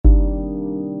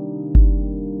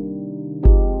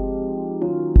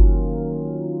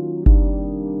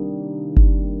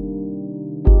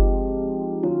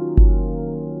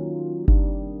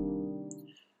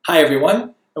Hi,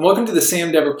 everyone, and welcome to the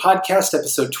Sam Dever Podcast,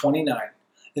 episode 29.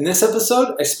 In this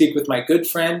episode, I speak with my good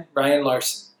friend, Ryan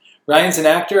Larsen. Ryan's an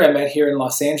actor I met here in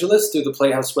Los Angeles through the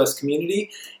Playhouse West community,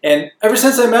 and ever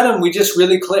since I met him, we just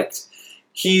really clicked.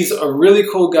 He's a really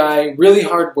cool guy, really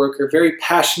hard worker, very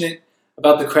passionate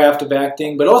about the craft of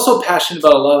acting, but also passionate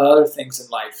about a lot of other things in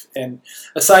life. And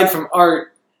aside from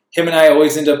art, him and I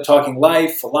always end up talking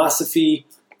life, philosophy,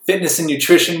 fitness and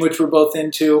nutrition, which we're both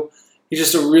into. He's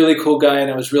just a really cool guy,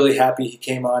 and I was really happy he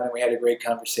came on and we had a great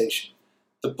conversation.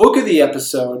 The book of the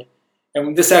episode,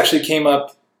 and this actually came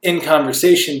up in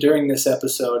conversation during this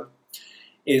episode,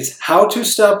 is How to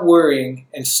Stop Worrying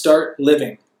and Start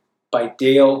Living by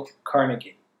Dale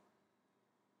Carnegie.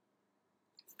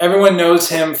 Everyone knows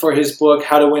him for his book,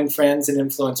 How to Win Friends and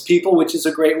Influence People, which is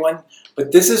a great one,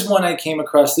 but this is one I came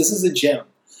across. This is a gem,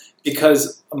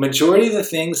 because a majority of the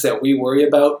things that we worry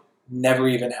about never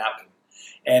even happen.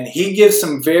 And he gives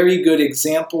some very good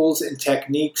examples and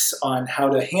techniques on how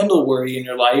to handle worry in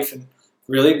your life, and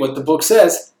really what the book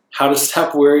says, how to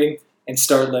stop worrying and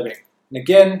start living. And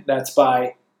again, that's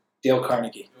by Dale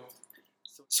Carnegie.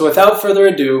 So without further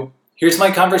ado, here's my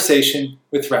conversation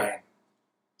with Ryan.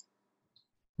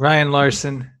 Ryan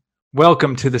Larsen,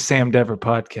 welcome to the Sam Dever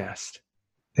Podcast.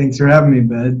 Thanks for having me,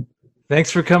 bud. Thanks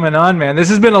for coming on, man. This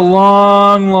has been a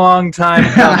long time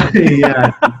coming.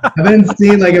 Yeah. I've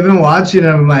been watching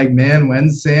them. I'm like, man,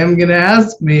 when's Sam going to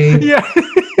ask me? Yeah.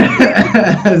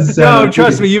 No,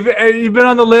 trust me. You've been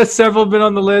on the list. Several have been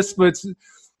on the list, but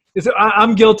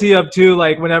I'm guilty of too.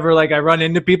 Like whenever I run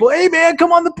into people, hey man,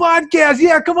 come on the podcast.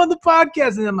 Yeah, come on the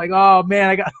podcast. And I'm like, oh man,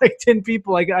 I got like 10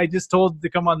 people I just told to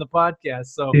come on the podcast.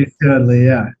 So totally,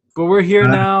 yeah. But we're here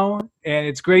now, and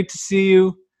it's great to see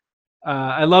you.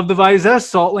 I love the Vizes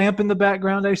salt lamp in the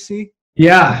background. I see.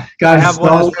 Yeah, got a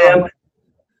salt lamp.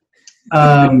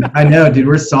 I know, dude.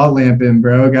 We're salt lamping,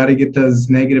 bro. Got to get those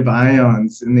negative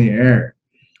ions in the air.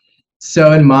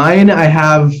 So in mine, I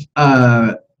have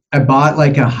I bought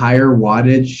like a higher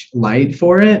wattage light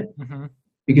for it,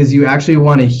 because you actually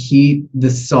want to heat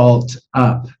the salt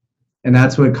up, and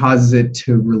that's what causes it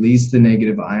to release the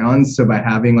negative ions. So by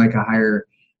having like a higher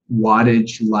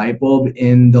wattage light bulb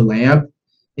in the lamp,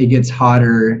 it gets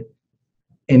hotter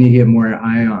and you get more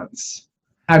ions.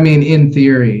 I mean, in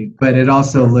theory, but it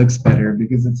also looks better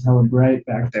because it's hella bright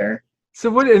back there.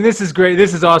 So and this is great.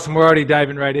 This is awesome. We're already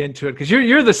diving right into it because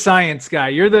you're the science guy.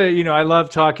 You're the, I love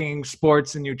talking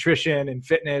sports and nutrition and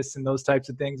fitness and those types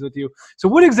of things with you. So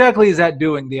what exactly is that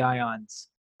doing, the ions?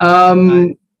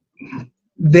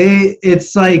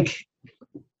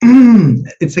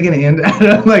 It's like an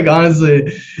antidote. Like,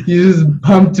 honestly, you just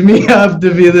pumped me up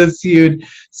to be this huge.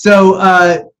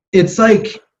 So it's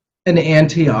like an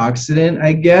antioxidant,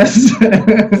 I guess.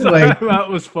 Like, that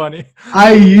was funny.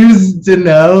 I used to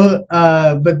know,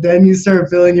 but then you start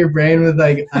filling your brain with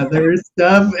like other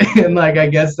stuff, and like I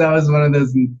guess that was one of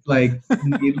those like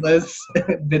needless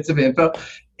bits of info.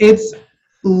 It's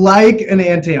like an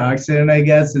antioxidant, I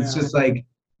guess. It's just like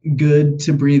good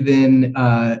to breathe in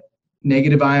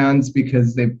negative ions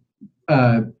because they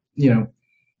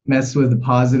mess with the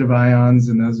positive ions,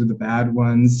 and those are the bad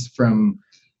ones from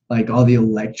like all the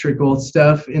electrical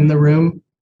stuff in the room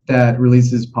that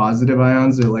releases positive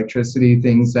ions or electricity,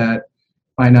 things that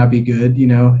might not be good.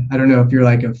 I don't know if you're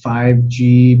like a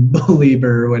 5G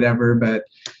believer or whatever, but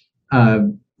I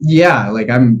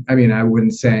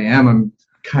wouldn't say I am. I'm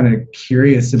kind of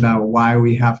curious about why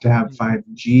we have to have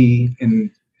 5G,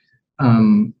 and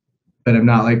but I'm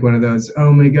not like one of those,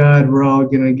 oh my God, we're all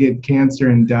going to get cancer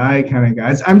and die kind of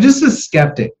guys. I'm just a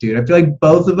skeptic, dude. I feel like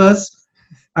both of us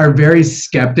are very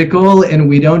skeptical, and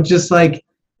we don't just like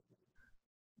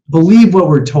believe what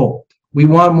we're told. We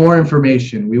want more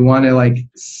information. We want to like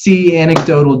see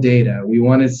anecdotal data. We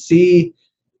want to see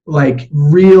like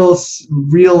real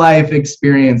life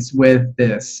experience with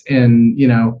this. And,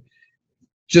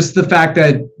 just the fact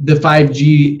that the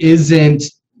 5G isn't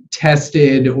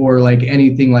tested or like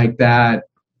anything like that,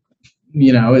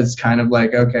 is kind of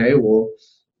like, okay, well,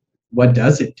 what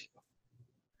does it do?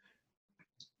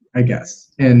 I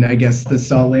guess. And I guess the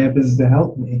salt lamp is to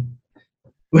help me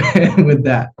with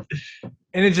that.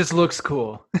 And it just looks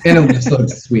cool. And it just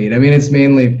looks sweet. I mean, it's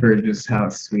mainly for just how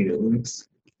sweet it looks.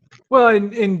 Well,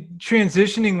 in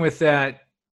transitioning with that,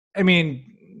 I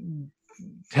mean,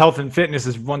 health and fitness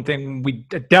is one thing we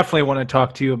definitely want to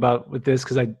talk to you about with this,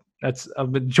 because that's a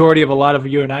majority of a lot of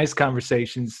you and I's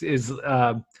conversations is,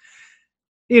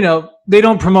 they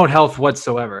don't promote health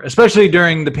whatsoever, especially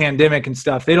during the pandemic and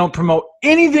stuff. They don't promote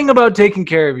anything about taking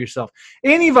care of yourself,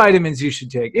 any vitamins you should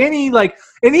take, and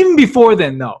even before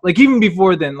then, though,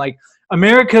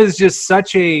 America is just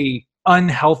such a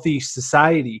unhealthy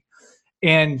society.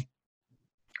 And,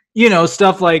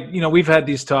 stuff like, we've had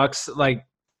these talks like,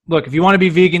 look, if you want to be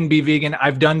vegan, be vegan.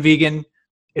 I've done vegan.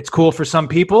 It's cool for some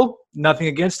people, nothing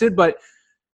against it, but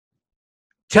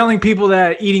telling people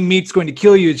that eating meat's going to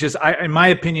kill you is just, in my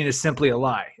opinion, is simply a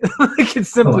lie. Like, it's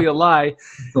simply a lie.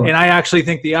 And I actually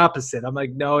think the opposite. I'm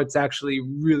like, no, it's actually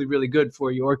really, really good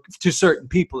for you, or to certain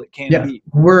people it can be.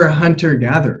 We're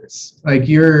hunter-gatherers. Like,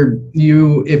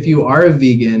 if you are a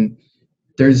vegan,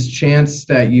 there's chance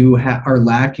that you are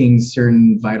lacking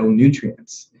certain vital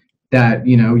nutrients that,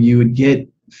 you would get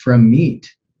from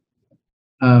meat.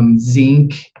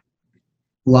 Zinc,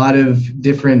 a lot of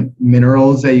different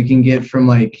minerals that you can get from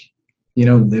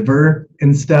liver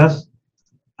and stuff.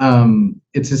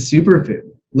 It's a superfood.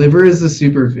 Liver is a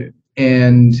superfood.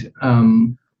 And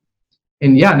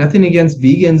yeah, nothing against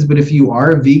vegans, but if you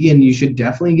are a vegan, you should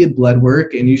definitely get blood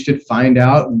work and you should find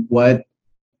out what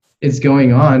is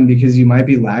going on, because you might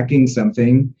be lacking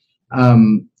something.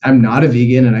 I'm not a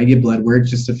vegan and I get blood work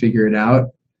just to figure it out.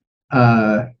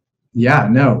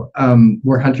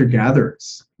 We're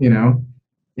hunter-gatherers,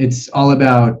 It's all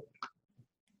about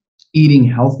eating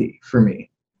healthy for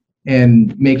me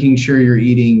and making sure you're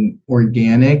eating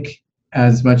organic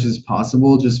as much as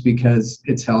possible, just because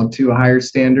it's held to a higher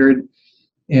standard.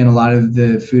 And a lot of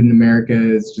the food in America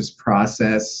is just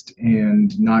processed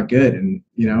and not good. And,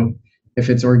 if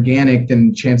it's organic,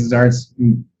 then chances are it's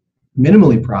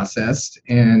minimally processed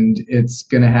and it's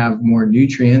going to have more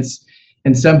nutrients.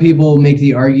 And some people make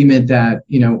the argument that,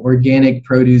 organic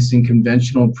produce and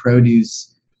conventional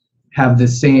produce have the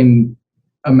same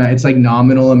amount. It's like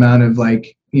nominal amount of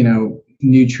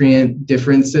nutrient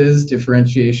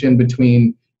differentiation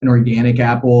between an organic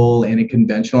apple and a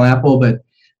conventional apple. But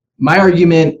my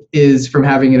argument is, from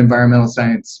having an environmental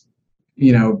science,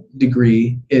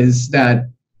 degree, is that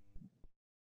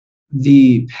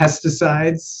the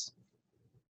pesticides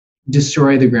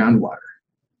destroy the groundwater.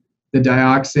 The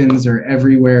dioxins are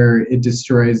everywhere. It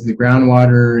destroys the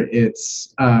groundwater.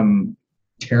 It's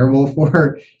terrible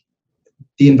for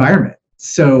the environment.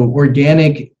 So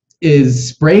organic is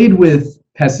sprayed with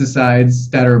pesticides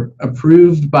that are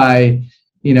approved by,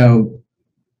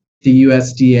 the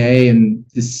USDA and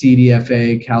the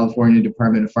CDFA, California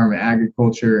Department of Farm and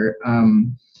Agriculture,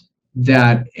 and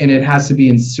it has to be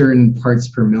in certain parts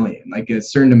per million, like a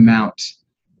certain amount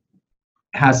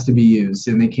has to be used,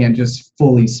 and they can't just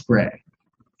fully spray.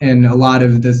 And a lot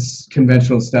of this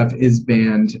conventional stuff is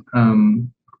banned.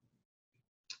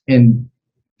 And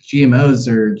GMOs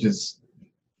are just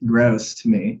gross to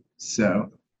me.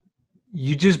 So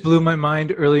you just blew my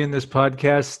mind early in this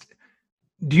podcast.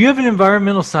 Do you have an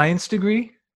environmental science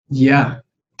degree? Yeah.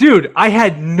 Dude, I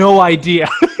had no idea.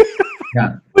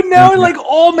 Yeah. But now it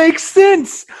all makes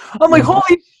sense. I'm like,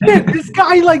 holy shit, this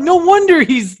guy, no wonder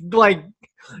he's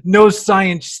knows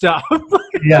science stuff.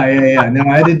 Yeah. No,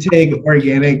 I did take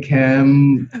organic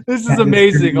chem. This is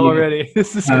amazing already.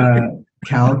 This is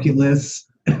calculus,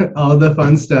 all the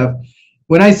fun stuff.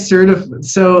 When I certified,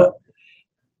 so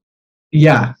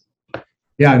no.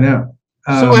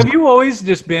 So have you always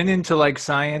just been into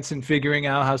science and figuring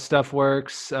out how stuff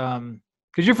works? Because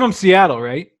you're from Seattle,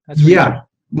 right? Yeah.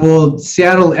 Well,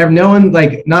 Seattle, no one,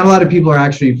 not a lot of people are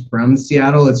actually from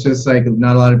Seattle. It's just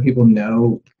not a lot of people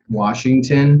know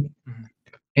Washington. Mm-hmm.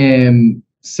 And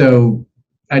so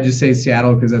I just say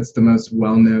Seattle because that's the most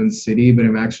well-known city, but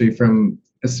I'm actually from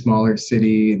a smaller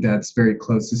city that's very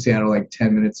close to Seattle,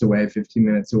 10 minutes away, 15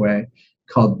 minutes away,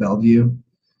 called Bellevue.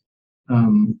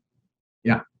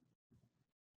 Yeah.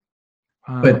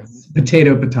 But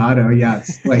potato, yeah,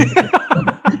 it's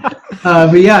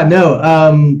but yeah,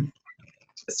 no.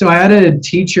 So I had a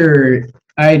teacher,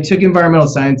 I took environmental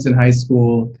science in high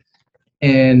school,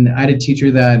 and I had a teacher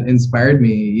that inspired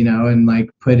me, and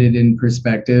put it in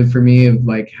perspective for me of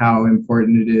how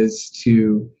important it is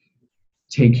to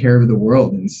take care of the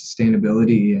world and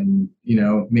sustainability, and,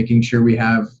 making sure we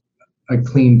have a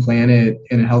clean planet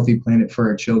and a healthy planet for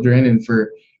our children and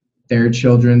for their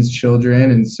children's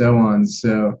children and so on.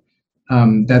 So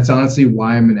that's honestly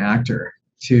why I'm an actor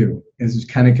too, is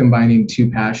kind of combining two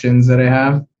passions that I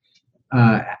have.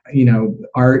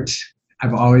 Art,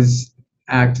 I've always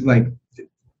acting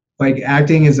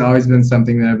has always been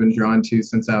something that I've been drawn to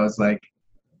since I was a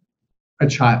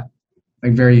child,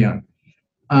 very young.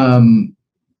 And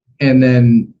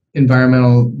then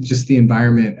environmental, just the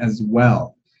environment as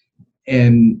well.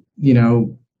 And,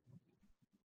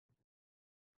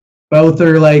 both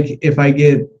are if I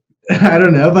get, I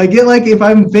don't know, if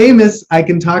I'm famous, I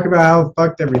can talk about how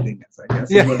fucked everything is, I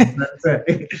guess. Yeah. Is what I'm trying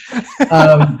to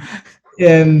say.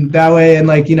 And that way, and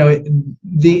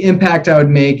the impact I would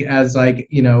make as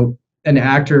an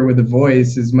actor with a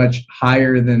voice is much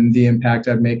higher than the impact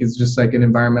I'd make as just like an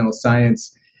environmental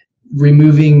science,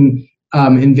 removing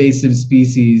invasive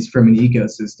species from an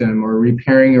ecosystem, or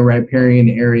repairing a riparian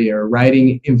area, or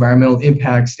writing environmental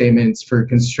impact statements for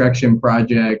construction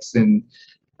projects, and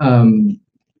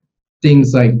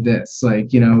things like this.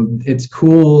 Like, you know, it's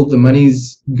cool, the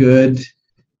money's good,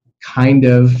 kind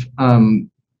of,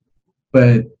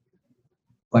 but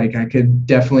like I could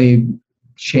definitely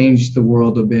change the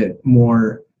world a bit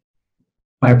more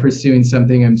by pursuing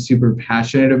something I'm super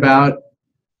passionate about,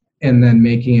 and then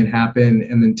making it happen,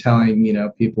 and then telling, you know,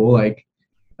 people like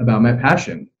about my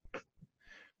passion.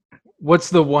 What's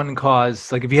the one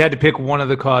cause, like if you had to pick one of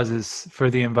the causes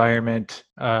for the environment,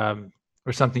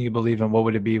 or something you believe in, what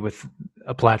would it be with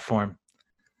a platform?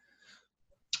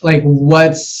 Like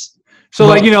what's so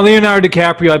like, you know, Leonardo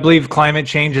DiCaprio, I believe climate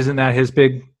change, isn't that his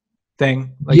big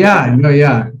thing? Like, yeah.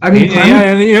 I mean,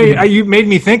 and you know, you made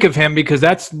me think of him because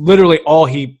that's literally all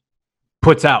he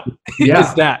puts out.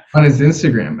 Is that on his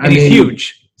Instagram. And he's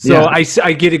huge. So I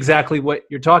get exactly what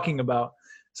you're talking about.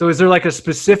 So is there like a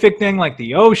specific thing, like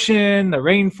the ocean, the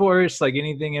rainforest, like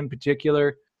anything in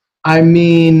particular? I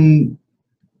mean,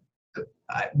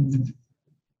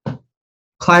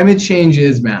 climate change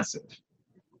is massive.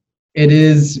 It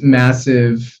is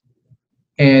massive.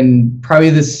 And probably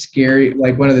one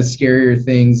of the scarier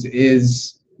things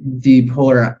is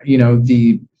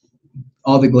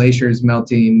all the glaciers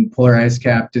melting, polar ice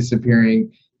cap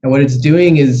disappearing. And what it's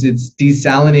doing is it's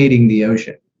desalinating the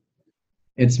ocean.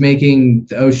 It's making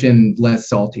the ocean less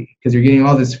salty because you're getting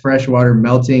all this fresh water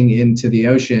melting into the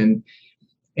ocean.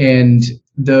 And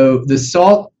the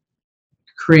salt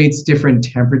creates different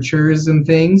temperatures and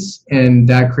things, and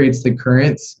that creates the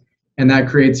currents, and that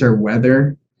creates our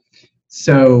weather.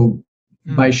 So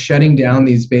by shutting down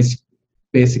these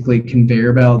basically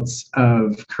conveyor belts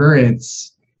of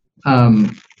currents,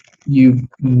 we're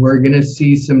going to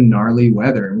see some gnarly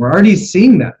weather. And we're already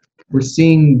seeing that. We're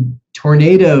seeing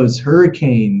tornadoes,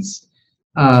 hurricanes,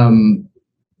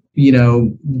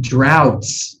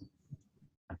 droughts,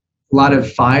 a lot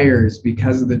of fires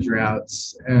because of the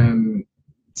droughts.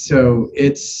 So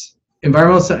it's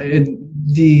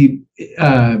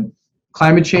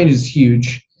climate change is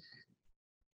huge.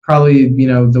 Probably,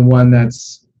 the one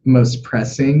that's most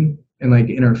pressing and like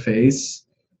in our face.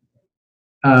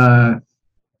 I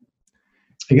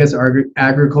guess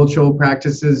agricultural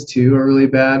practices too are really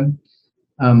bad.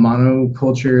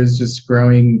 Monoculture is just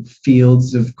growing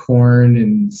fields of corn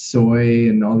and soy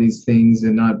and all these things,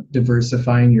 and not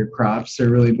diversifying your crops are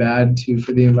really bad too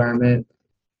for the environment.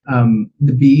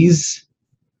 The bees.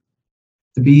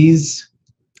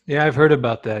 Yeah, I've heard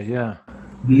about that. Yeah.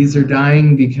 Bees are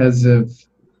dying because of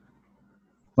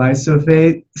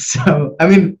glyphosate. So, I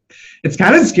mean, it's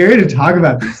kind of scary to talk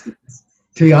about these things,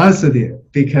 to be honest with you,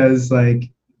 because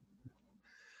like.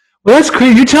 Well, that's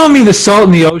crazy. You're telling me the salt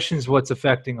in the ocean is what's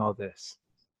affecting all this?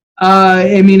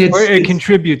 I mean, it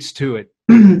contributes to it.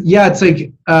 Yeah, it's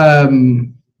like.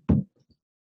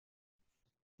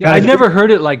 Yeah, I'd never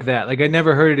heard it like that. Like I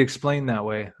never heard it explained that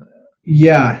way.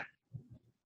 Yeah.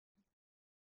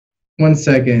 1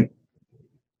 second.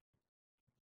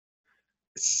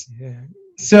 Yeah.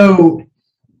 So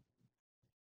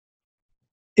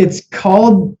it's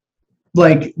called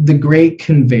like the Great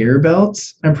Conveyor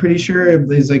Belts. I'm pretty sure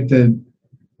it is like the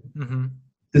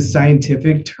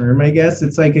scientific term, I guess.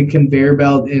 It's like a conveyor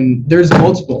belt, and there's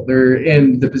multiple. They're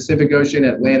in the Pacific Ocean,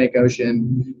 Atlantic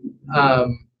Ocean,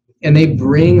 and they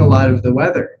bring a lot of the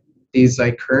weather. These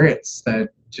like currents that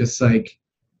just like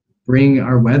bring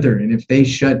our weather, and if they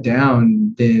shut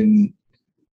down, then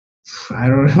I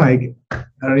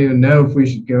don't even know if we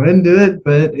should go into it,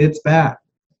 but it's bad.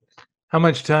 How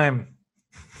much time?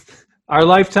 Our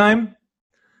lifetime?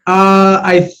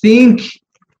 I think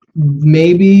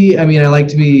maybe, I mean, I like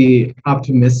to be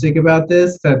optimistic about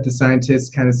this, that the scientists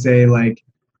kind of say like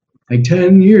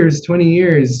 10 years, 20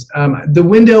 years. The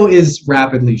window is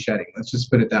rapidly shutting. Let's just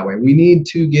put it that way. We need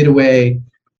to get away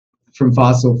from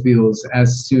fossil fuels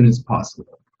as soon as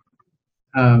possible.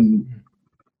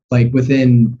 Like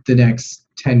within the next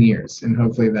 10 years, and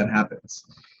hopefully that happens.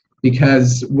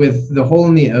 Because with the hole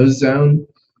in the ozone,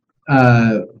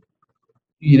 that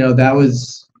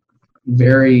was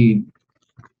very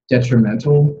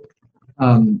detrimental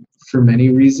for many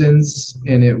reasons,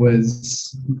 and it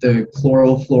was the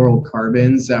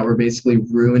chlorofluorocarbons that were basically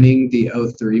ruining the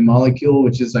O3 molecule,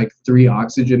 which is like 3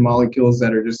 oxygen molecules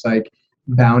that are just like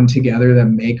bound together that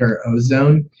make our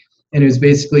ozone. And it was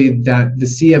basically that the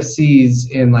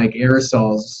CFCs in like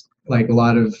aerosols, like a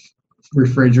lot of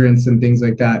refrigerants and things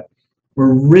like that,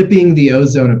 were ripping the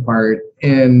ozone apart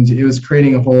and it was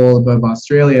creating a hole above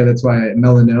Australia. That's why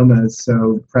melanoma is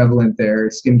so prevalent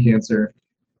there, skin cancer.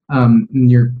 And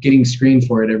you're getting screened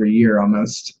for it every year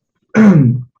almost.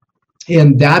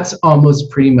 And that's almost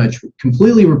pretty much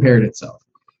completely repaired itself.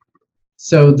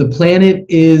 So the planet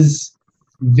is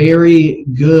very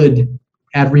good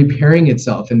at repairing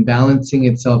itself and balancing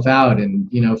itself out and,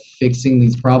 fixing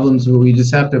these problems. Where we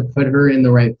just have to put her in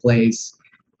the right place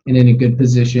and in a good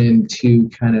position to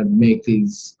kind of make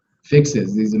these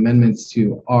fixes, these amendments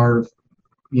to our,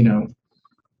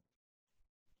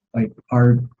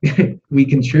 we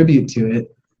contribute to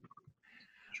it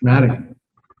dramatically.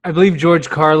 I believe George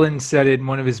Carlin said it in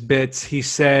one of his bits. He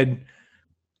said,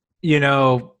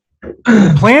 the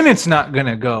planet's not going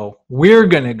to go. We're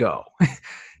going to go.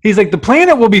 He's like, the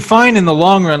planet will be fine in the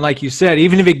long run, like you said.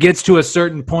 Even if it gets to a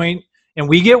certain point and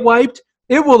we get wiped,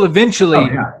 it will eventually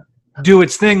do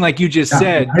its thing, like you just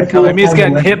said. It's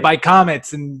getting hit by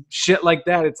comets and shit like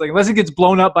that. It's like, unless it gets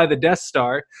blown up by the Death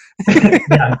Star.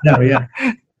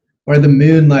 Or the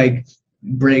moon,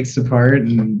 breaks apart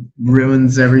and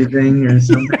ruins everything or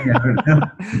something. I don't know.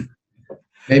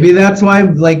 Maybe that's why,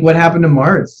 what happened to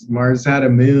Mars. Mars had a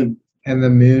moon, and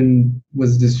the moon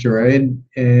was destroyed,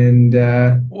 and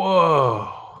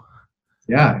whoa.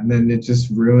 Yeah, and then it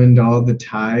just ruined all the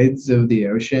tides of the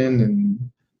ocean and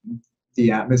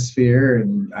the atmosphere,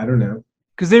 and I don't know.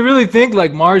 Because they really think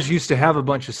Mars used to have a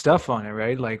bunch of stuff on it,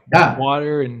 right?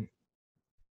 Water and.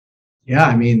 Yeah,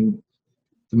 I mean,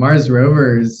 the Mars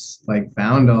rovers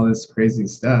found all this crazy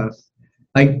stuff.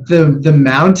 The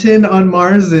mountain on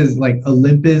Mars is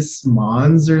Olympus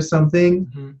Mons or something.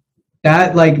 Mm-hmm.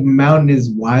 That mountain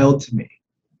is wild to me.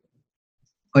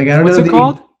 I don't know. What's it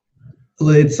called?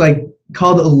 It's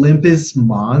called Olympus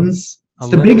Mons. It's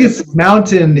the biggest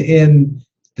mountain in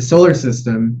the solar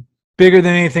system. Bigger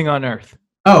than anything on Earth.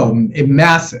 Oh,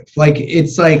 massive.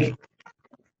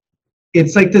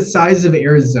 It's the size of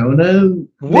Arizona.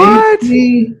 What?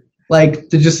 Maybe.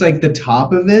 The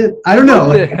top of it. I don't know.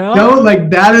 What the hell? No,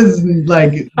 that is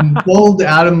pulled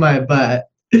out of my butt.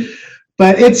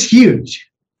 But it's huge.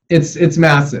 It's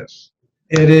massive.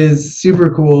 It is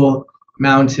super cool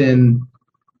mountain.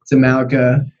 It's a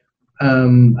Malka.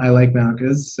 I like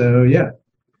Malkas, so yeah.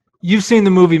 You've seen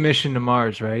the movie Mission to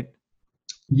Mars, right?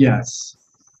 Yes.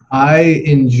 I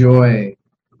enjoy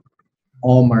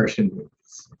all Martian movies.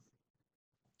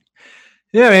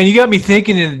 Yeah, man, you got me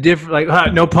thinking in a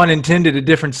different, no pun intended, a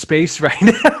different space right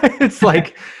now.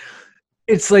 It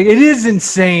is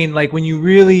insane. When you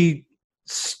really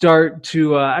start to,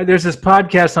 there's this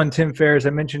podcast on Tim Ferriss. I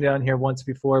mentioned it on here once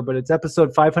before, but it's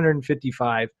episode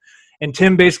 555. And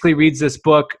Tim basically reads this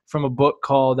book from a book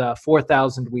called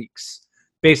 4,000 Weeks.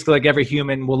 Basically, every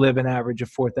human will live an average of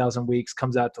 4,000 weeks,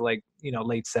 comes out to late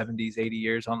 70s, 80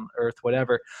 years on Earth,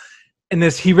 whatever. And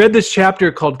he read this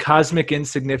chapter called Cosmic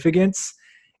Insignificance.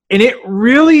 And it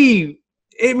really,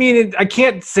 I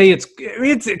can't say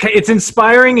it's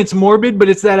inspiring, it's morbid, but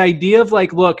it's that idea of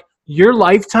look, your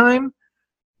lifetime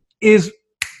is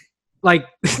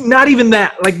not even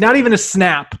that, not even a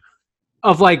snap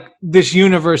of this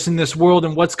universe and this world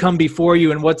and what's come before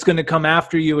you and what's going to come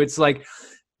after you. It's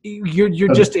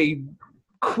you're just a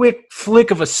quick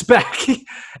flick of a speck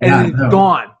and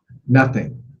gone.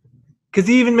 Nothing. Because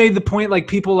he even made the point,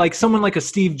 people someone like a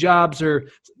Steve Jobs, or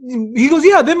he goes,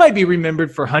 yeah, they might be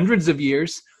remembered for hundreds of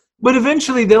years, but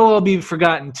eventually they'll all be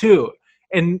forgotten too.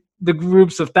 And the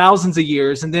groups of thousands of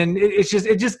years. And then it just,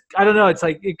 I don't know. It's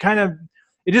it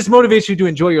just motivates you to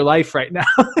enjoy your life right now.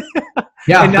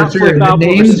 Yeah, for sure. The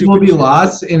names will be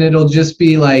lost, and it'll just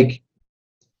be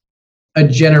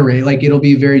it'll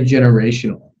be very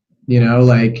generational,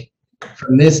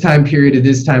 from this time period to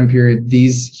this time period,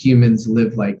 these humans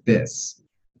live like this.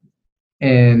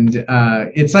 And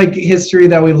it's history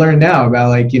that we learn now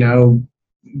about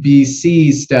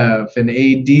BC stuff and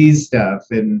AD stuff.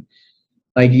 And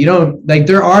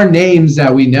there are names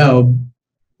that we know,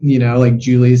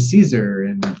 Julius Caesar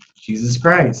and Jesus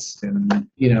Christ and,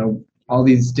 all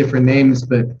these different names.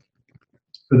 But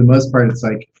for the most part, it's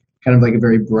kind of a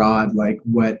very broad,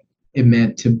 what it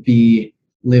meant to be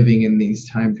living in these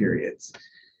time periods.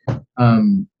 But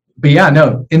yeah,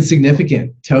 no,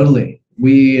 insignificant, totally.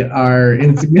 We are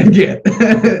insignificant.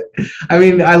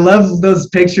 I love those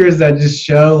pictures that just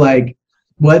show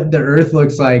what the Earth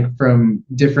looks like from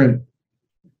different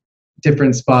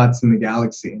spots in the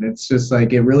galaxy. And it's just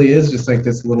it really is just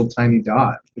this little tiny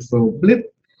dot, this little blip.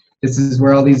 This is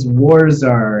where all these wars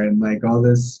are, and all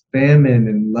this famine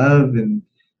and love and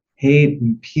hate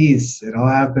and peace. It all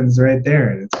happens right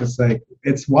there. And it's just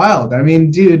it's wild.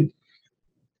 Dude,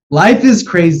 life is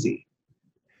crazy.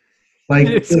 Like,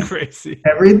 it's crazy.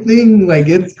 Everything, like,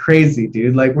 it's crazy,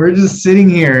 dude. Like, we're just sitting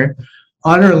here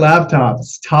on our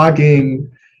laptops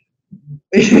talking,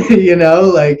 you know,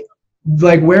 like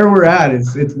where we're at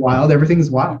is, it's wild. Everything's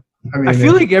wild. I mean, I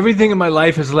feel like everything in my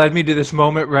life has led me to this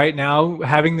moment right now,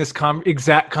 having this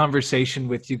exact conversation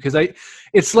with you. Because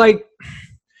it's like,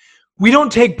 we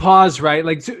don't take pause, right?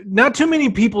 Like, not too many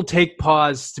people take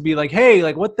pause to be like, hey,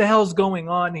 like, what the hell's going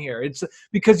on here? It's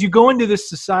because you go into this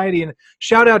society, and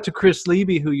shout out to Chris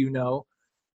Levy, who you know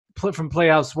from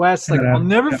Playhouse West. Like, I'll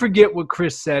never forget what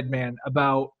Chris said, man,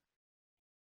 about,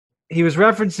 he was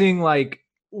referencing like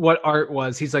what art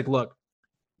was. He's like, look,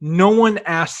 no one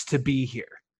asked to be here.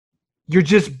 You're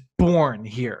just born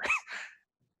here.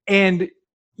 And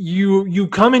you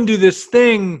come into this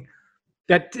thing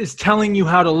that is telling you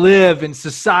how to live in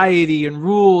society and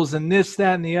rules and this,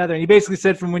 that, and the other. And he basically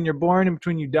said from when you're born and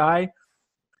between you die,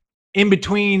 in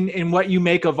between in what you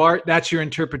make of art, that's your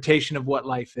interpretation of what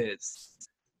life is.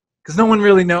 Because no one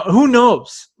really knows. Who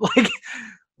knows? Like,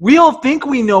 we all think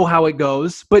we know how it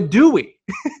goes, but do we?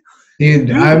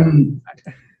 Dude, I'm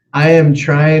going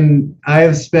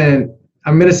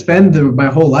to spend my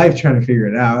whole life trying to figure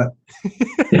it out.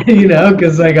 You know,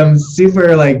 because like I'm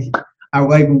super like, I'm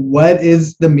like, what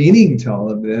is the meaning to all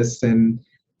of this? And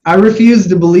I refuse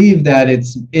to believe that it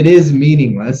is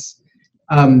meaningless.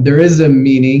 There is a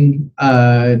meaning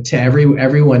to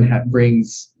everyone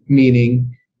brings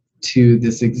meaning to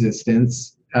this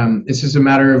existence. It's just a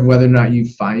matter of whether or not you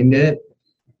find it.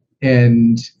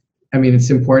 And I mean, it's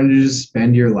important to just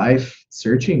spend your life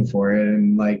searching for it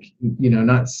and like, you know,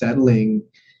 not settling.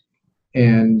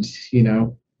 And, you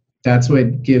know, that's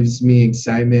what gives me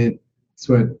excitement. It's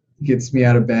what gets me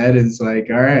out of bed, is like,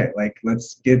 all right, like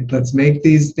let's make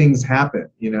these things happen,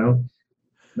 you know.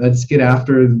 Let's get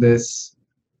after this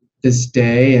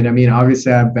day. And I mean,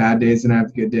 obviously I have bad days and I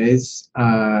have good days.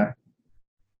 But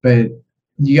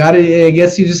I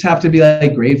guess you just have to be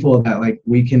like grateful that like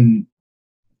we can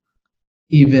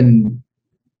even,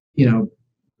 you know,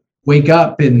 wake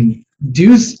up and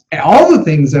do all the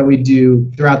things that we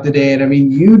do throughout the day. And I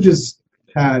mean, you just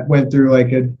went through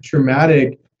like a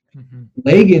traumatic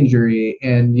leg injury,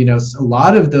 and you know, a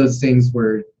lot of those things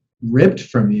were ripped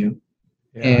from you.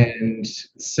 Yeah. And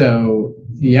so,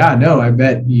 yeah, no, I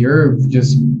bet you're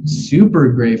just super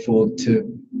grateful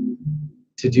to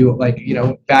do, like, you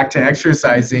know, back to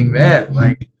exercising, man.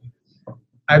 Like,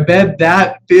 I bet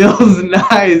that feels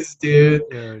nice, dude.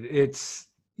 It's,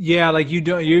 yeah, like you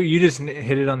just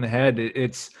hit it on the head.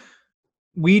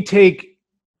 We take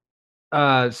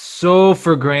so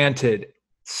for granted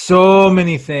so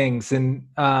many things, and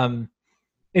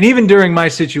even during my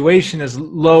situation, as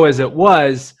low as it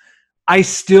was, I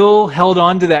still held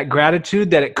on to that gratitude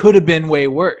that it could have been way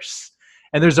worse.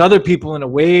 And there's other people in a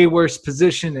way worse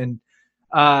position, and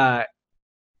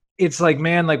it's like,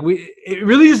 man, like it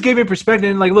really just gave me perspective.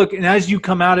 And like, look, and as you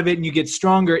come out of it and you get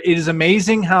stronger, it is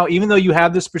amazing how even though you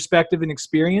have this perspective and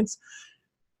experience,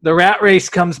 the rat race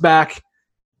comes back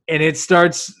and it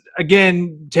starts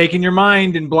again taking your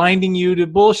mind and blinding you to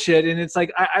bullshit. And it's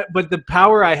like, but the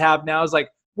power I have now is like,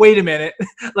 wait a minute,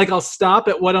 like I'll stop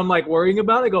at what I'm like worrying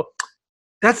about. I go,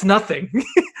 that's nothing.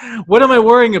 What am I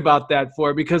worrying about that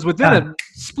for? Because within a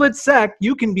split sec,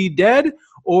 you can be dead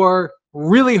or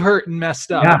really hurt and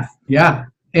messed up. Yeah.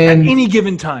 And at any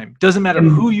given time, doesn't matter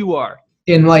who you are.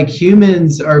 And like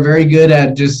humans are very good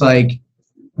at just like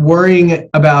worrying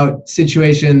about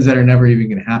situations that are never even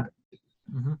going to happen.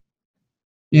 Mm-hmm.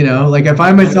 You know, like I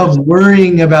find myself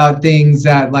worrying about things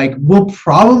that like will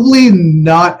probably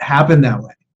not happen that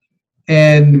way.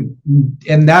 And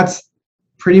that's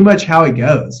pretty much how it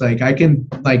goes. Like I can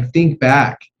like think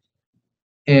back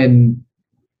and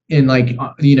like,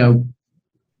 you know,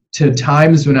 to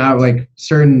times when I like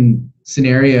certain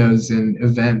scenarios and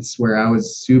events where I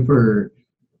was super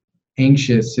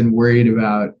anxious and worried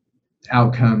about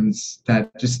outcomes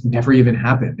that just never even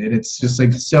happened. And it's just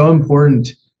like so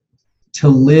important to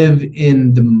live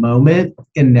in the moment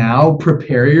and now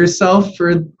prepare yourself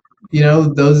for, you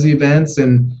know, those events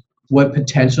and what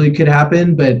potentially could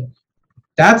happen. But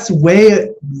that's way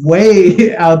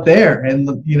out there.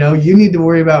 And, you know, you need to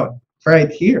worry about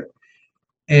right here.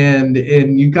 And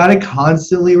you got to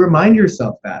constantly remind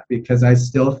yourself that, because I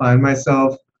still find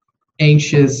myself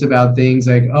anxious about things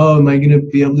like, oh, am I going to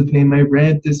be able to pay my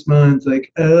rent this month? Like,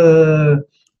 and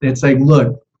it's like,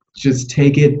 look, just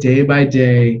take it day by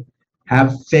day,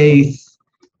 have faith.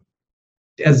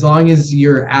 As long as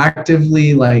you're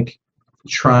actively like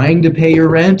trying to pay your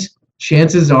rent,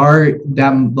 chances are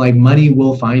that like money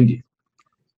will find you.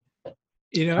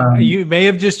 You know, you may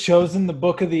have just chosen the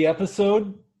book of the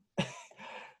episode.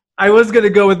 I was going to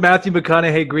go with Matthew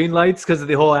McConaughey, Green Lights, because of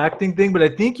the whole acting thing, but I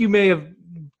think you may have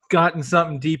gotten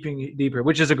something deeper,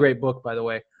 which is a great book, by the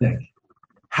way. Yeah.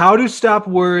 How to Stop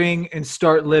Worrying and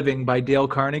Start Living by Dale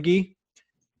Carnegie.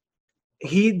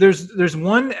 There's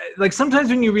one, like sometimes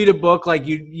when you read a book, like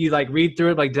you like read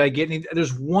through it, like did I get any?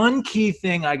 There's one key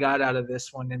thing I got out of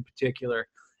this one in particular,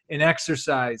 an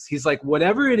exercise. He's like,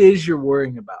 whatever it is you're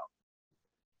worrying about,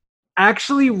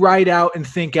 actually write out and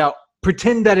think out,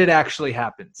 pretend that it actually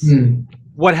happens.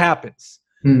 What happens?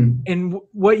 And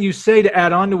what you say, to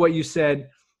add on to what you said,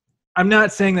 I'm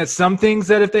not saying that some things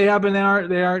that if they happen,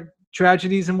 they are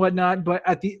tragedies and whatnot, but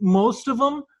most of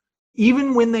them,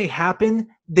 even when they happen,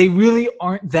 they really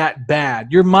aren't that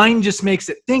bad. Your mind just makes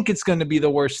it think it's going to be the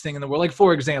worst thing in the world. Like,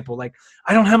 for example, like,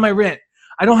 I don't have my rent.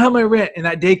 And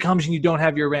that day comes and you don't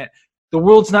have your rent. The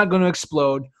world's not going to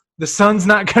explode. The sun's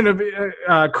not going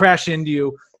to crash into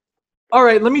you. All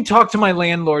right, let me talk to my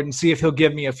landlord and see if he'll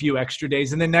give me a few extra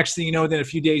days. And then next thing you know, then a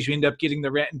few days you end up getting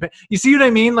the rent. You see what I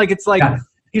mean? Like, it's like,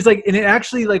 he's like, and it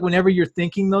actually, like, whenever you're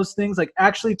thinking those things, like,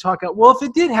 actually talk out, well, if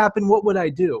it did happen, what would I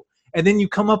do? And then you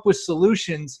come up with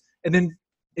solutions, and then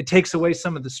it takes away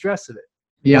some of the stress of it.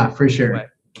 Yeah, for sure. Right.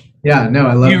 Yeah, no,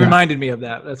 I love you that. Reminded me of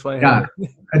that. That's why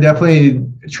I definitely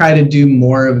try to do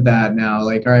more of that now.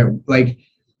 Like, all right,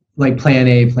 like plan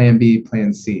A, plan B,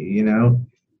 plan C, you know?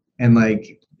 And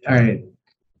like, all right,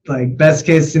 like best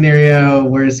case scenario,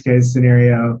 worst case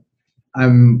scenario,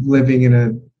 I'm living in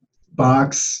a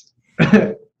box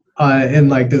in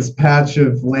like this patch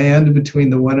of land between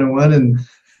the 101 and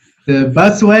the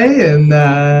busway and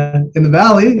in the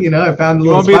valley. You know, I found a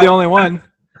little. You won't be the only one.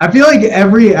 I feel like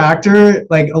every actor,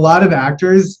 like a lot of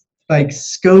actors, like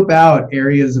scope out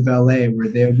areas of LA where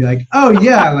they would be like, oh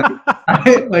yeah,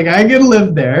 like I could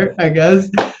live there, I guess.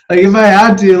 Like if I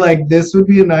had to, like this would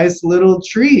be a nice little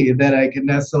tree that I could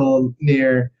nestle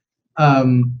near,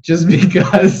 just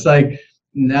because like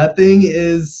nothing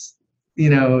is, you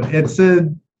know, it's a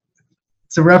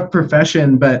rough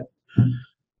profession, but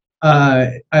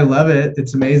I love it.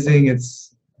 It's amazing.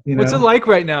 It's, you know. What's it like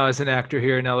right now as an actor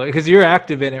here in LA? Because you're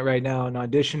active in it right now and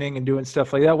auditioning and doing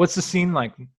stuff like that. What's the scene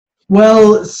like?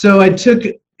 Well, so I took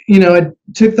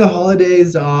the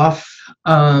holidays off.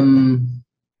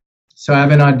 So I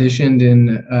haven't auditioned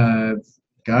in,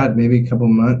 maybe a couple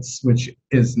months, which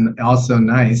is also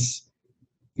nice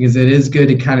because it is good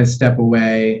to kind of step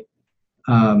away,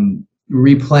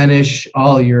 replenish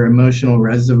all your emotional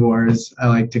reservoirs, I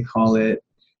like to call it,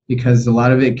 because a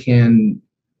lot of it can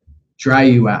dry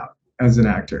you out as an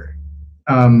actor.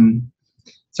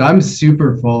 So I'm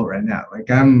super full right now.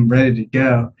 Like I'm ready to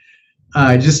go.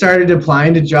 I just started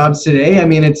applying to jobs today. I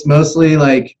mean, it's mostly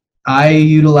like I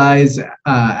utilize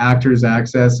Actors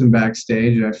Access and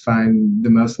Backstage. I find the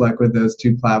most luck with those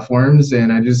two platforms,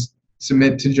 and I just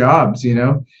submit to jobs, you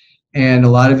know. And a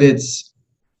lot of it's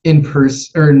in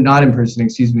person, or not in person,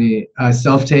 excuse me,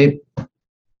 self-tape.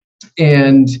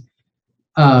 And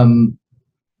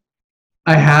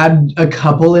I had a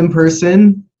couple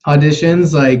in-person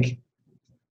auditions, like,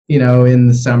 you know, in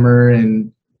the summer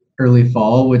and early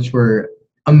fall, which were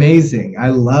amazing. I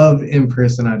love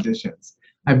in-person auditions.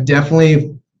 I've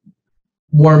definitely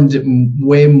warmed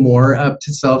way more up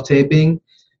to self-taping.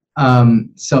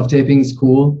 Self-taping is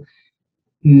cool.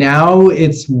 Now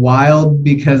it's wild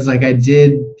because like I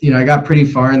got pretty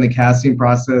far in the casting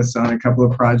process on a couple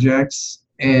of projects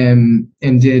and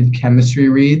did chemistry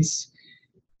reads.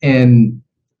 And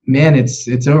man,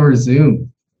 it's over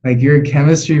Zoom. Like you're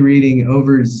chemistry reading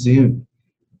over Zoom.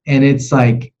 And it's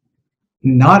like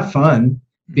not fun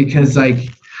because like,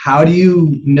 how do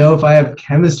you know if I have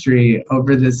chemistry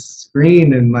over this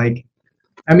screen? And like,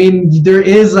 I mean, there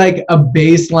is like a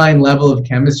baseline level of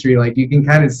chemistry. Like you can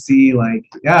kind of see like,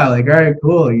 yeah, like, all right,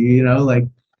 cool. You know, like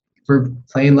for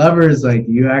playing lovers, like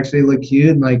you actually look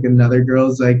cute and like another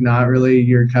girl's like not really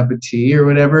your cup of tea or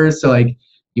whatever. So like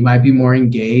you might be more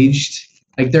engaged.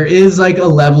 Like there is like a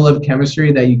level of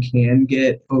chemistry that you can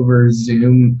get over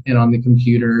Zoom and on the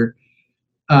computer.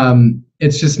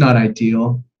 It's just not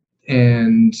ideal.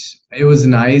 And it was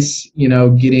nice, you know,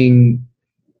 getting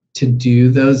to do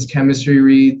those chemistry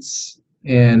reads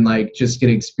and like just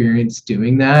get experience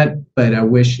doing that. But I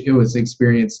wish it was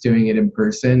experience doing it in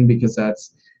person because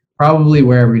that's probably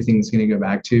where everything's going to go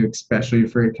back to, especially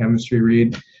for a chemistry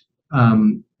read.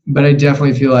 But I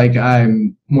definitely feel like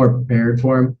I'm more prepared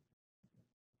for them.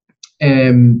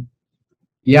 And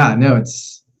yeah, no,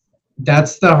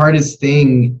 that's the hardest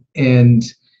thing. And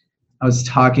I was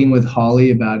talking with Holly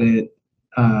about it,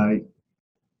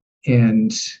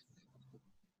 and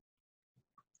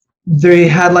they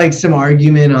had like some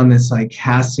argument on this like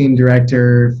casting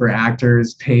director for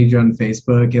actors page on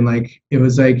Facebook, and like it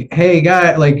was like, hey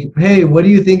guy, like, hey, what do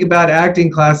you think about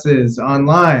acting classes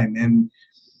online? And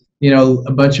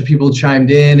a bunch of people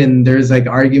chimed in, and there's like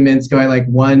arguments going, like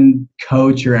one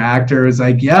coach or actor was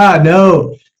like, yeah,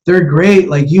 no, they're great,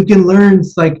 like you can learn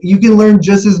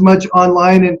just as much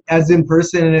online as in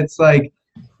person. And it's like,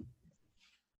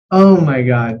 oh my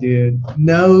god, dude,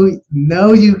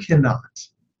 no, you cannot.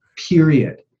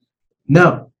 Period.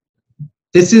 No.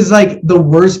 This is like the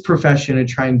worst profession to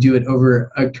try and do it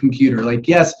over a computer. Like,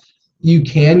 yes, you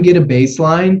can get a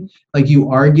baseline, like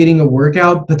you are getting a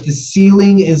workout, but the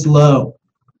ceiling is low.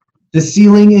 The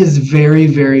ceiling is very,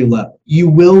 very low. You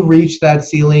will reach that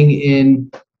ceiling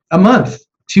in a month,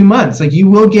 2 months. Like,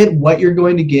 you will get what you're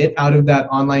going to get out of that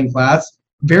online class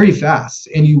very fast,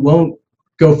 and you won't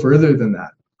go further than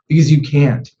that because you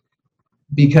can't.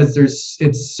 Because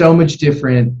it's so much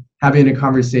different having a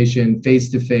conversation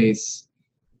face to face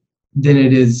than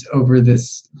it is over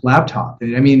this laptop.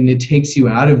 I mean, it takes you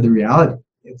out of the reality.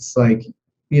 It's like,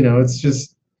 it's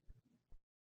just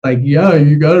like, yeah,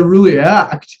 you got to really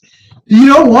act. You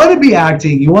don't want to be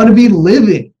acting. You want to be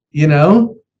living,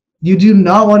 You do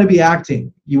not want to be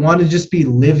acting. You want to just be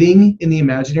living in the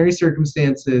imaginary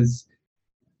circumstances.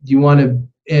 So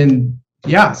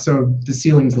the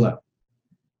ceiling's low.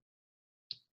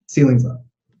 Ceiling's low.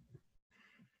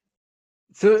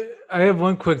 So I have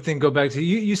one quick thing. Go back to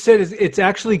you said it's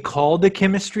actually called the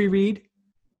chemistry read.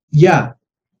 Yeah.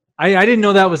 I didn't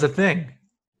know that was a thing.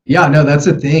 Yeah, no, that's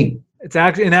a thing. It's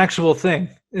an actual thing,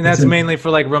 and that's mainly for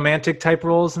like romantic type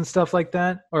roles and stuff like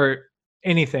that, or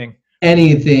anything.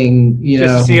 Anything,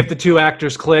 just to see if the two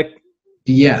actors click.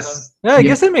 Yes. Yeah, I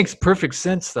guess that makes perfect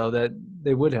sense though, that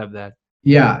they would have that.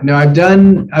 Yeah, no, I've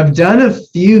done a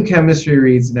few chemistry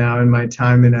reads now in my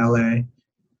time in LA.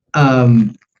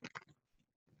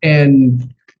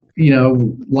 And a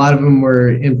lot of them were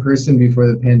in person before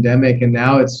the pandemic, and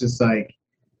now it's just like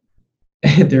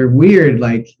they're weird.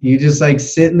 Like, you just like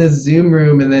sit in the Zoom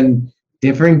room, and then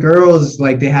different girls,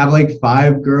 like they have like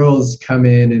 5 girls come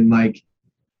in and like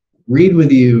read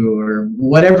with you, or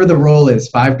whatever the role is,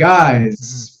 5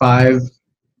 guys, 5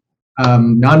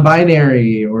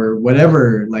 non-binary or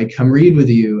whatever, like come read with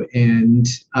you. And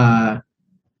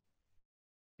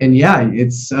yeah,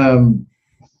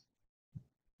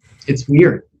 it's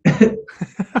weird.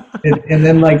 and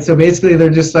then like, so basically they're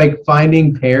just like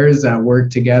finding pairs that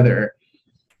work together,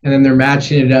 and then they're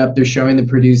matching it up. They're showing the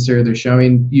producer, they're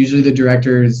showing, usually the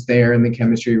director is there in the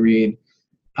chemistry read.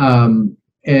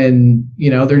 And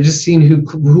they're just seeing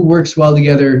who works well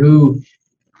together, who,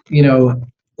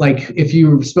 like if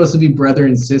you were supposed to be brother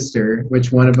and sister,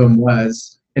 which one of them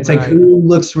was, it's right. Like who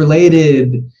looks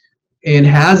related and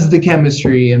has the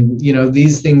chemistry, and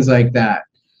these things like that.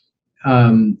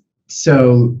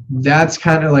 So that's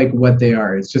kind of like what they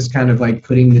are. It's just kind of like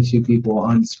putting the two people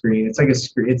on screen. It's like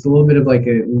it's a little bit of like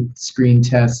a screen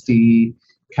testy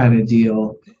kind of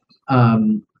deal.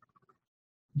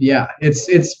 Yeah,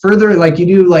 it's further, like you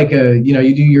do like you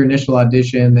do your initial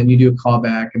audition, then you do a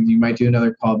callback, and you might do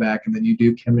another callback, and then you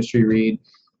do chemistry read,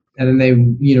 and then they,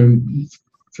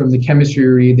 from the chemistry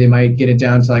read, they might get it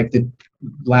down to like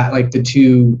the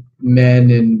 2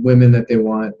 men and women that they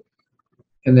want,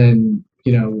 and then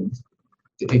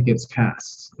it gets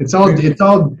cast. It's all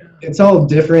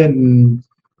different,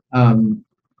 and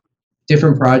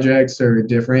different projects are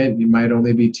different. You might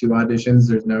only be 2 auditions.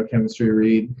 There's no chemistry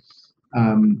read.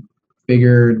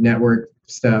 Bigger network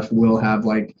stuff will have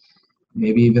like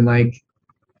maybe even like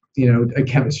a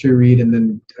chemistry read, and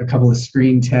then a couple of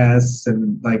screen tests,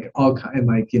 and like all kind,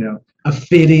 like a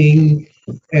fitting,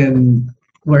 and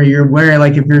where you're wearing,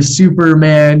 like if you're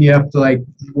Superman, you have to like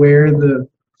wear the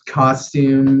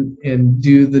costume and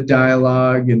do the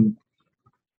dialogue and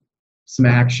some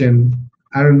action.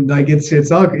 I don't like,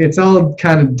 it's all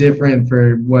kind of different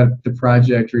for what the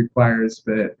project requires,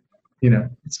 but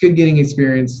it's good getting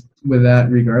experience with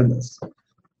that regardless.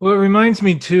 Well, it reminds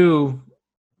me too,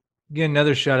 again,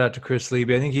 another shout out to Chris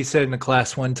Leby. I think he said in the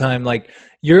class one time, like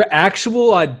your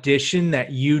actual audition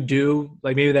that you do,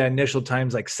 like maybe that initial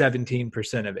time's like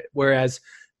 17% of it. Whereas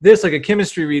this, like a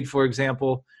chemistry read, for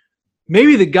example,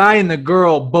 maybe the guy and the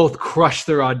girl both crush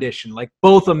their audition, like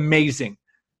both amazing.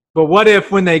 But what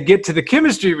if when they get to the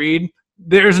chemistry read,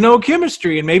 there's no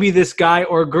chemistry, and maybe this guy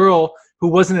or girl who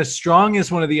wasn't as strong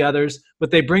as one of the others, but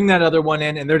they bring that other one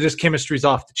in, and their just chemistry's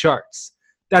off the charts.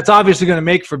 That's obviously going to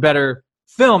make for better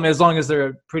film, as long as they're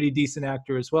a pretty decent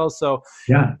actor as well. So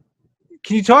yeah.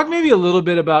 Can you talk maybe a little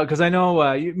bit about, because I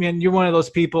know, you're one of those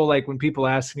people, like when people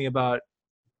ask me about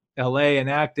LA and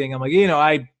acting, I'm like,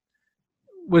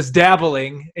 was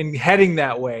dabbling and heading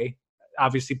that way.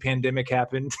 Obviously, pandemic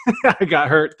happened. I got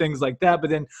hurt, things like that. But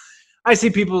then I see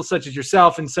people such as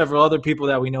yourself and several other people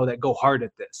that we know that go hard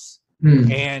at this.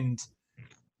 And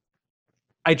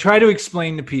I try to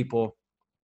explain to people,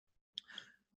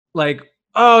 like,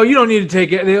 oh, you don't need to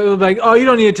take it. They're like, oh, you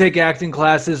don't need to take acting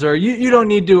classes, or you don't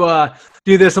need to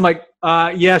do this. I'm like,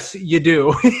 yes, you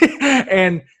do.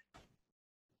 And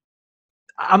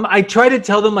I try to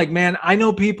tell them, like, man, I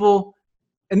know people,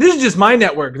 and this is just my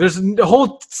network. There's a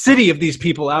whole city of these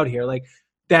people out here, like,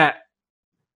 that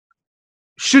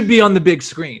should be on the big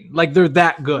screen. Like, they're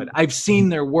that good. I've seen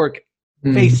their work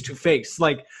face to face.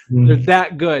 Like, they're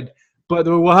that good. But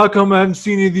well, how come I haven't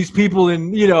seen any of these people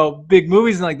in, big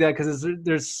movies and like that? Because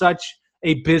there's such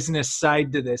a business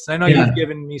side to this. I know you've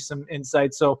given me some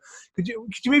insight. So could you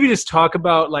maybe just talk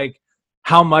about, like,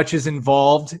 how much is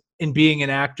involved in being an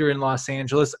actor in Los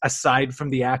Angeles aside from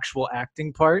the actual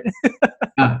acting part?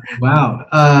 Wow.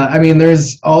 I mean,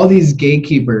 there's all these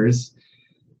gatekeepers,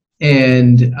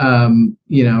 and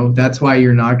that's why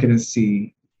you're not going to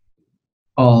see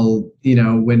all,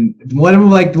 when one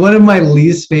of my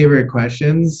least favorite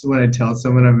questions when I tell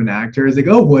someone I'm an actor is like,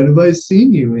 oh, what have I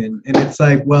seen you in? And it's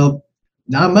like, well,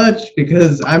 not much,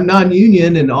 because I'm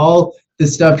non-union, and all the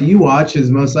stuff you watch is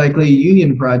most likely a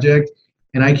union project,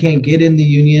 and I can't get in the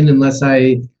union unless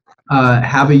I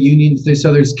have a union.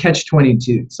 So there's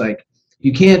catch-22. It's like,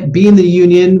 you can't be in the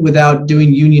union without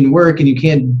doing union work, and you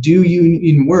can't do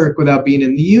union work without being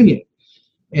in the union.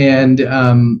 And,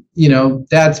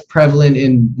 that's prevalent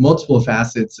in multiple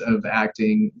facets of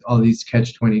acting, all these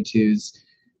catch-22s.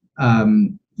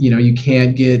 You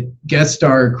can't get guest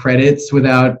star credits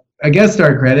without a guest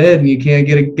star credit, and you can't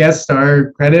get a guest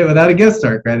star credit without a guest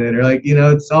star credit, or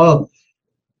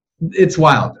it's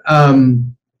wild.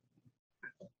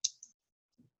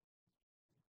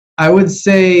 I would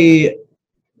say a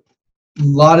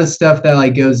lot of stuff that,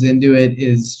 like, goes into it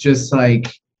is just,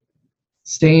 like,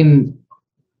 staying,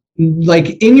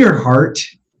 like, in your heart,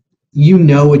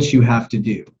 what you have to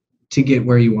do to get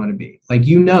where you want to be. Like,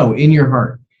 in your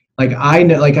heart. Like, I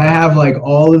know, like, I have, like,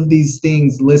 all of these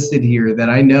things listed here that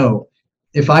I know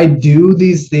if I do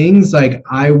these things, like,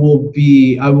 I will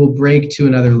break to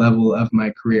another level of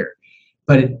my career.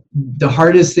 But the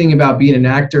hardest thing about being an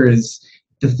actor is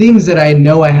the things that I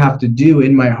know I have to do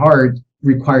in my heart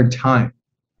require time.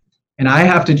 And I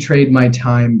have to trade my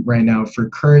time right now for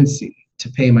currency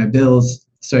to pay my bills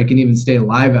so I can even stay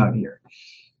alive out here.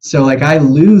 So, like, I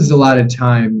lose a lot of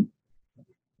time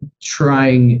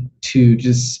trying to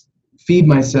just feed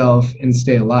myself and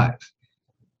stay alive.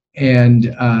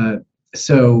 And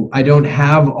so I don't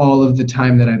have all of the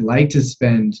time that I'd like to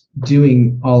spend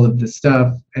doing all of the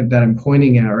stuff that I'm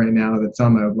pointing at right now that's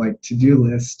on my, like, to-do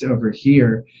list over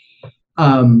here.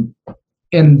 And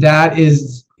that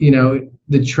is,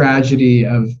 the tragedy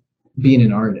of being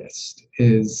an artist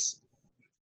is,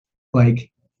 like,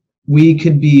 we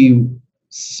could be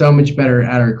so much better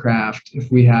at our craft if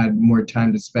we had more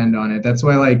time to spend on it. That's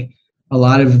why, like, a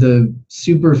lot of the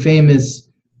super famous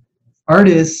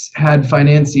artists had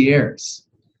financiers.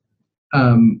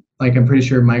 Like, I'm pretty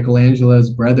sure Michelangelo's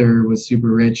brother was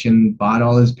super rich and bought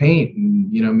all his paint and,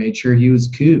 made sure he was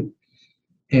cool.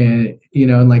 And, a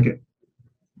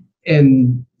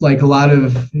lot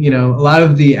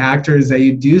of the actors that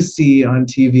you do see on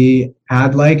TV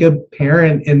had, like, a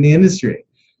parent in the industry.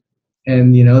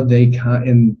 And,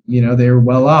 they were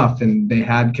well off, and they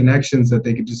had connections that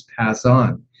they could just pass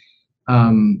on.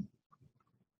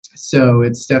 So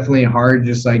it's definitely hard,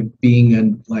 just, like,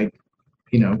 being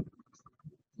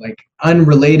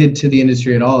unrelated to the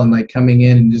industry at all, and, like, coming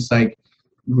in and just, like,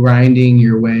 grinding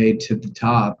your way to the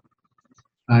top.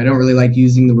 I don't really like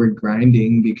using the word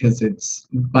grinding, because it's,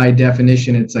 by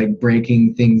definition, it's like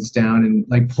breaking things down and,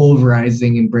 like,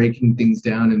 pulverizing and breaking things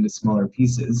down into smaller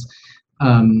pieces.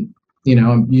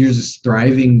 You're just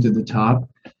thriving to the top,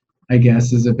 I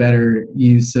guess, is a better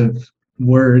use of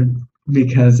word,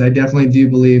 because I definitely do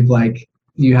believe, like,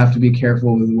 you have to be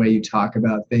careful with the way you talk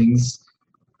about things.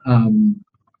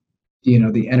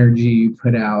 The energy you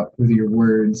put out with your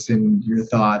words and your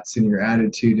thoughts and your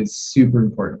attitude is super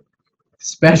important,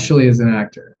 especially as an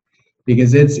actor,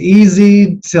 because it's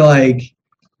easy to, like,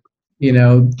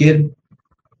 get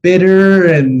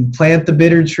bitter and plant the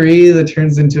bitter tree that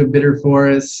turns into a bitter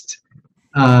forest.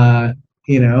 So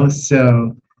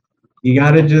you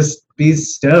got to just be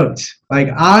stoked. Like,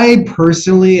 I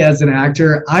personally, as an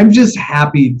actor, I'm just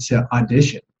happy to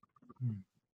audition.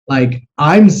 Like,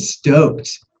 I'm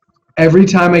stoked. Every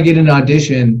time I get an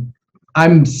audition,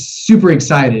 I'm super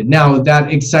excited. Now,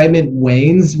 that excitement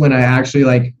wanes when I actually,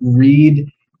 like, read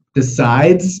the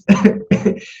sides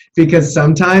because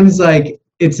sometimes like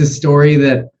it's a story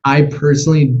that I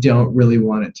personally don't really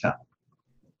want to tell.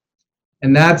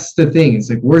 And that's the thing. It's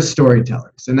like we're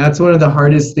storytellers. And that's one of the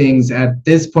hardest things at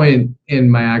this point in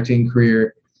my acting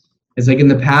career. Is like in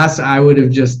the past, I would have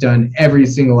just done every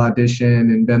single audition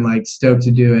and been like stoked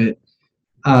to do it.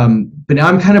 But now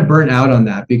I'm kind of burnt out on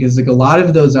that because like a lot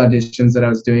of those auditions that I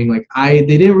was doing, like they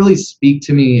didn't really speak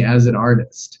to me as an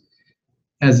artist,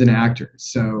 as an actor.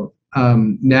 So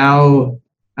now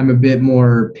I'm a bit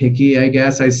more picky, I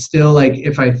guess. I still like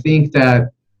if I think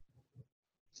that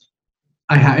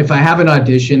if I haven't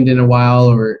auditioned in a while,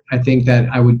 or I think that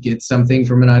I would get something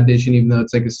from an audition, even though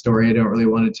it's like a story I don't really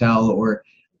want to tell, or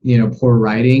poor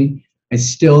writing, I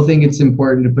still think it's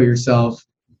important to put yourself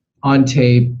on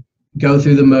tape, go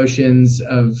through the motions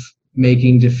of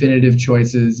making definitive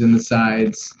choices in the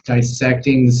sides,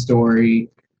 dissecting the story,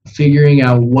 figuring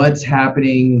out what's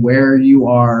happening, where you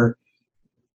are,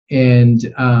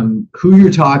 and who you're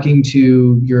talking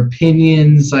to, your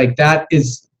opinions, like that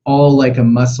is all like a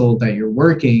muscle that you're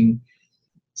working.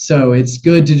 So it's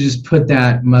good to just put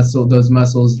those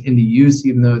muscles into use,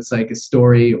 even though it's like a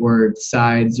story or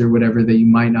sides or whatever that you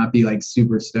might not be like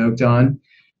super stoked on.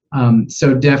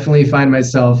 So definitely find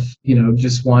myself,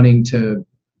 just wanting to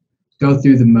go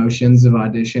through the motions of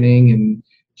auditioning and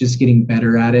just getting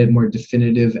better at it, more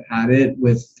definitive at it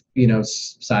with,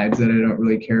 sides that I don't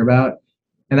really care about.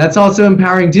 And that's also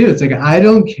empowering too. It's like, I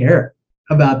don't care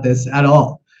about this at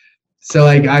all. So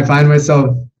like, I find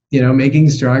myself, making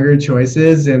stronger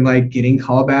choices and like getting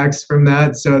callbacks from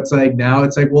that. So it's like, now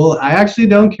it's like, well, I actually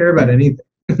don't care about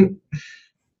anything.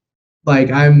 Like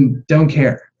don't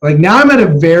care. Like now I'm at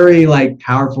a very like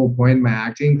powerful point in my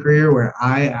acting career where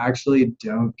I actually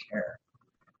don't care.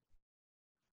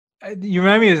 You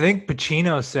remind me, I think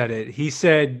Pacino said it. He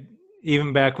said,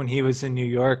 even back when he was in New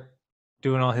York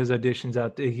doing all his auditions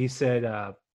out there, he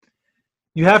said,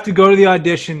 you have to go to the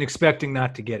audition expecting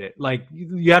not to get it. Like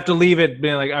you have to leave it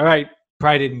being like, all right,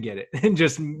 probably didn't get it, and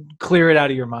just clear it out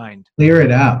of your mind. Clear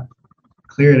it out.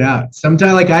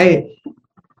 Sometimes like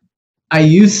I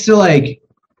used to like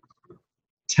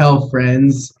tell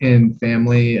friends and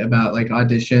family about like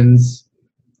auditions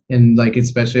and like,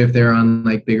 especially if they're on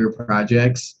like bigger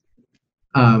projects.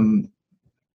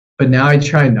 But now I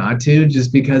try not to,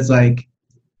 just because like,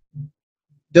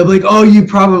 they'll be like, oh, you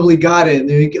probably got it. And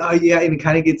they're like, oh yeah. And it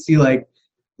kind of gets you like,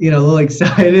 a little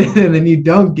excited, and then you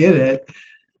don't get it.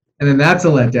 And then that's a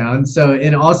letdown. So,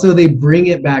 and also they bring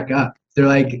it back up. They're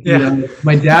like,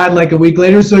 my dad, like a week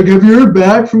later, is like, have you heard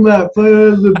back from that?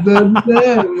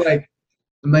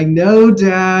 I'm like, no,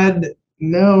 Dad,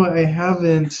 no, I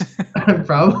haven't. I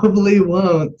probably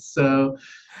won't. So,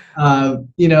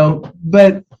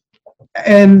 but,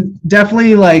 and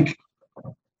definitely like,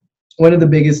 one of the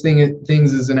biggest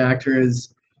things as an actor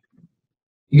is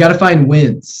you got to find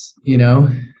wins, you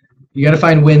got to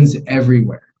find wins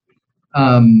everywhere.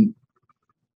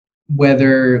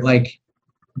 Whether like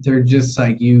they're just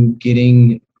like you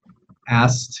getting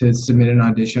asked to submit an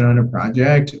audition on a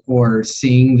project, or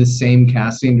seeing the same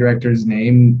casting director's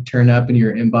name turn up in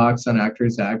your inbox on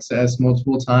Actors Access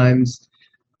multiple times,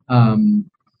 getting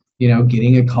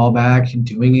a callback,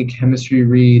 doing a chemistry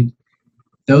read.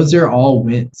 Those are all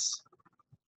wins,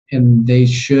 and they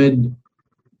should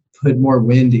put more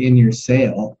wind in your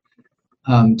sail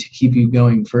to keep you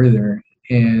going further.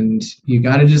 And you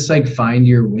got to just like find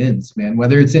your wins, man,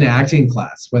 whether it's in acting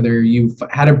class, whether you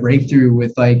had a breakthrough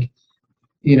with like,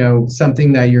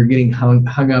 something that you're getting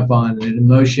hung up on, an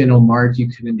emotional mark you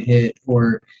couldn't hit,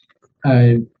 or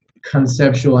a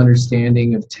conceptual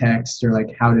understanding of text, or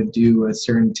like how to do a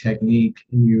certain technique,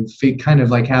 and you kind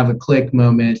of like have a click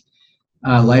moment,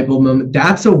 light bulb moment.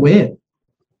 That's a win.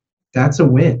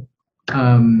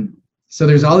 So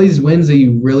there's all these wins that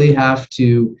you really have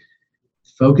to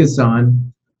focus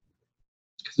on,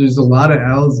 because there's a lot of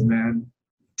L's, man.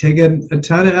 Taking a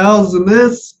ton of L's in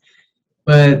this,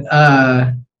 but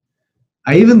I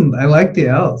like the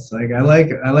L's. Like I like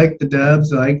the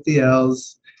dubs. I like the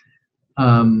L's.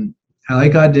 I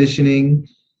like auditioning.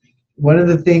 One of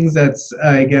the things that's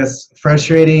I guess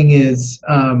frustrating is,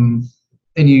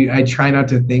 I try not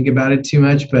to think about it too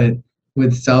much, but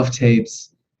with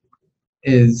self-tapes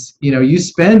is, you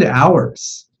spend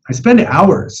hours. I spend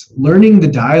hours learning the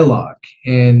dialogue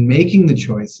and making the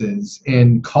choices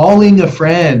and calling a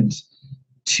friend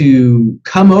to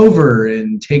come over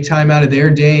and take time out of their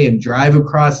day and drive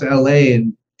across LA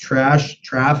and trash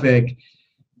traffic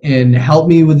and help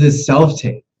me with this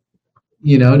self-tape,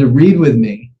 to read with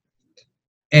me.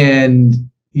 And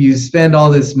you spend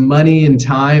all this money and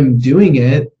time doing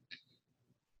it,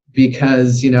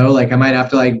 because, like I might have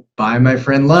to like buy my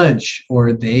friend lunch,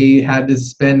 or they had to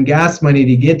spend gas money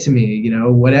to get to me,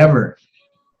 whatever.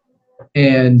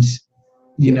 And,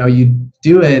 you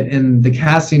do it, and the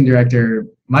casting director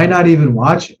might not even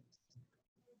watch it.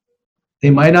 They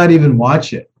might not even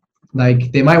watch it.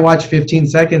 Like, they might watch 15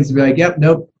 seconds and be like, yep,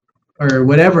 nope, or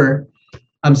whatever.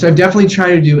 So I'm definitely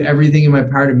trying to do everything in my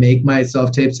power to make my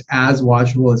self-tapes as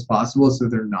watchable as possible, so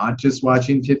they're not just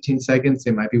watching 15 seconds. They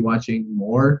might be watching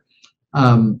more.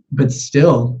 But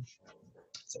still,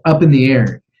 it's up in the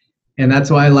air. And that's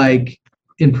why I like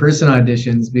in-person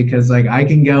auditions, because like I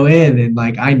can go in and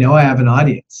like I know I have an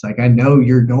audience. Like I know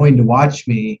you're going to watch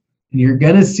me, and you're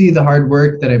going to see the hard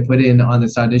work that I put in on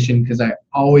this audition, because I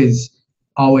always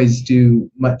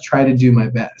try to do my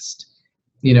best.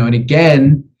 And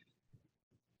again,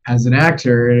 as an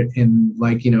actor in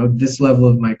like, this level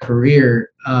of my career,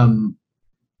 I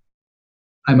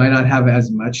might not have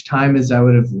as much time as I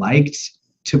would have liked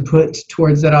to put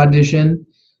towards that audition.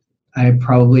 I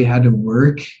probably had to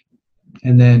work,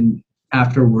 and then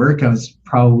after work I was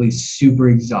probably super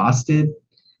exhausted,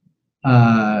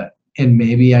 and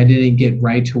maybe I didn't get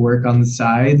right to work on the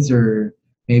sides, or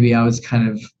maybe I was kind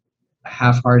of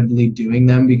half-heartedly doing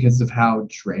them because of how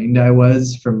drained I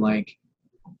was from like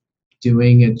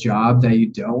doing a job that you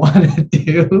don't want to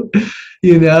do,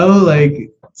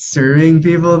 like serving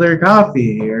people their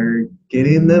coffee, or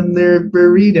getting them their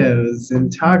burritos and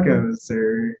tacos,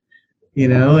 or,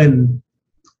 and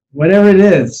whatever it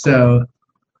is. So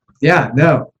yeah,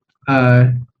 no,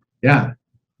 yeah,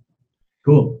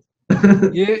 cool.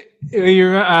 Yeah,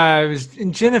 it was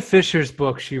in Jenna Fisher's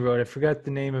book she wrote. I forgot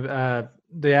the name of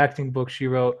the acting book she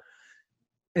wrote.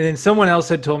 And then someone else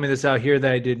had told me this out here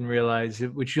that I didn't realize,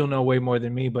 which you'll know way more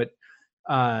than me, but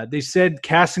they said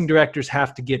casting directors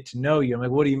have to get to know you. I'm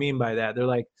like, what do you mean by that? They're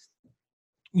like,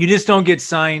 you just don't get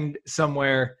signed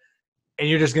somewhere and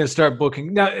you're just going to start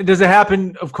booking. Now, does it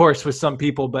happen? Of course, with some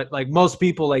people, but like most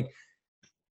people, like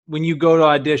when you go to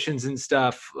auditions and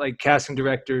stuff, like casting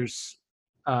directors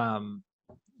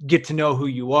get to know who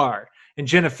you are. And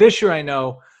Jenna Fisher, I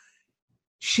know,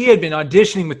 she had been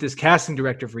auditioning with this casting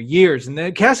director for years, and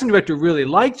the casting director really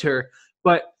liked her,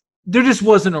 but there just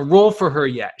wasn't a role for her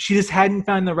yet. She just hadn't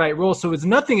found the right role. So it's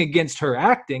nothing against her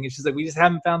acting. It's just like, we just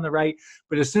haven't found the right.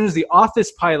 But as soon as the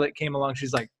Office pilot came along,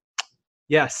 she's like,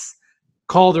 yes,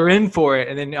 called her in for it.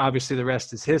 And then obviously the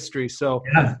rest is history. So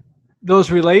yeah,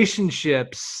 those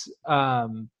relationships,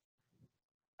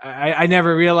 I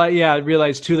never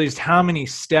realized too, just how many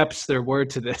steps there were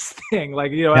to this thing.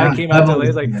 Like, I came out to LA,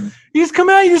 like, you just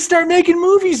come out, you just start making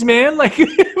movies, man. Like,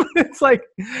 it's like,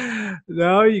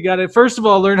 no, you got to, first of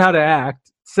all, learn how to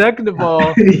act. Second of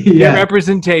all, get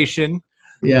representation.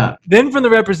 Yeah. Then from the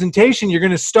representation, you're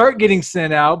going to start getting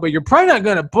sent out, but you're probably not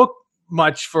going to book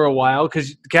much for a while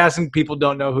because casting people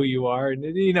don't know who you are. And,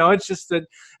 it's just that,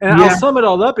 and I'll sum it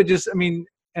all up. It just, and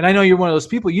I know you're one of those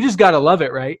people, you just got to love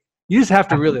it, right? You just have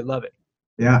to really love it.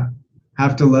 Yeah,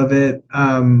 have to love it.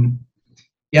 I've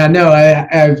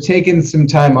taken some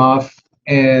time off,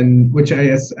 and which I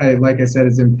guess, like I said,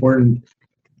 is important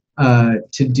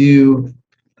to do.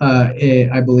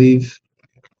 I believe,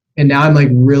 and now I'm like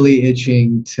really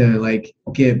itching to like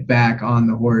get back on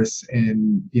the horse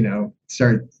and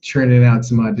start churning out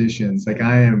some auditions. Like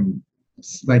I am,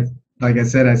 like I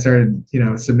said, I started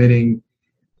submitting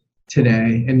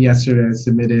today, and yesterday I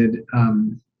submitted.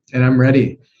 And I'm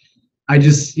ready. I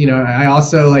just, I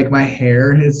also like my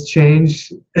hair has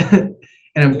changed and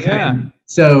I'm have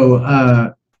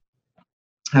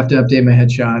to update my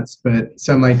headshots, but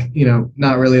so I'm like,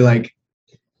 not really like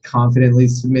confidently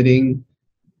submitting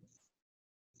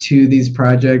to these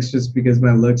projects just because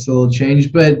my look's a little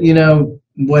changed, but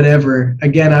whatever.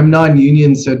 Again, I'm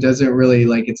non-union, so it doesn't really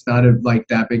it's not like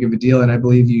that big of a deal. And I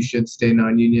believe you should stay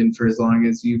non-union for as long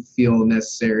as you feel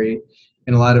necessary.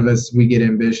 And a lot of us, we get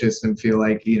ambitious and feel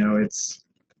like, it's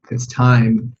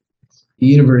time. The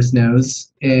universe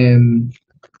knows.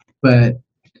 But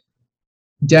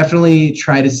definitely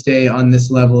try to stay on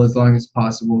this level as long as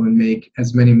possible and make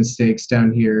as many mistakes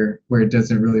down here where it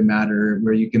doesn't really matter,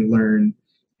 where you can learn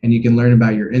and you can learn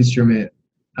about your instrument.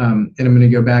 And I'm going to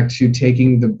go back to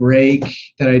taking the break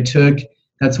that I took.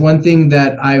 That's one thing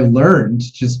that I've learned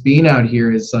just being out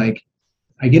here is like,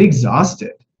 I get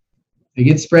exhausted. I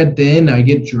get spread thin, I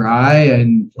get dry,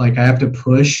 and like I have to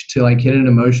push to like hit an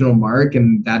emotional mark,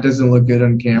 and that doesn't look good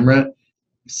on camera.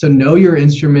 So know your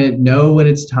instrument, know when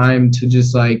it's time to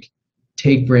just like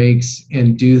take breaks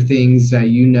and do things that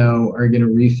are going to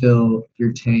refill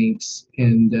your tanks,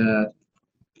 and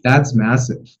that's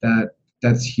massive.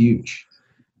 That's huge.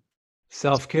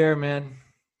 Self-care, man.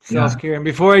 Self-care. And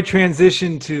before I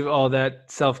transition to all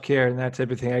that self-care and that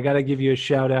type of thing, I got to give you a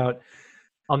shout out.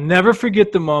 I'll never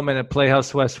forget the moment at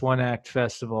Playhouse West One Act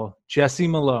Festival. Jesse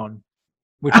Malone,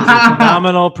 which was a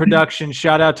phenomenal production.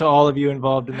 Shout out to all of you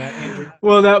involved in that, Andrew.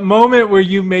 Well, that moment where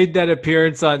you made that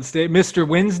appearance on stage, Mr.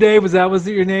 Wednesday, was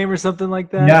it your name or something like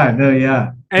that? Yeah, no,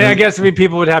 yeah. And I guess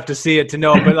people would have to see it to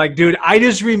know, but like, dude, I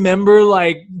just remember it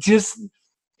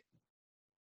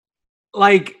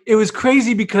was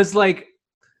crazy because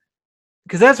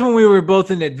that's when we were both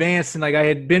in advance, and like I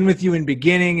had been with you in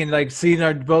beginning and like seeing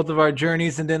both of our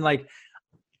journeys, and then like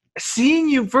seeing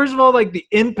you, first of all, like the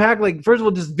impact, like first of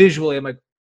all, just visually, I'm like,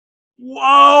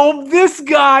 whoa, this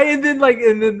guy. And then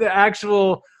the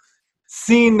actual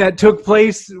scene that took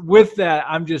place with that,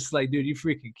 I'm just like, dude, you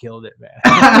freaking killed it,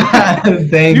 man.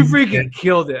 Thanks, you freaking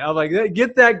killed it. I'm like,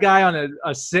 get that guy on a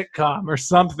sitcom or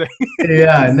something.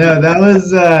 Yeah, no, that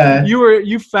was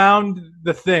you found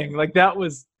the thing. Like that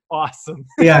was awesome.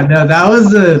 Yeah, no, that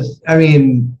was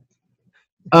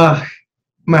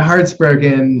my heart's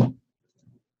broken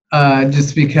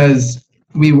just because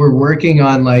we were working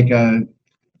on like a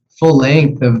full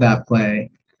length of that play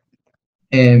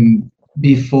and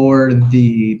before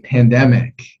the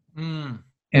pandemic.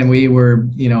 And we were,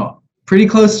 pretty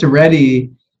close to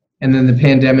ready, and then the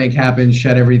pandemic happened,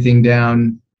 shut everything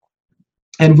down.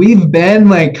 And we've been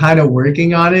like kind of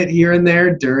working on it here and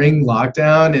there during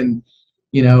lockdown and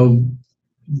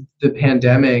the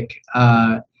pandemic,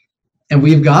 and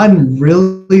we've gotten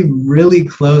really, really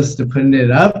close to putting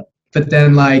it up. But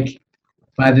then like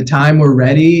by the time we're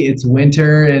ready, it's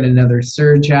winter and another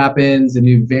surge happens, a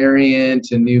new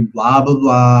variant, a new blah, blah,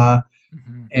 blah.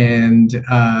 Mm-hmm. And,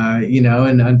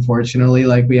 and unfortunately,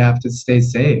 like we have to stay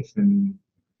safe and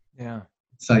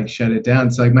it's like shut it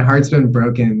down. So like my heart's been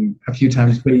broken a few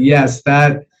times, but yes,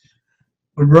 that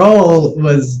role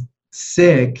was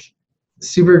sick.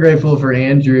 Super grateful for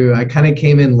Andrew. I kind of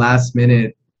came in last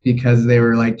minute because they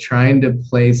were like trying to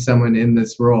play someone in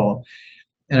this role.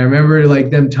 And I remember like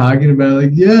them talking about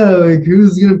like, yeah, like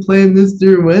who's going to play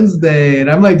Mr. Wednesday?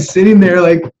 And I'm like sitting there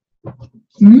like,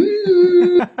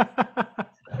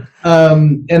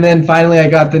 and then finally I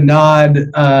got the nod.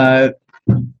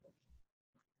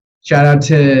 Shout out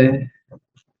to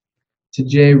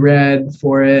Jay Red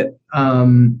for it.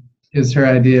 It was her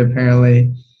idea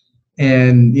apparently.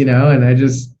 And, and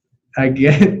I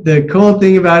get the cool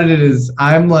thing about it is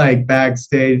I'm like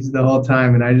backstage the whole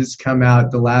time and I just come out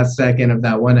the last second of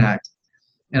that one act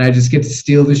and I just get to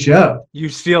steal the show. You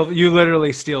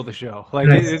literally steal the show. Like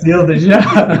steal the show.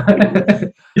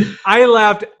 I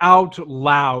laughed out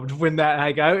loud when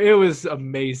it was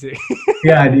amazing.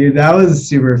 Yeah, dude, that was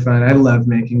super fun. I love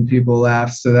making people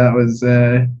laugh. So that was,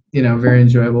 very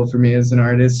enjoyable for me as an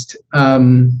artist.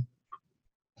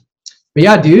 But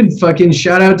yeah, dude, fucking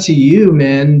shout out to you,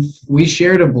 man. We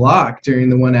shared a block during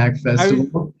the One Act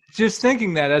Festival. Just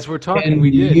thinking that as we're talking, and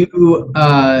we did. You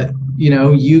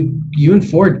and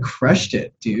Ford crushed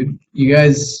it, dude. You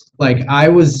guys, like, I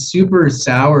was super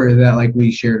sour that like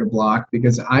we shared a block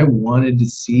because I wanted to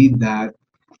see that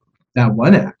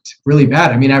one act really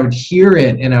bad. I mean, I would hear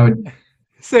it and I would.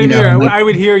 Same here. Like, I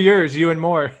would hear yours, you and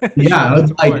more. Yeah, I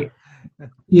was like.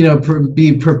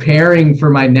 Be preparing for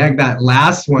my that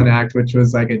last one act, which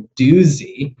was like a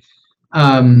doozy.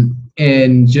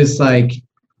 And just like,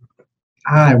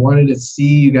 I wanted to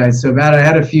see you guys so bad. I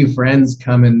had a few friends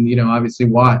come and, obviously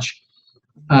watch.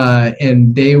 I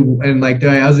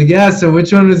was like, yeah, so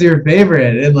which one was your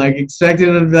favorite? And like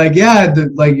expecting them to be like, yeah,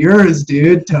 like yours,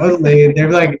 dude, totally. And they're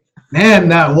like, man,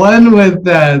 that one with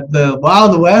the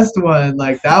Wild West one,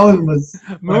 like that one was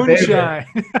Moonshine.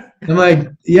 I'm like,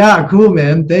 yeah, cool,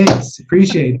 man. Thanks.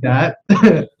 Appreciate that.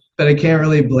 But I can't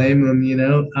really blame them,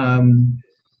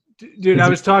 Dude, I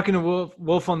was talking to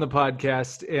Wolf on the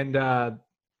podcast, and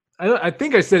I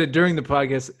think I said it during the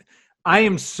podcast. I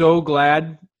am so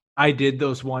glad I did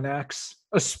those one acts,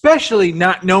 especially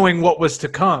not knowing what was to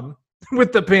come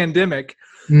with the pandemic.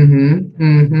 Mm-hmm,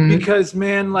 mm-hmm. Because,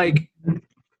 man, like,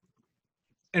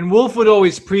 and Wolf would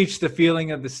always preach the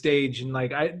feeling of the stage, and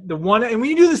like and when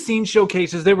you do the scene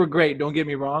showcases, they were great. Don't get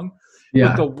me wrong. Yeah.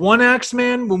 But the one acts,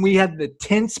 man, when we had the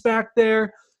tents back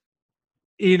there,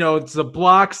 it's the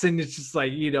blocks, and it's just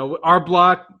like our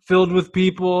block filled with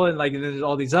people, and like there's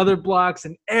all these other blocks,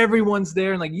 and everyone's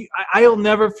there, and like I'll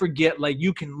never forget. Like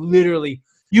you could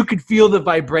feel the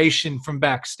vibration from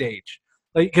backstage,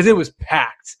 like because it was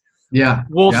packed. Yeah.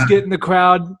 Wolf's getting the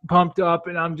crowd pumped up,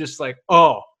 and I'm just like,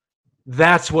 oh.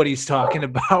 That's what he's talking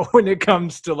about when it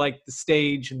comes to like the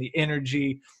stage and the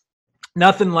energy.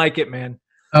 Nothing like it, man.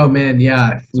 Oh man,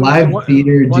 yeah. Live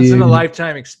theater, once dude. in a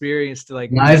lifetime experience to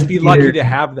like just be lucky to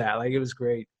have that. Like it was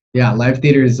great. Yeah, live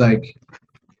theater is like,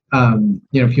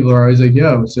 people are always like,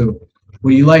 yo, so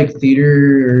what do you like,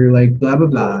 theater or like blah blah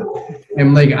blah?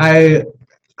 And like I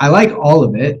like all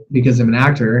of it because I'm an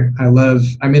actor.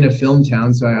 I'm in a film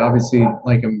town, so I obviously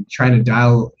like I'm trying to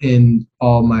dial in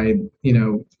all my,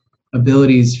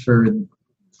 abilities for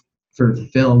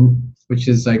film, which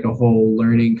is like a whole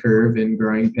learning curve and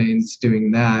growing pains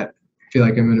doing that. I feel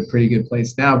like I'm in a pretty good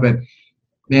place now, but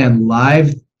man,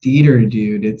 live theater,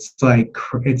 dude, it's like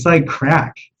crack. It's like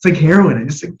heroin. I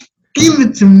just like give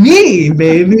it to me,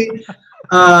 baby.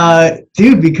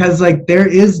 Dude, because like there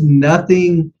is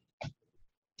nothing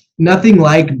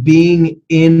like being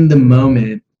in the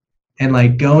moment and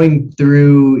like going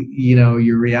through,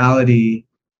 your reality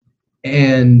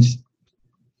and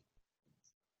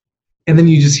then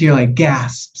you just hear like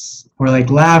gasps or like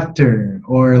laughter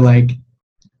or like,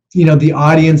 the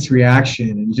audience reaction,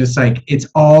 and just like it's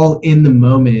all in the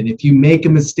moment. If you make a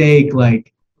mistake,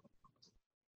 like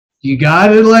you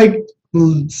gotta like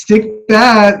stick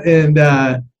that. And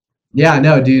yeah,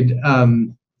 no, dude,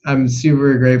 I'm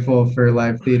super grateful for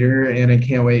live theater, and I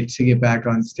can't wait to get back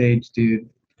on stage, dude.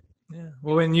 Yeah.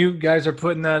 Well, when you guys are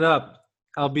putting that up,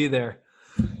 I'll be there.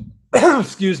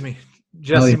 Excuse me,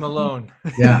 Jesse Malone.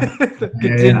 Yeah.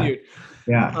 Continued.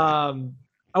 Yeah.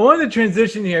 I wanted to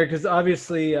transition here because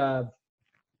obviously, are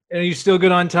you still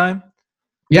good on time?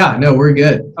 Yeah, no, we're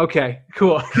good. Okay,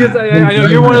 cool. Because I know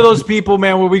you're one of those people,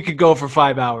 man, where we could go for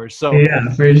 5 hours. So yeah,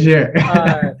 for sure.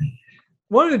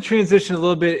 Wanted to transition a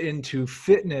little bit into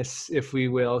fitness, if we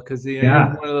will, because you're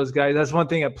one of those guys. That's one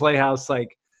thing at Playhouse,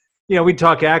 like, we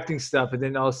talk acting stuff, and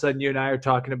then all of a sudden you and I are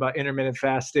talking about intermittent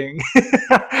fasting.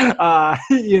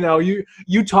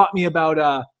 You taught me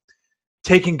about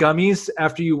taking gummies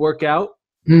after you work out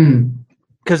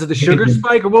because of the sugar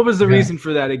spike, or what was the reason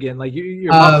for that again? Like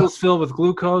your muscles filled with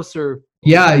glucose, or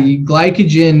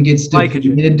glycogen gets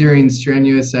depleted during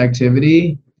strenuous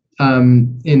activity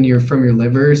from your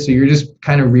liver, so you're just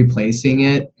kind of replacing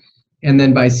it. And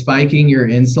then by spiking your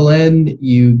insulin,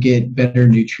 you get better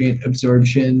nutrient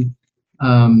absorption.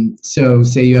 So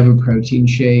say you have a protein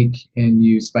shake and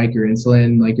you spike your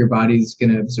insulin, like your body's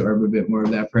going to absorb a bit more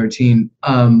of that protein.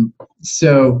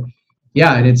 So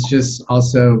yeah, and it's just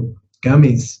also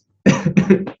gummies,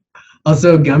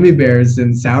 also gummy bears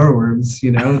and sour worms,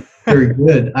 they're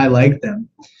good. I like them.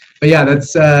 But yeah,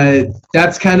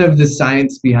 that's kind of the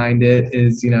science behind it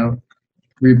is,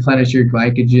 replenish your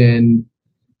glycogen.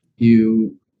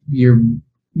 You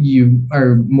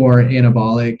are more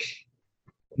anabolic,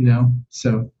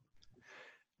 so.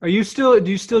 Do you still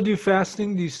do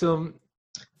fasting? Do you still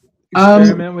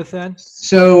experiment with that?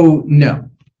 So no,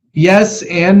 yes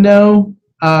and no.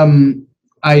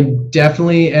 I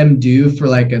definitely am due for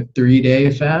like a 3-day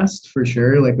fast for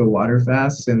sure, like a water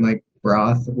fast and like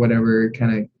broth, whatever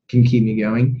kind of can keep me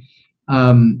going.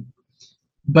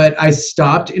 But I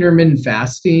stopped intermittent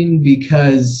fasting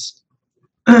because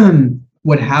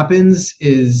what happens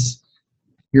is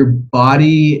your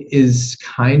body is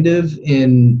kind of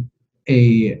in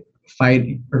a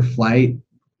fight or flight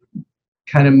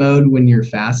kind of mode when you're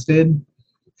fasted.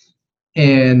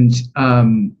 And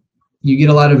you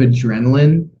get a lot of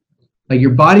adrenaline. Like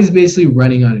your body's basically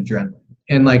running on adrenaline.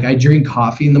 And like I drink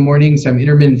coffee in the morning, so I'm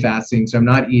intermittent fasting, so I'm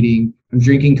not eating. I'm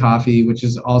drinking coffee, which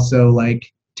is also like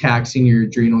taxing your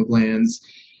adrenal glands.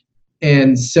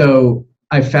 And so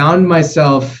I found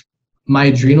myself, my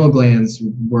adrenal glands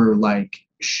were like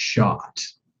shot.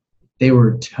 They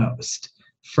were toast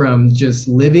from just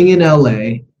living in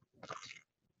LA,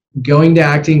 going to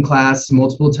acting class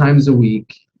multiple times a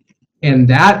week. And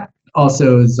that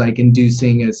also is like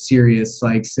inducing a serious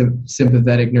like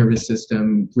sympathetic nervous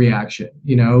system reaction,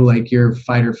 like your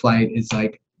fight or flight is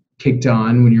like kicked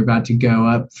on when you're about to go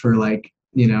up for like,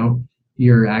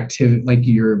 your activity, like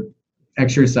your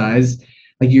exercise,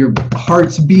 like your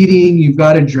heart's beating, you've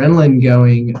got adrenaline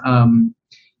going.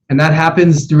 And that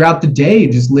happens throughout the day,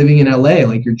 just living in LA.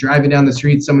 Like you're driving down the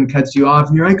street, someone cuts you off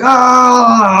and you're like,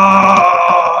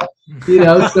 ah,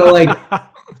 so like,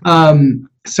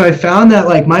 so I found that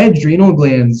like my adrenal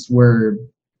glands were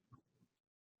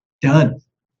done.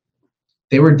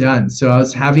 They were done. So I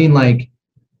was having like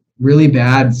really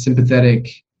bad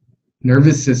sympathetic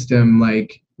nervous system,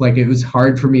 like it was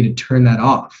hard for me to turn that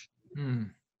off.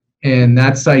 And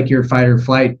that's like your fight or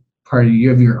flight part. You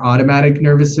have your automatic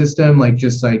nervous system, like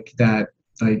just like that,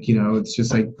 like, it's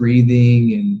just like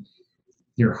breathing and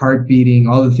your heart beating,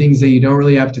 all the things that you don't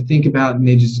really have to think about, and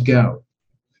they just go.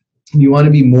 You want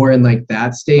to be more in like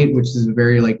that state, which is a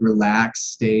very like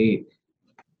relaxed state.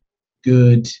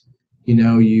 Good.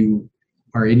 You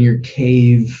are in your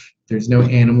cave. There's no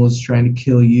animals trying to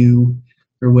kill you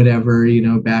or whatever,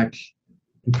 back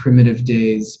primitive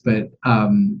days. But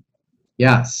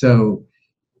yeah, so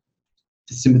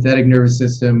the sympathetic nervous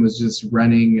system was just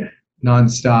running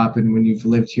nonstop. And when you've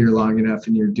lived here long enough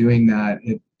and you're doing that,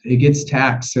 it gets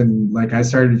taxed. And like I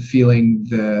started feeling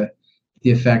the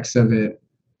effects of it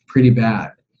pretty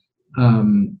bad.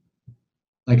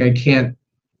 Like I can't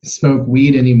smoke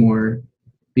weed anymore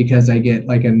because I get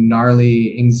like a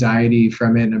gnarly anxiety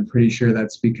from it. And I'm pretty sure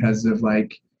that's because of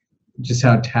like just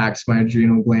how taxed my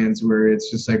adrenal glands were.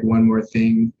 It's just like one more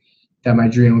thing that my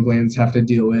adrenal glands have to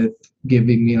deal with,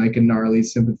 giving me like a gnarly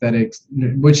sympathetic,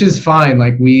 which is fine.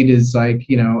 Like weed is like,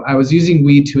 you know, I was using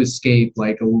weed to escape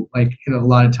like in a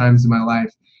lot of times in my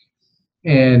life.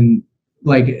 And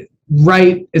like,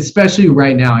 especially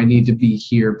right now, I need to be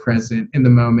here present in the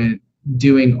moment,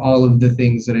 doing all of the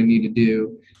things that I need to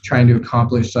do, trying to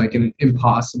accomplish like an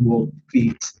impossible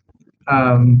feat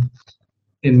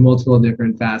in multiple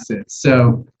different facets.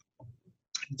 So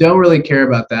don't really care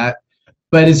about that.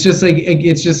 But it's just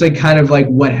like kind of like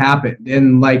what happened.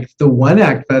 And like the One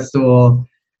Act Festival,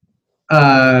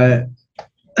 so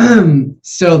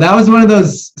that was one of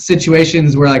those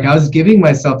situations where like I was giving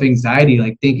myself anxiety,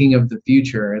 like thinking of the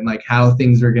future and like how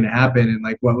things were going to happen and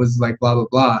like what was like blah, blah,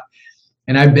 blah.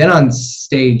 And I've been on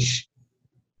stage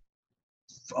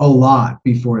a lot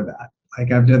before that.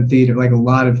 Like I've done theater, like a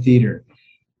lot of theater.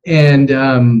 And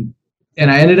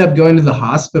I ended up going to the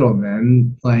hospital,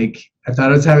 man. Like I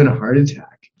thought I was having a heart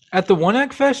attack. At the One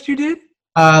Act Fest you did?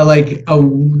 Like a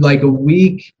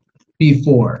week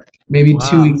before, maybe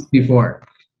 2 weeks before.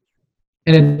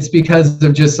 And it's because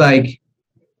of just like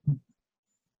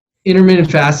intermittent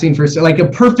fasting for like a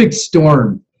perfect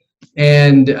storm.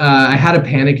 And I had a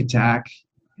panic attack,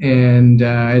 and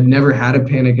I'd never had a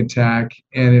panic attack,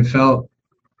 and it felt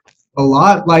a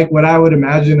lot like what I would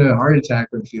imagine a heart attack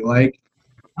would feel like.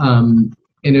 And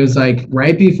it was like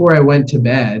right before I went to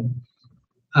bed,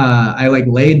 I like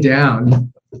laid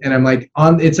down, and I'm like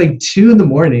it's like 2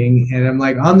 a.m, and I'm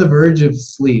like on the verge of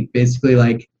sleep, basically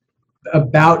like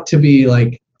about to be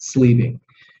like sleeping.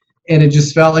 And it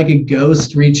just felt like a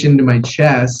ghost reached into my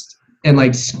chest and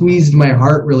like squeezed my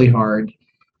heart really hard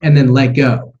and then let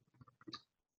go.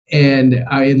 And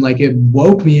it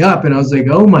woke me up, and I was like,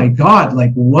 oh my God,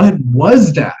 like what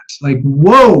was that? Like,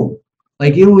 whoa.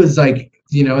 Like it was like,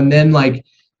 you know, and then like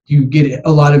you get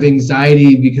a lot of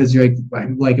anxiety because you're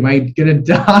like, am I gonna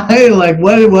die? Like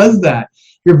what was that?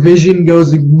 Your vision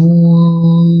goes like,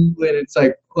 and it's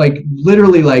like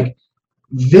literally like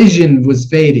vision was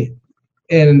fading.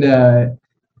 And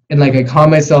like I calm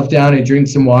myself down, I drink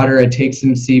some water, I take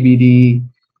some CBD,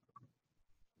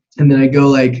 and then I go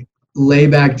like lay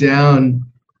back down,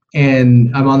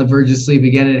 and I'm on the verge of sleep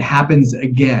again, and it happens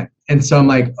again. And so I'm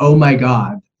like, oh my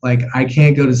God, like I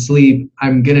can't go to sleep,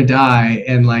 I'm gonna die,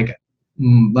 and like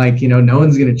you know, no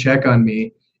one's gonna check on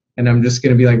me, and I'm just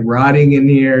gonna be like rotting in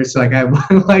here. So like I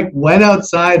like went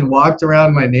outside, walked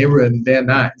around my neighborhood in Van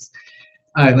Nuys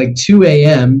at like 2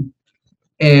 a.m.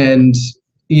 and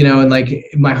you know, and like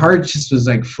my heart just was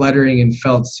like fluttering and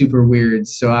felt super weird.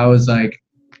 So I was like,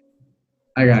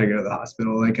 I gotta go to the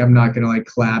hospital. Like I'm not gonna like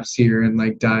collapse here and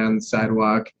like die on the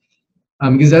sidewalk.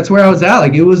 Because that's where I was at.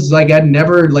 Like it was like I'd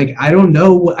never like I didn't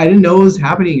know what was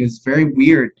happening. It was very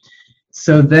weird.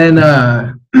 So then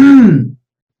I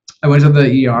went to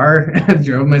the ER,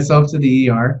 drove myself to the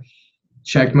ER,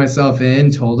 checked myself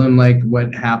in, told them like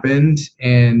what happened,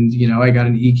 and you know, I got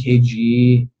an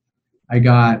EKG. I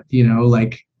got, you know,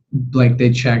 like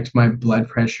they checked my blood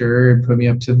pressure, put me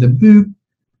up to the boop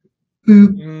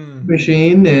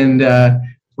machine, and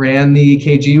ran the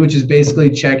EKG, which is basically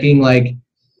checking like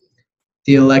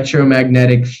the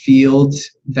electromagnetic field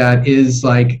that is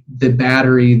like the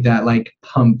battery that like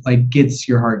gets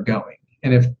your heart going.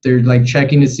 And if they're like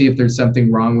checking to see if there's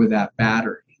something wrong with that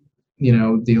battery, you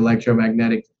know, the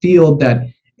electromagnetic field that,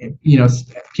 you know,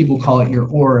 people call it your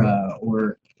aura,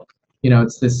 or you know,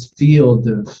 it's this field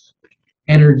of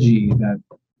energy that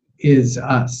is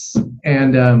us.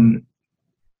 And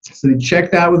so they check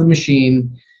that with a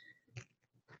machine.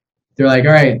 They're like,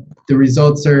 all right, the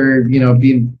results are, you know,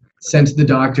 being sent to the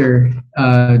doctor.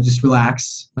 Just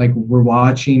relax. Like we're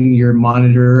watching your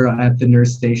monitor at the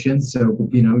nurse station. So,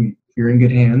 you know, you're in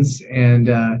good hands. And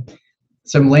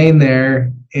so I'm laying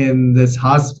there in this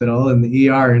hospital in the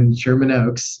ER in Sherman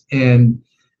Oaks. And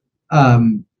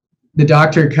the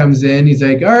doctor comes in, he's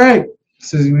like, all right,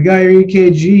 so we got your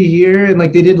EKG here. And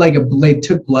like they did like they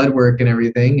took blood work and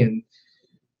everything, and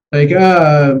like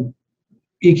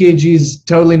EKG is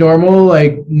totally normal,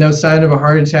 like no sign of a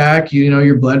heart attack, you know,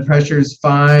 your blood pressure is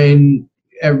fine,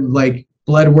 like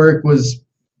blood work was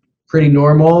pretty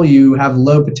normal, you have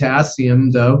low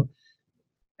potassium though.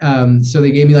 So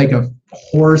they gave me like a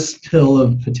horse pill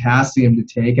of potassium to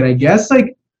take. And I guess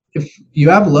like if you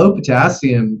have low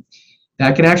potassium,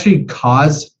 that can actually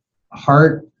cause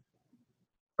heart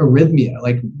arrhythmia,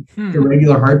 like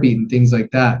irregular heartbeat and things like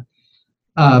that.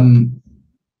 But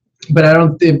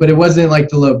but it wasn't like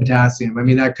the low potassium. I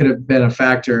mean, that could have been a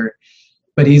factor.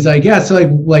 But he's like, yeah, so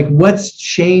like what's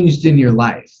changed in your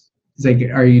life? He's like,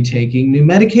 are you taking new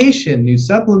medication, new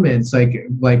supplements? Like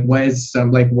has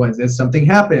something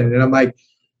happened? And I'm like,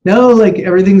 no, like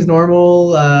everything's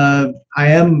normal. I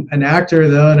am an actor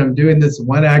though, and I'm doing this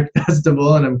one act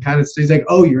festival, and I'm kind of. He's like,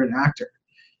 oh, you're an actor,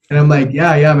 and I'm like,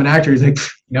 yeah, I'm an actor. He's like,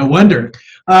 no wonder.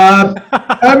 I'm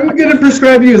gonna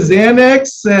prescribe you a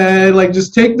Xanax, and like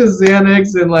just take the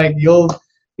Xanax, and like we'll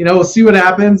see what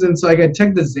happens. And so like I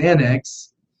took the Xanax,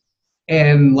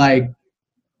 and like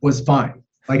was fine.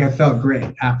 Like I felt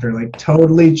great after, like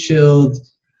totally chilled,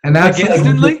 and that's like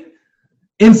instantly.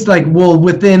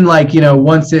 Within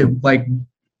once it like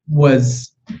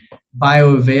was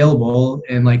bioavailable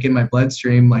and like in my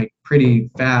bloodstream like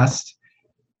pretty fast.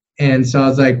 And so I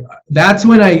was like, that's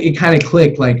when it kind of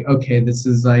clicked, like, okay, this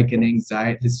was an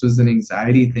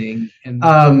anxiety thing.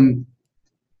 And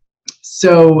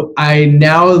so I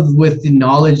now, with the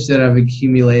knowledge that I've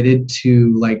accumulated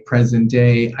to like present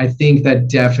day, I think that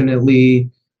definitely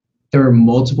there are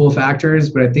multiple factors,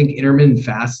 but I think intermittent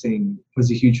fasting was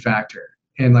a huge factor.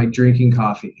 And like drinking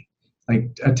coffee, like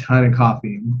a ton of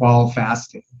coffee while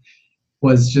fasting,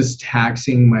 was just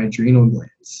taxing my adrenal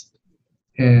glands.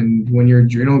 And when your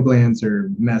adrenal glands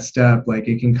are messed up, like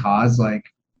it can cause like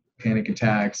panic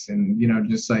attacks, and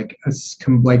just like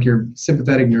your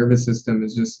sympathetic nervous system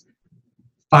is just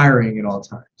firing at all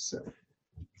times. So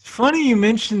it's funny you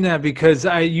mentioned that, because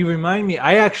you remind me,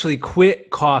 I actually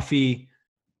quit coffee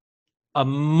a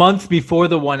month before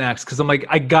the 1X, because I'm like,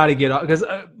 I gotta get off, because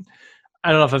I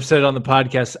don't know if I've said it on the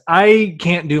podcast, I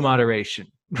can't do moderation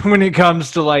when it comes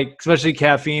to like, especially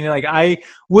caffeine. Like I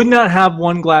would not have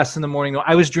one glass in the morning.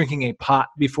 I was drinking a pot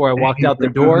before I walked out the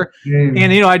door. And,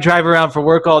 I drive around for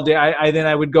work all day. Then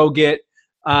I would go get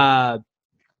an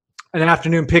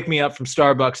afternoon pick me up from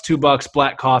Starbucks, $2,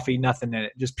 black coffee, nothing in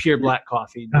it, just pure black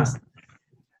coffee.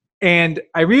 And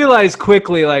I realized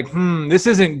quickly, like, this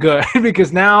isn't good,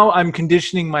 because now I'm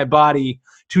conditioning my body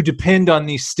to depend on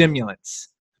these stimulants.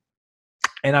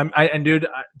 And dude,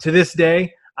 to this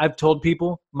day, I've told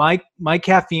people my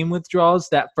caffeine withdrawals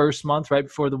that first month right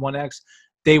before the 1X,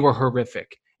 they were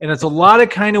horrific. And it's a lot of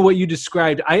kind of what you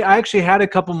described. I actually had a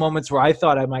couple moments where I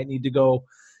thought I might need to go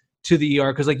to the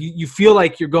ER, because like you feel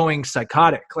like you're going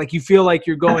psychotic. Like you feel like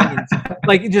you're going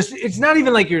like it's not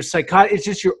even like you're psychotic, it's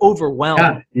just you're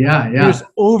overwhelmed. Yeah. You're just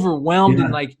overwhelmed,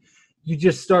 and like you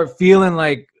just start feeling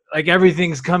like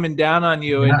everything's coming down on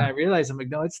you. And I realized, I'm like,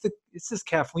 no, it's this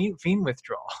caffeine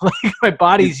withdrawal. Like my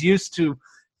body's used to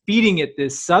feeding it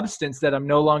this substance that I'm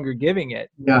no longer giving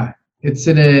it. Yeah. It's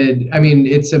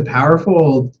a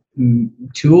powerful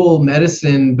tool,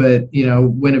 medicine, but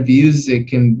when abused, it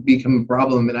can become a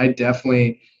problem. And I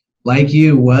definitely, like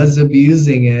you, was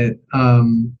abusing it,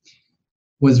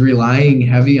 was relying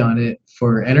heavy on it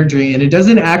for energy, and it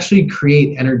doesn't actually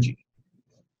create energy.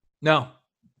 No.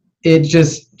 It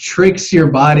just tricks your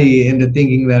body into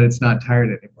thinking that it's not tired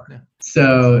anymore. Yeah.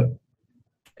 So,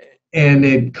 and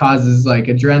it causes like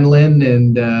adrenaline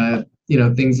and,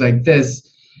 things like this.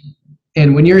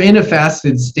 And when you're in a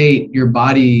fasted state, your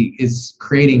body is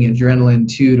creating adrenaline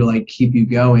too, to like keep you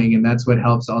going. And that's what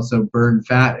helps also burn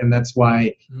fat. And that's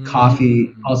why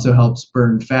coffee also helps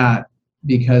burn fat,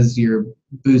 because you're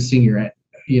boosting your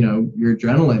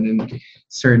adrenaline and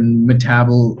certain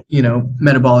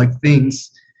metabolic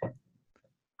things.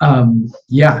 And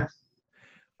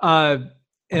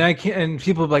I can't, and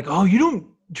people are like, oh, you don't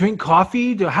drink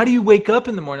coffee? How do you wake up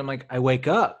in the morning? I'm like, I wake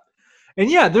up. And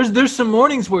yeah, there's some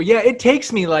mornings where, it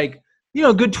takes me like,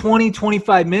 a good 20,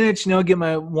 25 minutes, get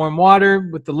my warm water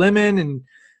with the lemon, and,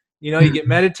 you get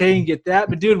meditating, get that.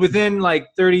 But dude, within like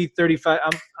 30, 35,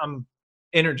 I'm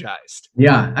energized.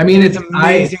 Yeah. I mean, it's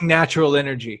amazing natural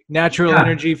energy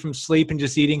from sleep and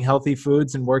just eating healthy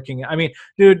foods and working. I mean,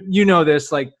 dude, this,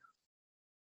 like,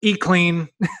 eat clean,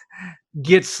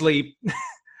 get sleep,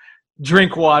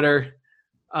 drink water.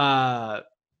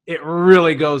 It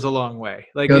really goes a long way.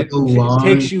 Like it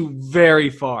takes you very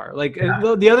far. Like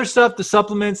the other stuff, the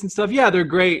supplements and stuff, they're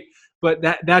great, but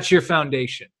that's your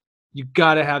foundation. You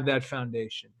got to have that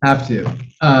foundation. Have to.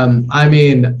 I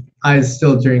mean, I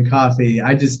still drink coffee.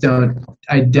 I just don't.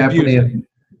 I definitely have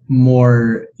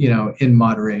more, in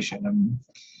moderation.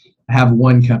 I have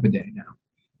 1 cup a day now.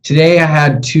 Today I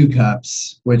had 2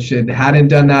 cups, which it hadn't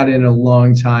done that in a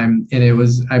long time, and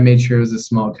I made sure it was a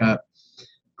small cup.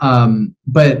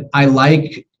 But I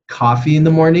like coffee in the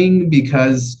morning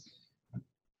because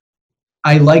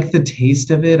I like the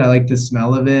taste of it. I like the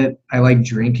smell of it. I like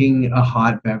drinking a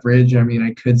hot beverage. I mean,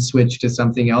 I could switch to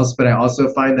something else, but I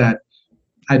also find that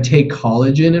I take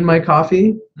collagen in my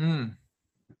coffee in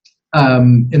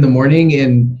the morning,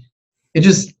 and it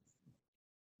just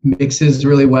mixes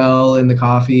really well in the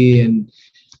coffee, and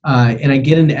I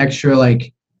get an extra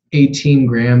like 18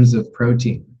 grams of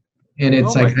protein, and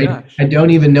it's I don't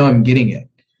even know I'm getting it.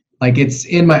 Like it's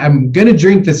in my, I'm gonna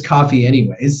drink this coffee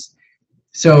anyways.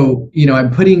 So, you know, I'm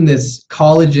putting this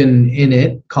collagen in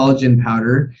it, collagen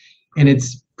powder, and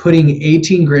it's putting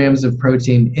 18 grams of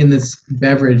protein in this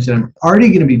beverage that I'm already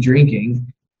going to be drinking.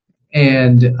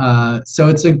 And so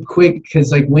it's a quick,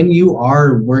 because like when you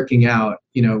are working out,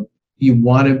 you know, you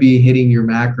want to be hitting your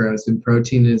macros, and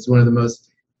protein is one of the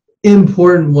most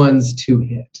important ones to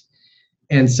hit.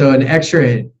 And so an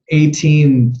extra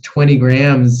 18, 20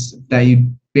 grams that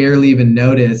you barely even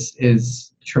notice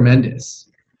is tremendous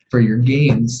for your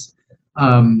gains.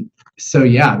 So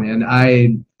yeah, man,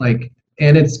 I like,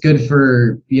 and it's good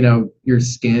for, you know, your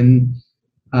skin,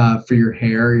 for your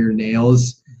hair, your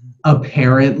nails.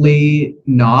 Apparently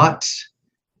not,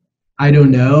 I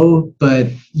don't know, but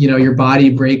you know, your body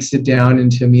breaks it down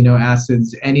into amino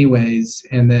acids anyways,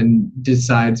 and then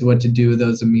decides what to do with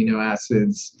those amino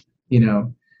acids, you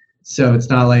know. So it's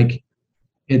not like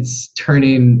it's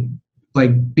turning,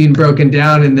 like being broken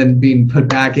down and then being put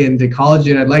back into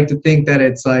collagen. I'd like to think that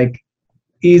it's like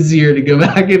easier to go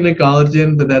back into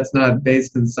collagen, but that's not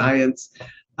based in science.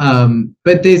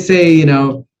 But they say, you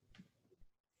know,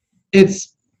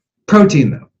 it's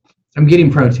protein though. I'm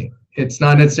getting protein. It's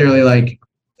not necessarily like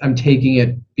I'm taking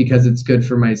it because it's good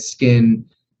for my skin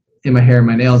and my hair and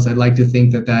my nails. I'd like to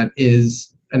think that that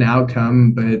is an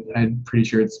outcome, but I'm pretty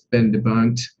sure it's been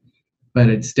debunked. But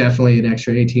it's definitely an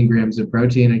extra 18 grams of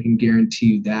protein. I can guarantee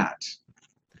you that.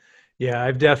 Yeah,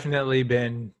 I've definitely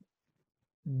been,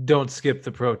 don't skip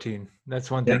the protein.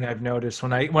 That's one thing I've noticed.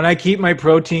 When I keep my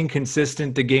protein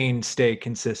consistent, the gains stay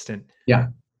consistent. Yeah.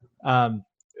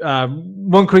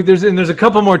 One quick, there's a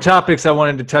couple more topics I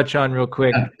wanted to touch on real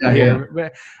quick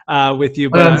with you.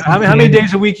 But how many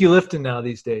days a week you lifting now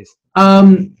these days?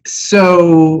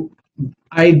 So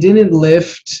I didn't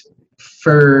lift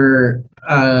for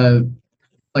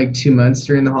like 2 months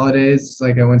during the holidays.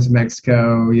 Like I went to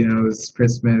Mexico, you know, it was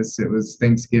Christmas, it was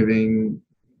Thanksgiving,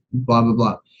 blah, blah,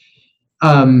 blah.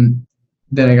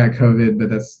 Then I got COVID, but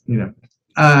that's, you know.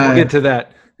 We'll get to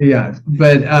that. Yeah,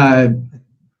 but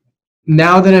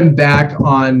now that I'm back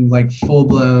on like full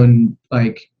blown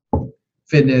like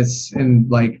fitness and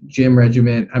like gym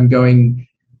regimen, I'm going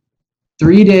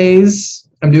 3 days.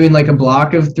 I'm doing like a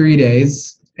block of 3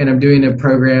 days, and I'm doing a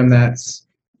program that's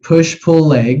push pull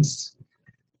legs.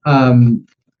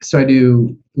 So I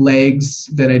do legs,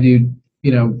 then I do,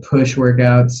 you know, push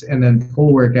workouts and then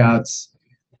pull workouts.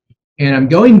 And I'm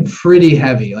going pretty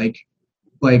heavy,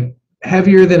 like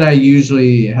heavier than I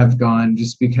usually have gone,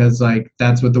 just because like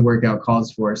that's what the workout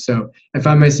calls for. So I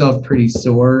find myself pretty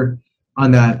sore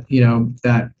on that, you know,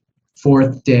 that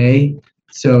 4th day.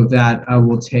 So that I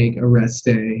will take a rest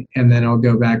day, and then I'll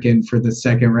go back in for the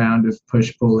second round of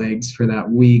push pull legs for that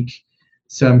week.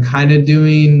 So I'm kind of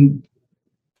doing,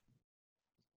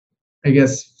 I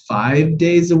guess, 5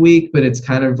 days a week, but it's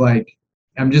kind of like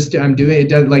I'm doing it.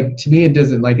 Does, like, to me, it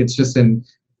doesn't, like, it's just I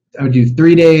would do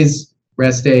 3 days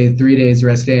rest day, 3 days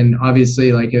rest day, and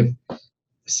obviously, like, if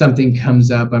something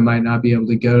comes up, I might not be able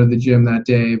to go to the gym that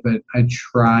day, but I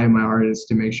try my hardest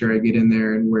to make sure I get in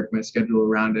there and work my schedule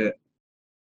around it.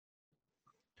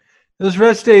 Those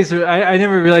rest days are, I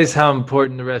never realized how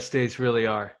important the rest days really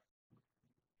are.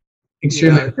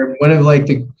 Extremely. Yeah. One of like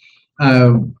the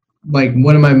like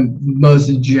one of my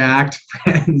most jacked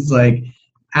friends, like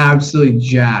absolutely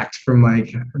jacked, from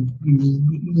like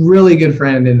really good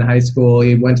friend in high school.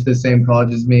 He went to the same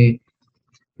college as me.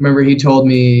 Remember, he told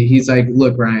me, he's like,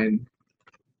 look, Ryan,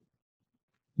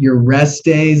 your rest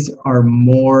days are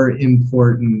more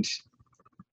important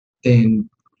than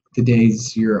the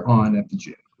days you're on at the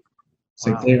gym. It's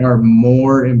wow. Like they are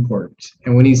more important.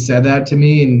 And when he said that to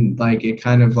me, and like it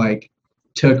kind of like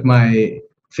took my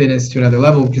fitness to another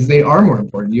level, because they are more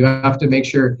important. You have to make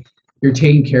sure you're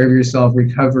taking care of yourself,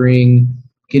 recovering,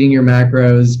 getting your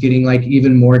macros, getting like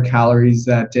even more calories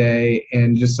that day,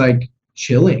 and just like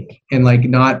chilling and like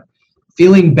not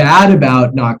feeling bad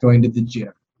about not going to the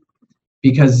gym,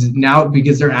 because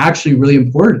they're actually really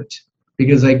important.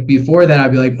 Because like before that,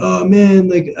 I'd be like, oh man,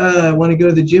 like I want to go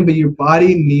to the gym, but your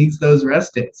body needs those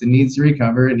rest days. It needs to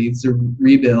recover. It needs to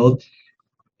rebuild.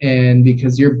 And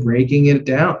because you're breaking it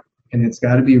down, and it's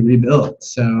got to be rebuilt.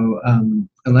 So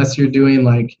unless you're doing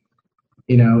like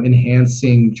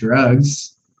enhancing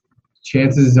drugs,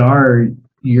 chances are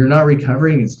you're not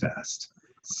recovering as fast.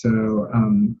 So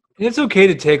it's okay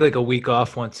to take like a week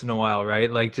off once in a while,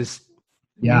 right? Like just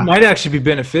yeah, it might actually be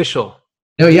beneficial.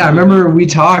 No, yeah, I remember we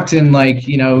talked and like,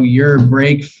 your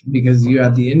break because you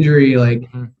had the injury, like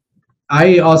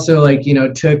I also like,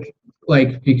 took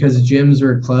like because gyms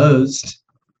were closed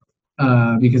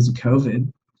because of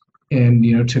COVID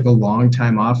and took a long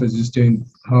time off. I was just doing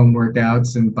home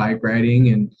workouts and bike riding,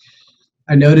 and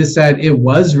I noticed that it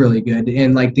was really good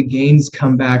and like the gains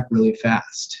come back really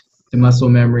fast. The muscle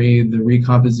memory, the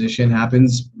recomposition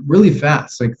happens really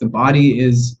fast. Like the body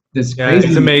is this crazy.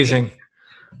 It's amazing.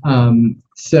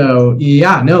 So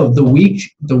yeah, no, the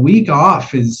week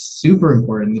off is super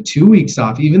important. The 2 weeks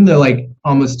off, even though like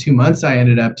almost 2 months I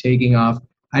ended up taking off.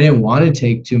 I didn't want to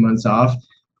take 2 months off,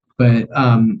 but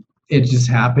it just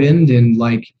happened, and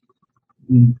like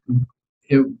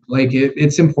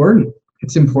it's important.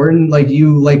 It's important. Like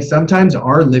you like sometimes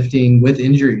are lifting with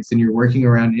injuries and you're working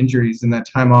around injuries, and that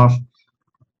time off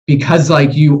because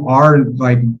like you are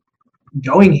like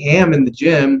going ham in the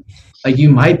gym, like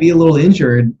you might be a little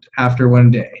injured after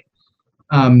one day.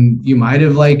 You might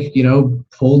have like,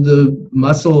 pulled a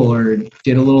muscle or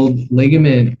did a little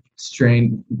ligament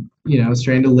strain,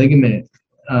 strained a ligament.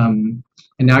 And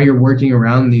now you're working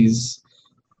around these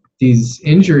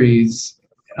injuries.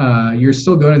 You're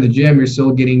still going to the gym, you're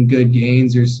still getting good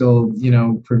gains, you're still,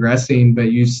 progressing,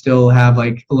 but you still have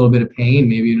like a little bit of pain,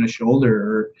 maybe in a shoulder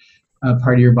or a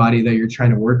part of your body that you're trying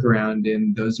to work around.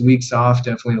 And those weeks off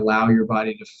definitely allow your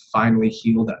body to finally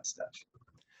heal that stuff.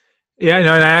 Yeah, and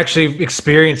I actually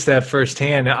experienced that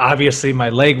firsthand. Obviously, my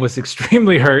leg was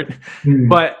extremely hurt,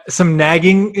 but some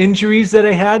nagging injuries that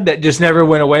I had that just never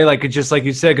went away. Like just like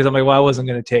you said, because I'm like, well, I wasn't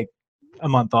going to take a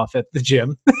month off at the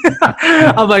gym.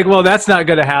 I'm like, well, that's not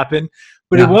going to happen.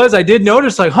 But it was. I did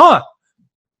notice, like,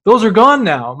 those are gone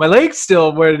now. My leg's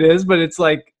still where it is, but it's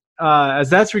like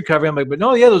as that's recovering, I'm like, but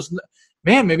no, yeah, those.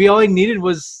 Man, maybe all I needed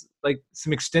was like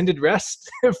some extended rest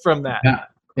from that.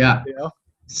 Yeah.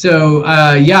 So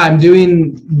I'm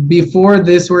doing, before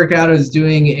this workout, I was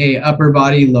doing a upper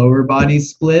body, lower body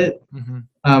split,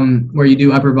 where you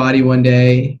do upper body one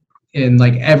day in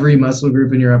like every muscle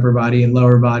group in your upper body and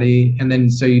lower body. And then,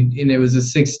 and it was a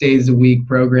 6 days a week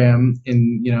program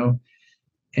and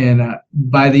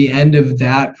by the end of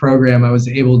that program, I was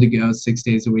able to go 6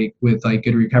 days a week with like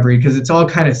good recovery because it's all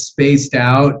kind of spaced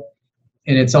out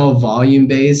and it's all volume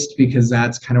based because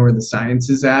that's kind of where the science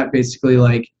is at. Basically,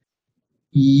 like,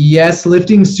 yes,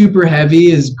 lifting super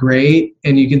heavy is great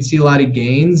and you can see a lot of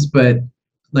gains, but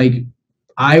like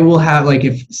I will have like,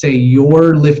 if say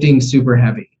you're lifting super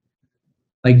heavy,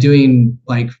 like doing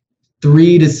like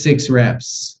 3 to 6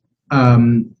 reps,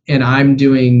 and I'm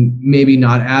doing maybe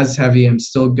not as heavy, I'm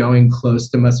still going close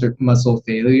to muscle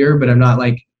failure, but I'm not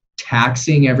like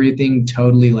taxing everything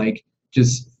totally, like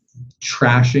just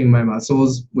trashing my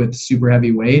muscles with super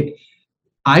heavy weight.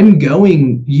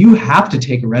 You have to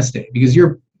take a rest day because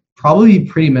you're probably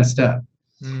pretty messed up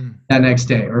that next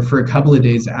day or for a couple of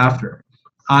days after.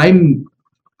 I'm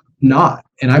not,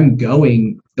 and I'm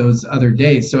going those other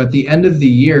days. So at the end of the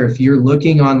year, if you're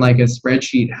looking on like a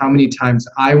spreadsheet, how many times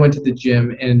I went to the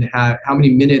gym and how many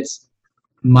minutes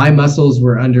my muscles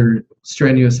were under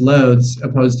strenuous loads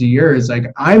opposed to yours, like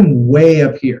I'm way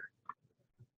up here.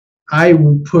 I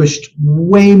pushed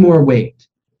way more weight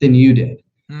than you did.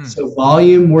 So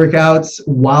volume workouts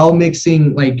while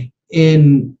mixing like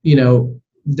in,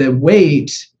 the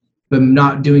weight, but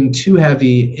not doing too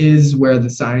heavy is where the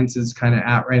science is kind of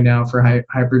at right now for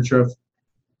hypertrophy.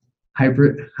 I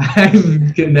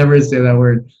can never say that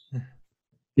word.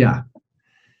 Yeah.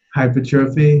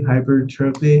 Hypertrophy.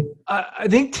 I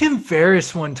think Tim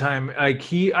Ferriss one time, like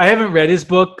I haven't read his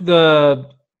book, I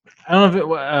don't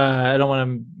know if I don't want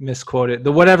to misquote it,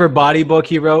 the whatever body book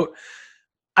he wrote.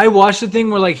 I watched the thing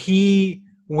where like he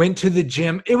went to the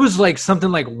gym. It was like something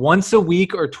like once a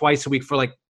week or twice a week for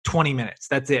like 20 minutes.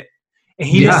 That's it. And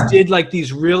he just did like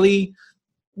these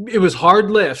it was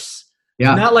hard lifts.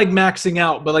 Yeah. Not like maxing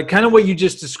out, but like kind of what you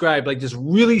just described, like just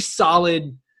really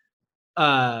solid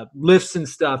lifts and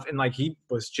stuff. And like he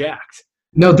was jacked.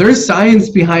 No, there's science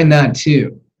behind that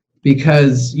too,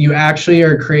 because you actually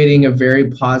are creating a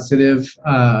very positive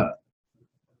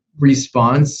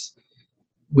response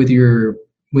with your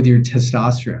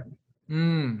testosterone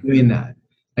doing that.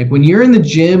 Like when you're in the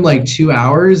gym like 2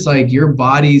 hours, like your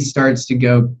body starts to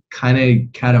go kind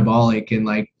of catabolic and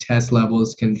like test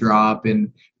levels can drop,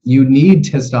 and you need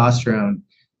testosterone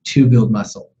to build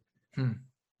muscle.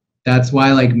 That's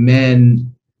why like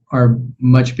men are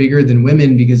much bigger than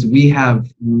women, because we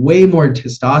have way more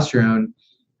testosterone,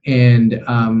 and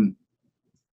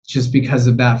just because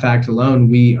of that fact alone,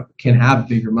 we can have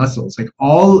bigger muscles.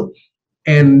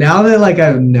 And now that like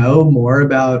I know more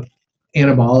about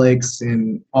anabolics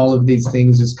and all of these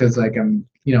things, just because like I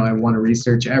want to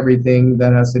research everything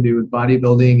that has to do with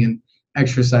bodybuilding and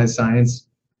exercise science.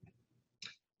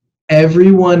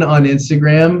 Everyone on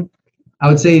Instagram, I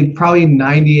would say probably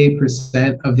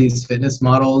 98% of these fitness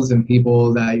models and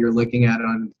people that you're looking at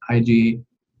on IG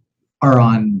are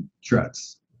on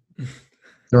drugs.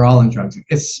 They're all on drugs,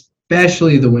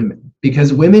 especially the women,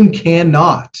 because women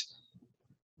cannot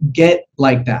get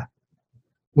like that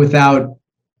without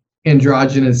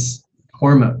androgynous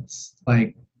hormones,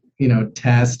 like,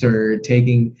 test or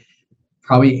taking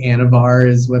probably Anavar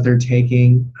is what they're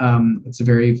taking. It's a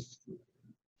very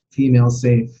female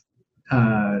safe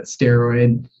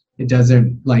steroid. It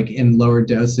doesn't, like, in lower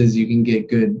doses you can get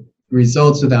good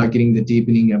results without getting the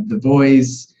deepening of the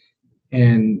voice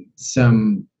and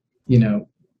some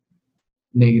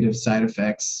negative side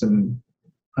effects, some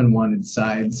unwanted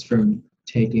sides from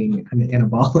taking an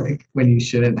anabolic when you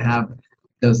shouldn't have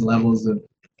those levels of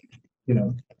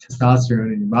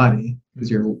testosterone in your body because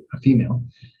you're a female.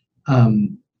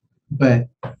 But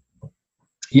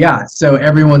yeah, so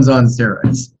everyone's on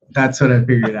steroids. That's what I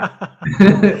figured out.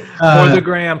 For the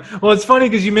gram. Well, it's funny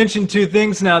because you mentioned two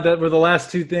things now that were the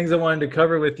last two things I wanted to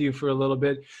cover with you for a little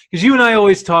bit. Because you and I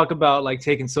always talk about like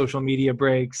taking social media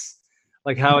breaks,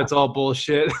 like how it's all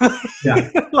bullshit. Yeah.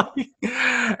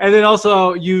 And then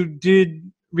also you did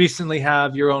recently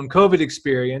have your own COVID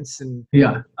experience, and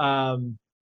yeah.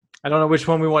 I don't know which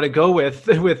one we want to go with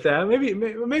that. Maybe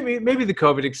the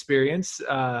COVID experience.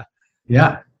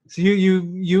 Yeah. So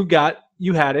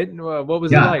you had it. What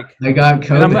was it like? I got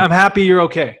COVID. And I'm happy you're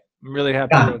okay. I'm really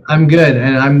happy. Yeah, you're okay. I'm good,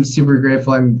 and I'm super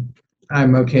grateful.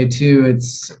 I'm okay too.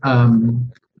 It's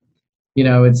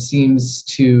it seems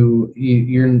to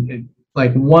you're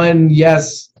like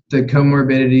yes, the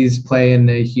comorbidities play in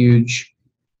a huge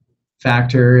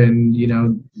factor, and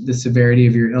the severity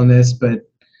of your illness, but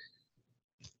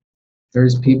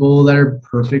there's people that are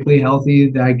perfectly healthy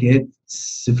that get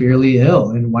severely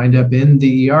ill and wind up in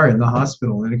the ER, in the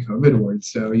hospital, in a COVID ward.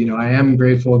 So, I am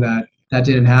grateful that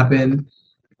didn't happen.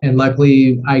 And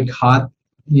luckily I caught,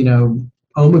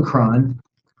 Omicron.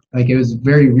 Like, it was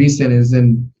very recent. It was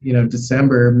in,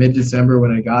 December, mid-December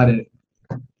when I got it.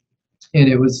 And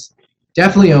it was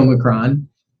definitely Omicron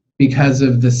because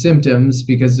of the symptoms,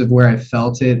 because of where I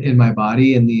felt it in my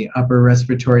body, in the upper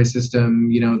respiratory system,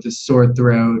 the sore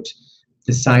throat,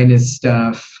 the sinus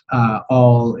stuff,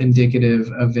 all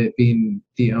indicative of it being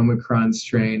the Omicron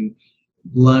strain.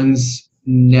 Lungs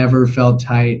never felt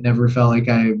tight, never felt like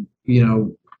I,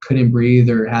 couldn't breathe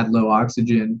or had low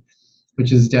oxygen,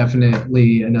 which is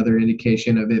definitely another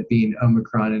indication of it being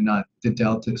Omicron and not the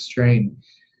Delta strain.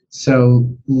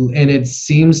 So, and it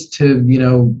seems to,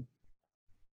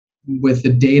 with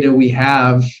the data we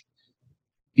have,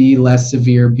 be less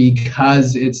severe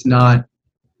because it's not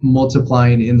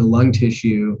multiplying in the lung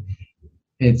tissue.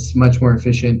 It's much more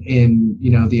efficient in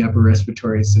the upper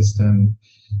respiratory system.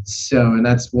 So, and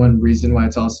that's one reason why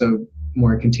it's also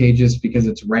more contagious, because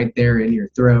it's right there in your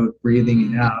throat,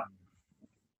 breathing it out.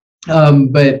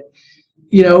 But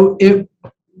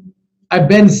I've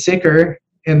been sicker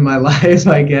in my life,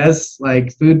 I guess.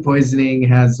 Like, food poisoning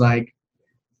has like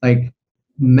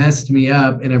messed me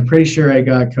up, and I'm pretty sure I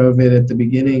got COVID at the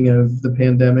beginning of the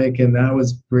pandemic, and that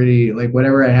was pretty, like,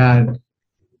 whatever I had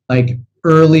like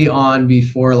early on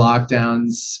before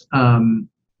lockdowns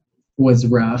was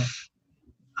rough.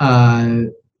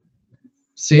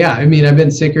 So yeah, I mean, I've been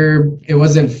sicker. It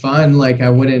wasn't fun. Like, I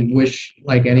wouldn't wish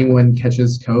like anyone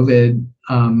catches COVID,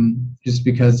 just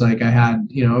because like I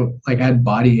had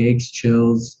body aches,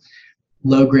 chills,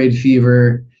 low grade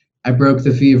fever. I broke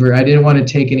the fever. I didn't want to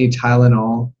take any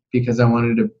Tylenol because I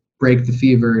wanted to break the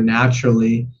fever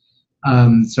naturally.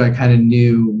 So I kind of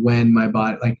knew when my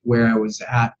body, like where I was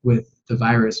at with the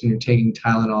virus. When you're taking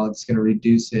Tylenol, it's going to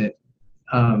reduce it,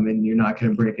 and you're not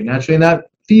going to break it naturally. And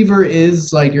that fever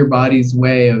is like your body's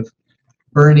way of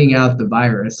burning out the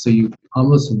virus. So you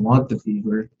almost want the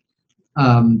fever.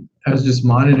 I was just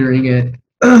monitoring it.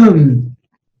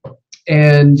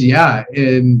 And yeah,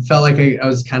 it felt like I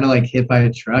was kind of like hit by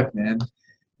a truck, man.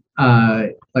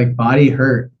 Like, body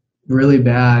hurt really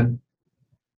bad,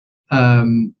 but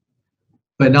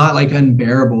not like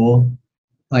unbearable.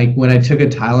 Like, when I took a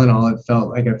Tylenol, it felt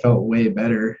like I felt way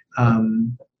better.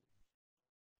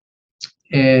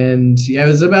 And yeah, it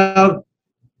was about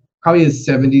probably a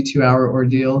 72-hour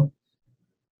ordeal.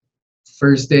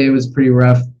 First day was pretty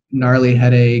rough, gnarly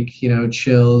headache,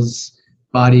 chills,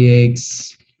 body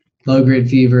aches, low grade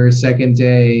fever. Second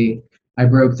day, I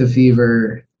broke the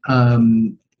fever.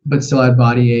 but still had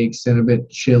body aches and a bit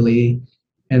chilly.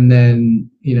 And then,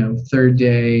 third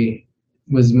day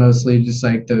was mostly just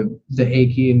like the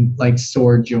achy, like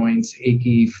sore joints,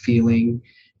 achy feeling.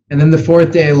 And then the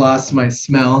fourth day I lost my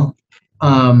smell.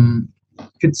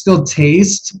 Could still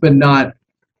taste, but not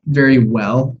very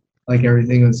well. Like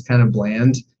everything was kind of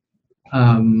bland.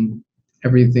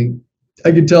 Everything,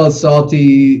 I could tell,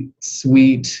 salty,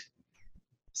 sweet,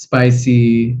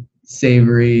 spicy,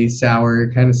 savory,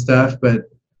 sour kind of stuff, but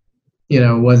it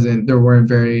wasn't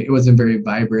very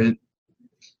vibrant.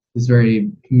 It was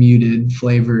very muted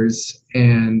flavors,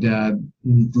 and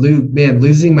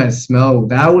losing my smell,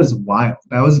 that was wild.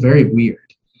 That was very weird.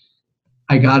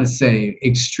 I gotta say,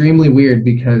 extremely weird,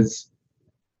 because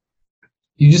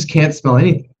you just can't smell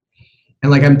anything.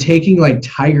 And like I'm taking like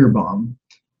Tiger Balm,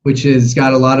 which has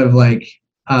got a lot of like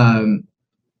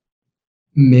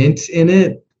mint in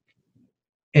it,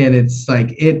 and it's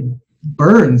like it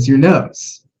burns your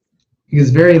nose. It's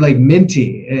very like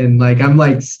minty, and like I'm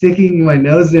like sticking my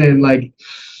nose in it and like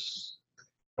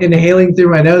inhaling through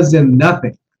my nose and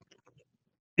nothing,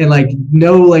 and like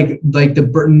no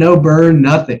no burn,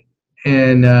 nothing.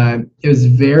 And it was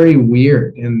very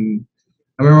weird. And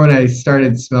I remember when I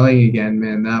started smelling again,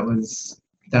 man, that was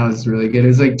really good. It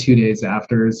was like 2 days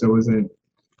after, so I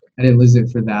didn't lose it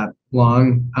for that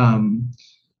long. I'm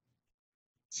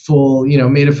fully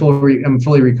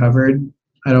recovered.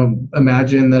 I don't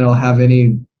imagine that I'll have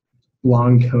any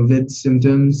long COVID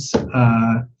symptoms.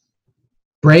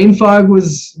 Brain fog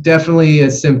was definitely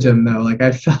a symptom, though. Like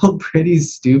I felt pretty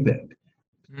stupid.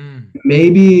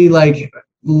 Maybe like a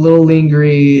little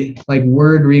lingering, like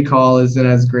word recall isn't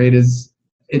as great as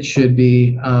it should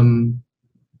be. I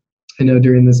know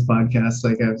during this podcast,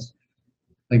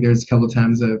 there's a couple of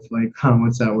times I've like,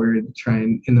 what's that word?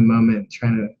 Trying in the moment,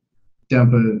 trying to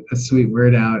dump a sweet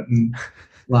word out and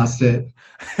lost it.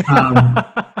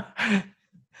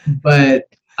 But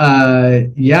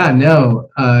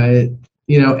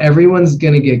everyone's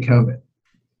gonna get COVID.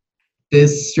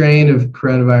 This strain of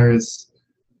coronavirus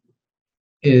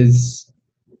is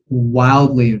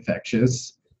wildly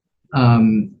infectious.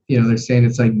 They're saying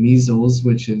it's like measles,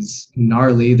 which is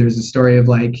gnarly. There's a story of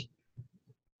like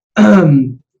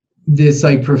this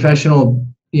like professional,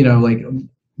 like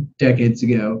decades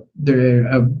ago,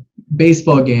 a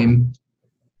baseball game,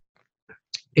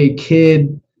 a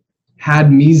kid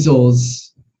had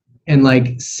measles and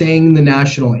like sang the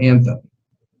national anthem,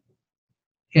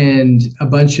 and a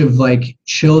bunch of like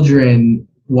children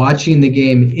watching the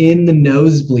game in the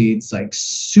nosebleeds, like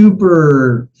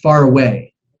super far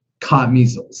away, caught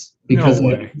measles because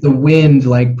the wind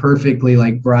like perfectly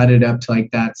like brought it up to like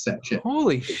that section.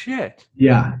 Holy shit.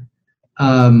 Yeah.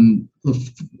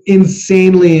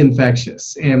 Insanely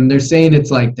infectious, and they're saying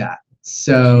it's like that.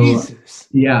 So Jesus.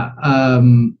 Yeah.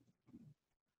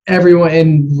 Everyone,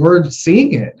 and we're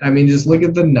seeing it. I mean, just look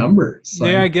at the numbers.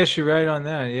 Like, yeah, I guess you're right on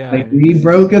that. Yeah. Like we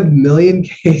broke 1 million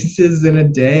cases in a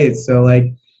day. So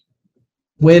like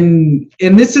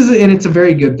it's a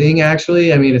very good thing,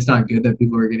 actually. I mean, it's not good that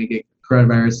people are going to get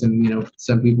coronavirus, and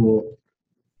some people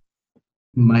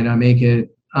might not make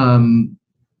it.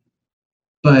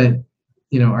 But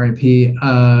RIP.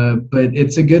 But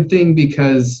it's a good thing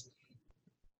because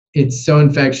it's so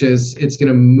infectious. It's going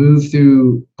to move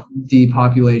through the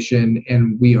population,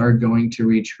 and we are going to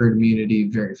reach herd immunity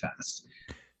very fast.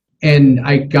 And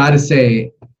I gotta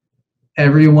say,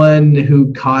 everyone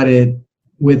who caught it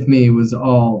with me was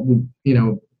all,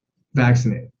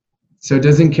 vaccinated. So it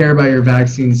doesn't care about your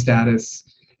vaccine status.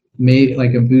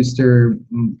 Like a booster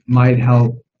might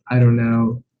help. I don't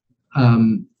know.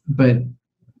 But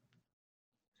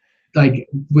like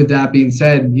with that being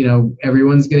said,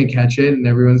 everyone's going to catch it, and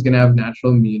everyone's going to have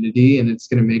natural immunity, and it's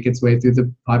going to make its way through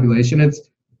the population. It's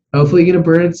hopefully going to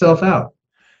burn itself out.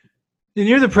 And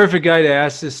you're the perfect guy to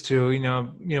ask this to,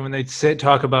 when they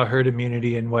talk about herd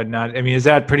immunity and whatnot. I mean, is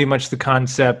that pretty much the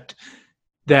concept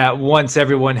that once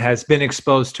everyone has been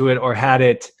exposed to it or had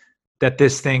it, that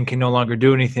this thing can no longer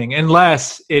do anything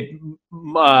unless it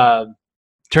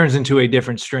turns into a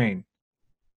different strain?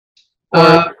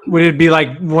 Or would it be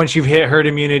like once you've hit herd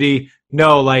immunity,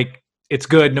 no, like it's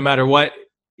good no matter what,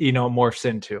 morphs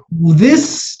into?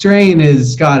 This strain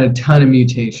has got a ton of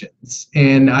mutations,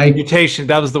 and mutation,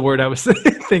 that was the word I was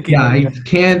thinking. Yeah, I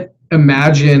can't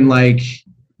imagine like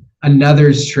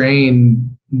another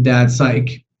strain that's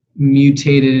like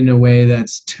mutated in a way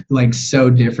that's like so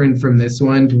different from this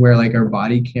one to where like our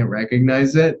body can't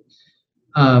recognize it.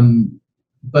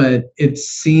 But it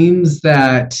seems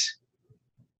that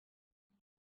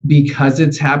because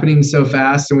it's happening so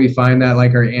fast, and we find that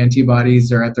like our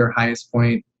antibodies are at their highest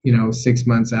point, 6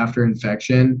 months after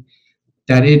infection,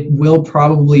 that it will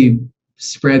probably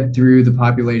spread through the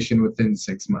population within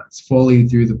 6 months, fully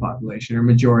through the population or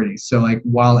majority. So like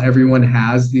while everyone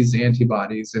has these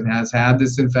antibodies and has had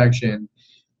this infection,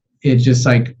 it just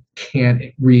like can't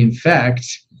reinfect,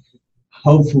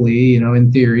 hopefully, you know,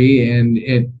 in theory, and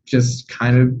it just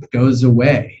kind of goes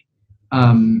away.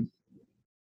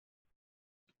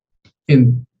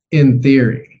 In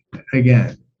theory,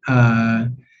 again.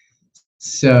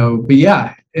 So, but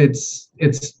yeah, it's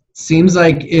seems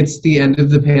like it's the end of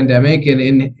the pandemic,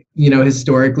 and you know,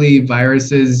 historically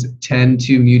viruses tend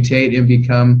to mutate and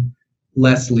become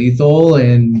less lethal,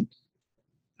 and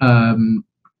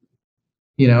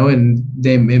you know, and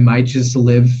it might just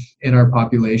live in our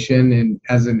population and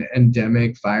as an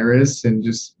endemic virus and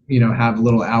just, you know, have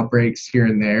little outbreaks here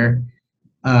and there.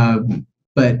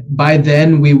 But by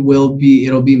then it'll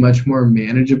be much more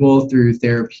manageable through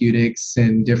therapeutics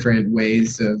and different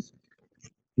ways of,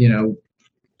 you know,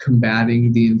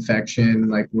 combating the infection.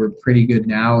 Like we're pretty good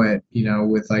now at, you know,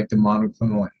 with like the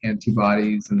monoclonal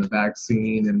antibodies and the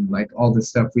vaccine and like all the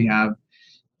stuff we have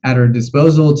at our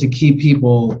disposal to keep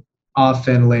people off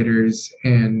ventilators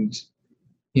and,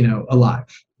 you know, alive.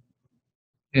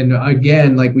 And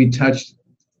again, like we touched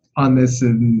on this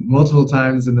multiple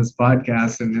times in this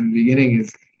podcast and in the beginning,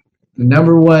 is the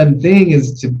number one thing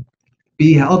is to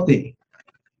be healthy,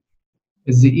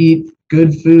 is to eat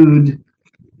good food,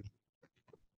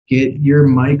 get your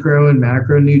micro and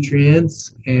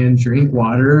macronutrients, and drink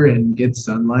water and get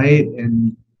sunlight,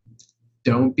 and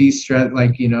don't be stressed,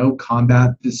 like, you know,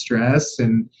 combat the stress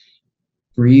and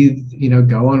breathe, you know,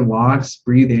 go on walks,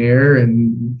 breathe air,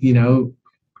 and, you know,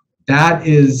 that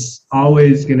is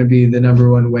always going to be the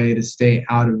number one way to stay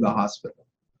out of the hospital.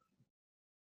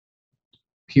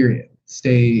 Period.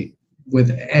 Stay with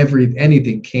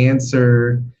anything,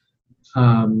 cancer,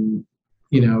 you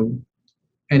know,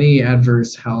 any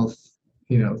adverse health,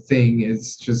 you know, thing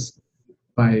is just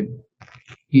by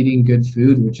eating good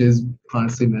food, which is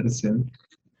honestly medicine,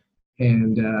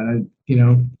 and, you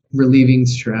know, relieving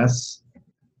stress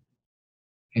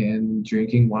and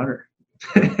drinking water.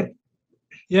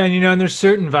 Yeah, and you know, and there's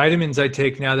certain vitamins I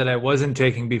take now that I wasn't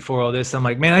taking before all this. I'm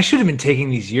like, man, I should have been taking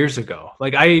these years ago.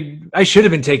 Like I should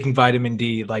have been taking vitamin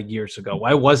D like years ago.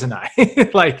 Why wasn't I?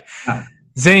 Like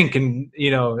zinc and,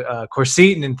 you know,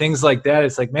 quercetin and things like that.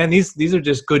 It's like, man, these are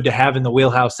just good to have in the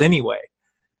wheelhouse anyway.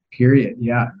 Period.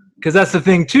 Yeah. Because that's the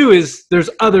thing too, is there's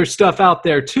other stuff out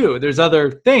there too. There's other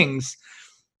things.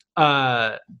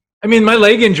 I mean, my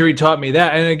leg injury taught me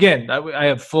that. And again, I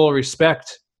have full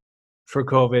respect for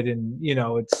COVID and, you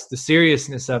know, it's the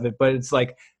seriousness of it, but it's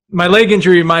like my leg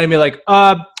injury reminded me like,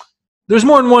 there's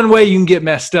more than one way you can get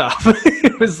messed up.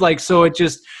 It was like, so it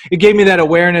gave me that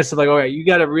awareness of like, all right, you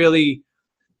got to really,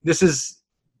 this is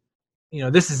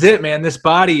it, man. This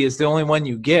body is the only one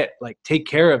you get. Like, take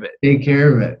care of it. Take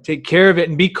care of it. Take care of it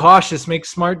and be cautious, make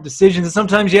smart decisions. And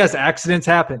sometimes, yes, accidents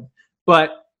happen, but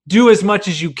do as much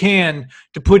as you can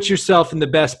to put yourself in the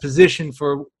best position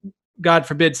for, God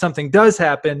forbid, something does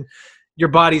happen, your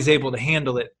body's able to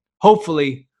handle it,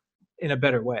 hopefully in a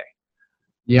better way.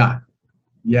 Yeah.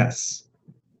 Yes.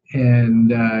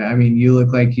 And I mean, you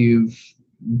look like you've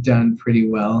done pretty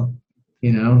well,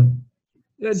 you know?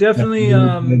 Yeah, definitely.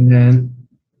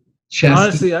 Chest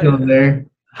honestly, is still there.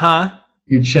 Huh?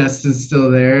 Your chest is still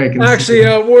there. I can actually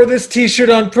wore this T-shirt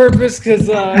on purpose because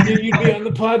I knew you'd be on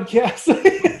the podcast.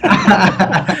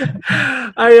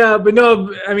 But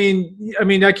no, I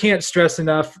mean, I can't stress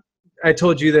enough. I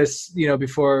told you this, you know,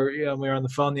 before, you know, we were on the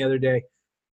phone the other day,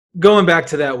 going back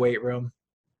to that weight room.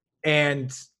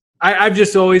 And I've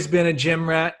just always been a gym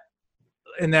rat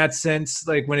in that sense.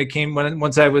 Like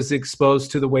once I was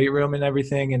exposed to the weight room and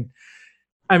everything. And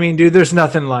I mean, dude, there's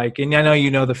nothing like, and I know,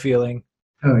 you know, the feeling.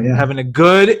 Oh yeah. Having a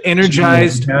good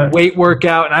energized weight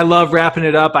workout. And I love wrapping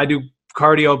it up. I do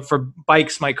cardio for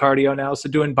bikes, my cardio now. So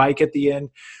doing bike at the end,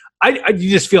 you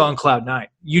just feel on cloud nine.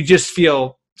 You just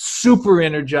feel super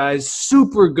energized,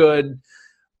 super good.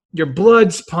 Your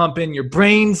blood's pumping, your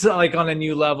brain's like on a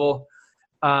new level.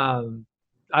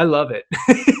 I love it.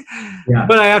 Yeah.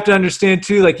 But I have to understand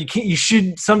too, like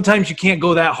sometimes you can't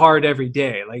go that hard every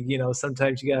day. Like, you know,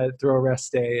 sometimes you got to throw a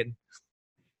rest day, and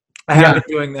I have been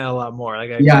doing that a lot more.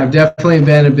 Like I've definitely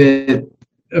been a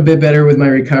bit better with my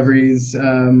recoveries,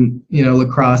 you know,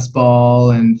 lacrosse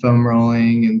ball and foam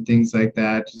rolling and things like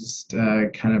that, just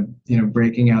kind of, you know,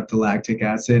 breaking out the lactic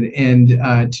acid. And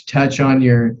to touch on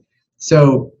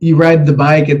so you ride the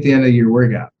bike at the end of your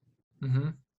workout. Mm-hmm.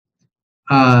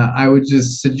 I would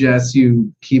just suggest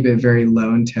you keep it very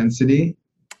low intensity.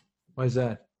 Why is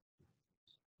that?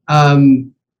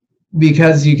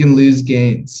 Because you can lose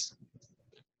gains.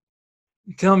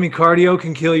 You telling me cardio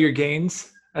can kill your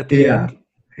gains at the end?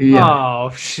 Yeah. Oh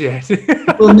shit.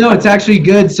 Well, no, it's actually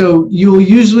good. So you'll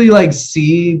usually like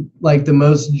see like the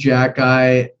most jack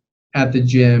guy at the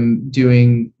gym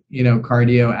doing,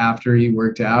 cardio after he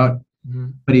worked out,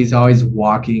 but he's always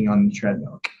walking on the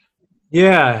treadmill.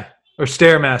 Yeah, or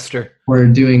Stairmaster. Or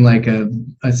doing like a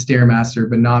Stairmaster,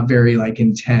 but not very like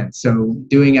intense. So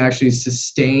doing actually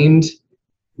sustained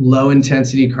low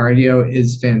intensity cardio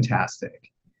is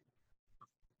fantastic.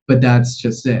 But that's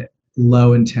just it.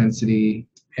 Low intensity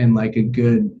and like a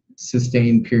good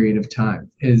sustained period of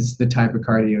time is the type of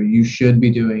cardio you should be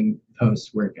doing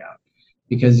post workout,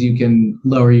 because you can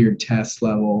lower your test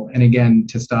level. And again,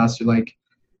 testosterone, like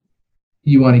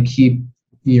you want to keep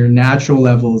your natural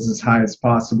levels as high as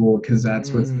possible, because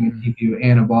that's what's going to keep you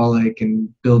anabolic and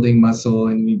building muscle,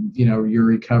 and your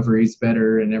recovery is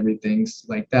better and everything's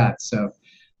like that. So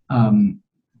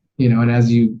and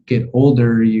as you get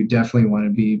older, you definitely want to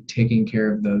be taking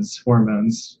care of those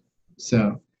hormones.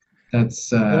 So that's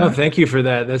thank you for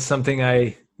that. That's something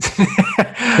I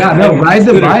ride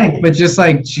the bike, but just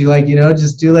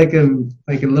just do like a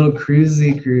little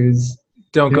cruisy cruise.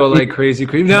 Don't go like crazy.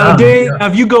 Now, Dave,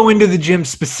 if you go into the gym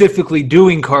specifically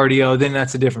doing cardio, then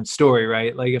that's a different story,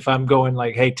 right? Like if I'm going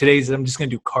like, hey, I'm just going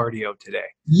to do cardio today.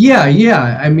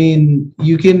 Yeah. I mean,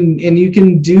 you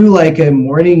can do like a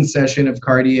morning session of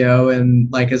cardio, and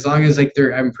like as long as like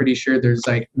I'm pretty sure there's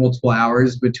like multiple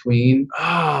hours between.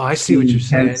 Oh, I see what you're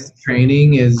saying.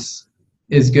 Training is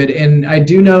good, and I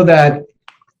do know that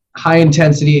high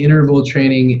intensity interval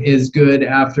training is good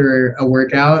after a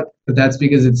workout, but that's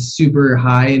because it's super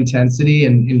high intensity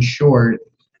and short,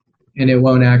 and it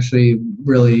won't actually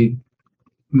really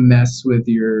mess with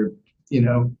your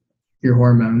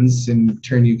hormones and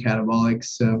turn you catabolic.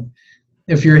 So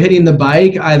if you're hitting the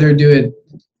bike, either do it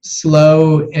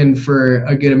slow and for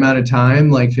a good amount of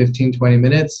time, like 15-20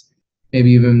 minutes,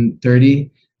 maybe even 30,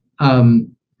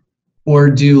 or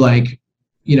do like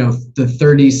the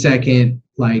 30-second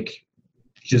like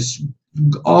just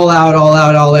all out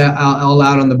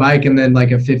on the bike, and then like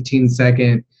a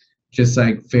 15-second just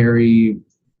like very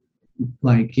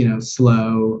like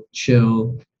slow,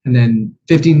 chill, and then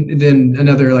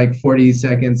another like 40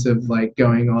 seconds of like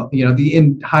going all the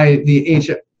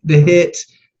hit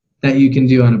that you can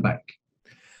do on a bike.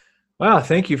 Wow,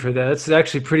 thank you for that. That's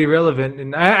actually pretty relevant.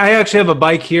 And I actually have a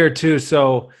bike here too,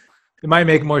 so it might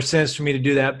make more sense for me to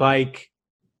do that bike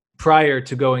prior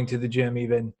to going to the gym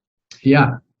even.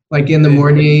 Yeah. Like in the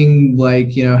morning,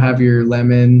 like, have your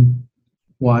lemon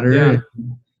water, and,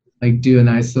 like do a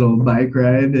nice little bike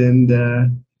ride, and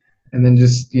then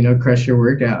just, crush your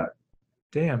workout.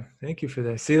 Damn. Thank you for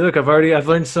that. See, look, I've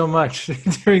learned so much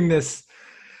during this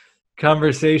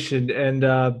conversation.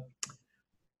 And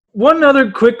one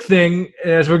other quick thing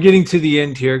as we're getting to the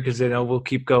end here, because I know we'll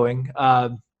keep going.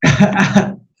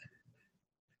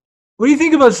 What do you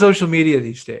think about social media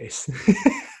these days?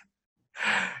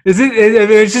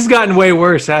 It's just gotten way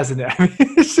worse, hasn't it? I mean,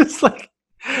 it's just like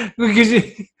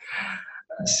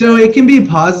so it can be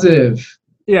positive.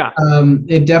 Yeah.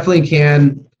 It definitely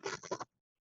can.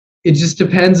 It just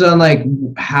depends on like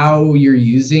how you're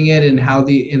using it, and how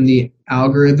in the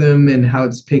algorithm, and how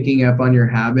it's picking up on your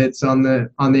habits on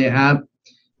the app,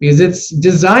 because it's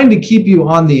designed to keep you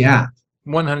on the app.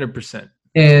 100%.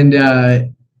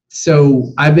 And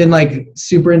so I've been like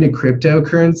super into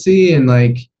cryptocurrency and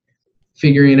like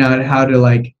figuring out how to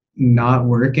like not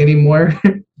work anymore.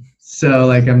 So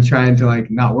like I'm trying to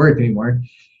like not work anymore,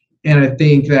 and I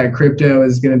think that crypto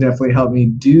is going to definitely help me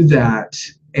do that.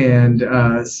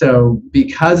 And so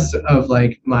because of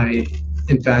like my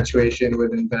infatuation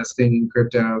with investing in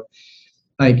crypto,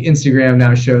 like Instagram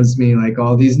now shows me like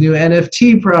all these new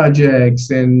NFT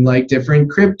projects and like different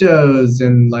cryptos,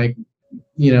 and like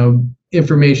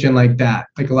information like that,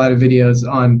 like a lot of videos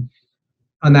on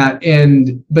that.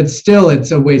 And but still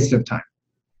it's a waste of time.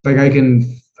 Like I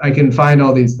can find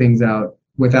all these things out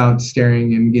without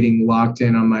staring and getting locked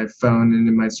in on my phone and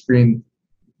in my screen.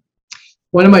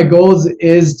 One of my goals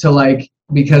is to like,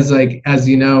 because like as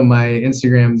my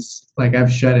Instagram's like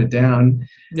I've shut it down,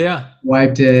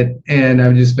 wiped it, and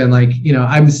I've just been like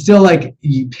I'm still like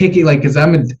picky, like because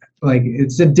like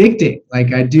it's addicting.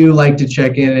 Like I do like to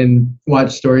check in and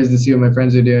watch stories to see what my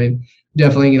friends are doing.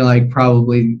 Definitely like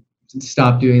probably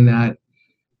stop doing that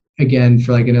again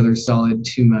for like another solid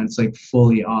 2 months, like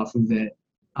fully off of it.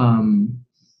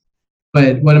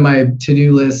 But one of my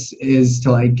to-do lists is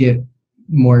to like get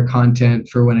more content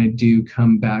for when I do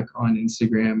come back on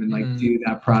Instagram and like do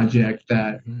that project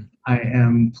that I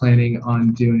am planning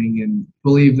on doing, and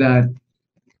believe that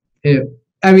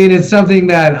I mean, it's something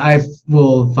that I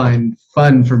will find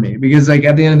fun for me because like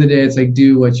at the end of the day, it's like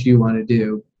do what you want to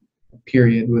do,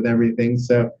 period, with everything.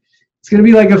 So it's going to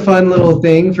be like a fun little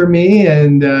thing for me.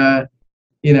 And,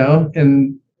 you know,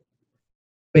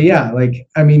 but yeah, like,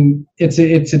 I mean, it's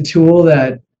a tool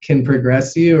that can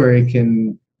progress you or it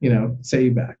can, you know, set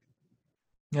you back.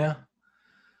 Yeah.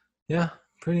 Yeah,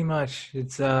 pretty much.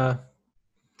 It's a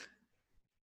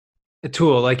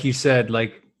tool, like you said,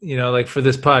 like, you know, like for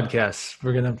this podcast,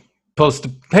 we're going to post,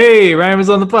 hey, Ryan was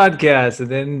on the podcast, and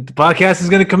then the podcast is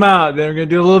going to come out. Then we're going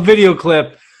to do a little video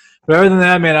clip. But other than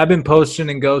that, man, I've been posting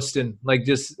and ghosting, like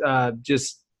just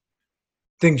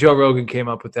think Joe Rogan came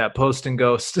up with that, post and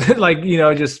ghost. Like, you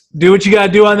know, just do what you got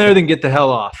to do on there, then get the hell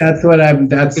off. That's what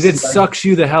that's because it sucks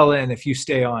you the hell in if you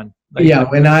stay on. Like, yeah,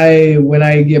 when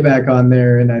I get back on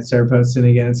there and I start posting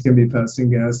again, it's gonna be post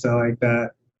and ghost. I like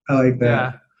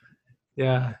that.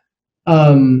 Yeah.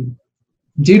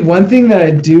 Dude, one thing that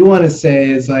I do want to say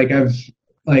is like I've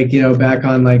like, you know, back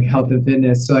on like health and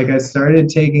fitness. So like I started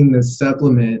taking this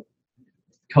supplement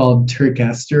called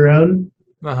turkesterone.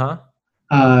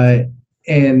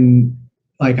 And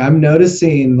like I'm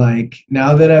noticing like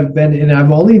now that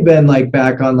I've only been like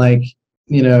back on like,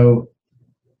 you know,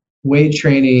 weight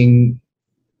training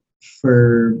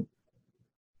for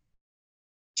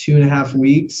 2.5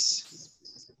 weeks.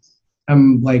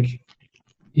 I'm like,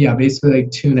 yeah, basically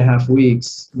like 2.5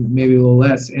 weeks, maybe a little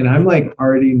less. And I'm like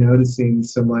already noticing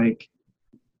some like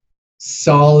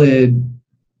some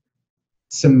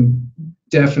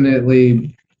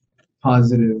definitely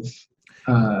positive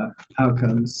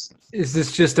outcomes. Is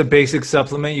this just a basic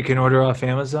supplement you can order off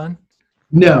Amazon?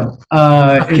 No.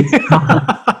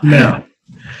 No.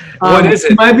 What is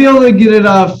it? You might be able to get it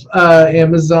off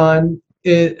Amazon.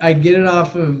 I get it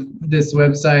off of this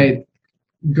website,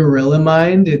 Gorilla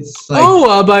Mind. It's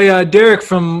like by Derek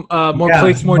from More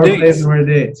Plates, More Dates. Plates, More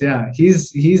Dates. Yeah,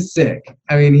 he's sick.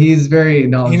 I mean, he's very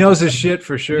knowledgeable. He knows his shit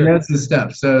for sure. He knows his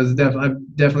stuff. So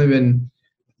I've definitely been,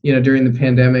 you know, during the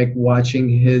pandemic watching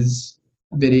his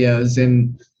videos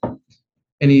and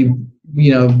he,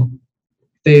 you know,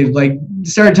 they like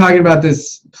started talking about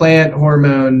this plant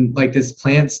hormone, like this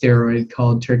plant steroid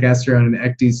called turkesterone and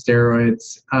ecdie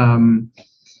steroids,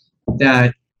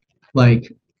 that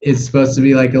like is supposed to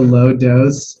be like a low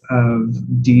dose of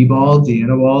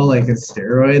D-anabol, like a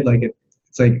steroid. Like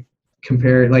it's like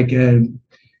compared like a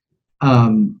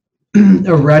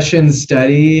Russian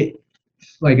study,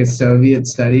 like a Soviet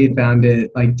study, found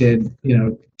it like did, you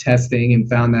know, testing and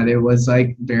found that it was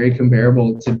like very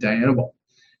comparable to Dianabol.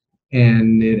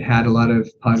 And it had a lot of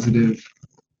positive,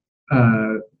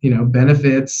 you know,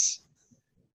 benefits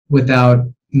without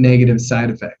negative side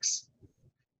effects.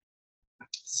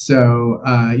 So,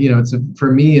 you know,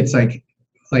 for me, it's like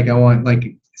I want,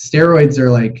 like, steroids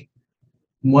are like,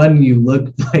 one, you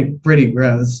look like pretty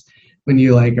gross when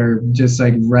you like are just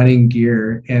like running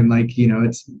gear, and like, you know,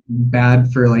 it's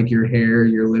bad for like your hair,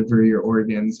 your liver, your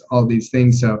organs, all these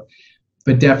things. So,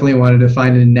 but definitely wanted to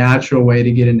find a natural way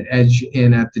to get an edge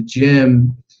in at the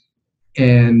gym.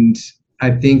 And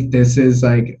I think this is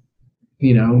like,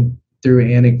 you know,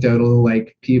 through anecdotal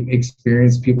like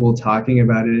experience, people talking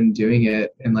about it and doing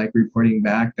it and like reporting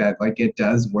back that like it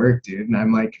does work, dude. And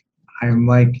I'm like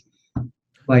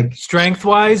strength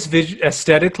wise,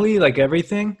 aesthetically, like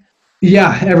everything.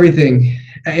 Yeah, everything.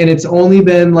 And it's only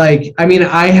been like, I mean,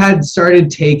 I had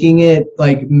started taking it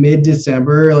like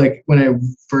mid-December, like when I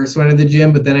first went to the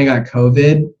gym, but then I got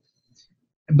COVID.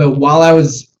 But while I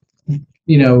was,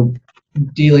 you know,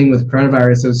 dealing with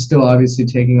coronavirus, I was still obviously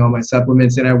taking all my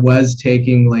supplements, and I was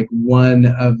taking like one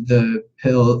of the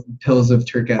pills of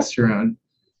turkesterone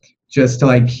just to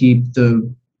like keep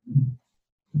the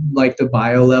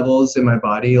bio levels in my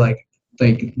body like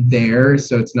there,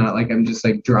 so it's not like I'm just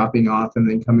like dropping off and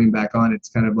then coming back on. It's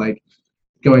kind of like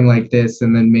going like this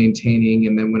and then maintaining,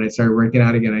 and then when I started working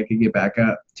out again, I could get back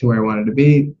up to where I wanted to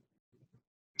be.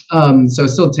 So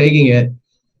still taking it,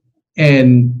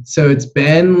 and so it's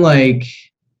been like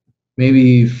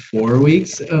maybe 4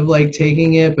 weeks of like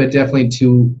taking it, but definitely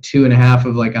two and a half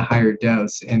of like a higher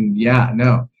dose. And yeah,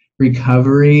 no,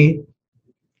 recovery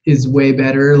is way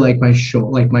better. Like my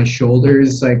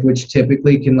shoulders, like, which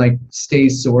typically can like stay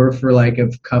sore for like a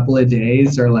couple of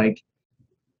days, or like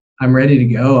I'm ready to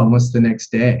go almost the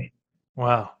next day.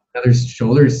 Wow. Another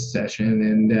shoulder session.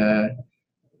 And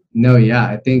no, yeah,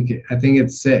 I think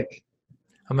it's sick.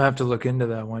 I'm gonna have to look into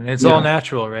that one. It's all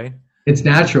natural, right? It's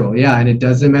natural, yeah, and it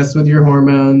doesn't mess with your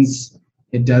hormones.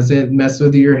 It doesn't mess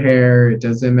with your hair. It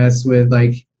doesn't mess with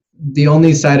like, the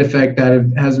only side effect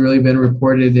that has really been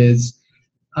reported is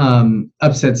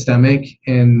upset stomach,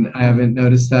 and I haven't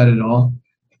noticed that at all.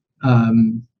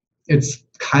 It's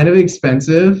kind of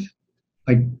expensive,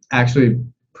 like actually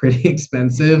pretty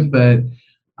expensive, but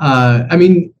I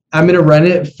mean, I'm going to run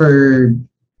it for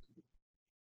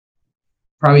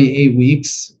probably 8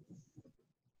 weeks.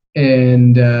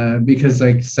 And because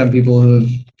like some people who have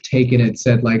taken it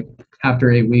said like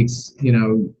after 8 weeks, you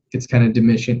know, it's kind of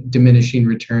diminishing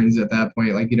returns at that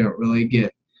point. Like you don't really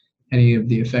get any of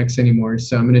the effects anymore.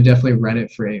 So I'm going to definitely run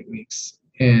it for 8 weeks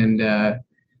and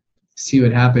see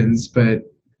what happens. But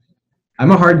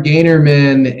I'm a hard gainer,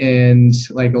 man, and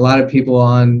like a lot of people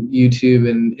on YouTube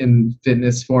and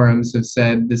fitness forums have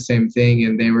said the same thing,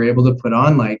 and they were able to put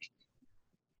on like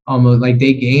almost like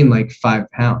they gain like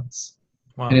 5 pounds.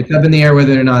 Wow. And it's up in the air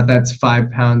whether or not that's 5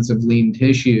 pounds of lean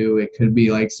tissue. It could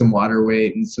be like some water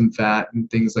weight and some fat and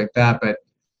things like that. But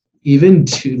even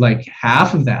to like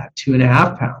half of that,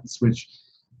 2.5 pounds, which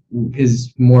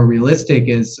is more realistic,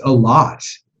 is a lot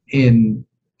in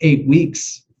 8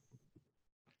 weeks.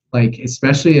 Like,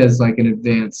 especially as like an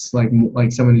advanced, like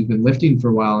someone who's been lifting for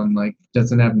a while and like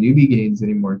doesn't have newbie gains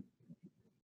anymore.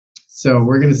 So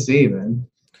we're going to see, man.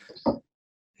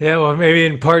 Yeah, well, maybe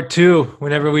in part 2,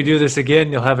 whenever we do this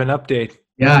again, you'll have an update.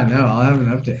 Yeah, no, I'll have an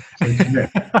update.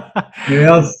 Maybe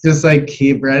I'll just like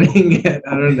keep running it.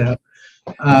 I don't know.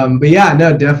 But yeah,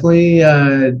 no, definitely,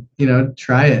 you know,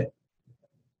 try it.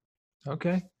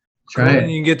 Okay. Try it.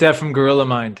 And you can get that from Gorilla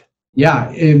Mind.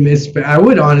 Yeah, I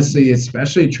would honestly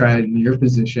especially try it in your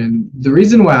position. The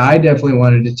reason why I definitely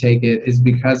wanted to take it is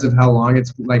because of how long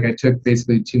it's like I took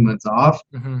basically 2 months off,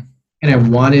 and I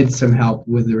wanted some help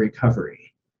with the recovery.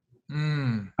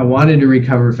 I wanted to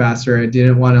recover faster. I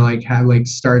didn't want to like have like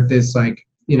start this like,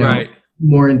 you know,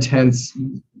 more intense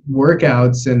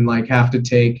workouts and like have to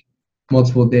take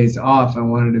multiple days off. I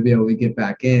wanted to be able to get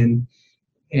back in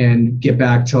and get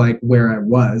back to like where I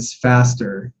was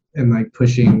faster and like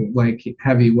pushing like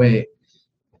heavy weight.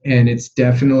 And it's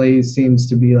definitely seems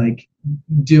to be like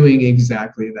doing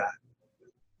exactly that.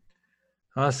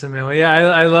 Awesome, man. Well, yeah,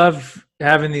 I love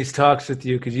having these talks with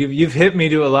you because you've hit me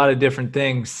to a lot of different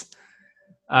things.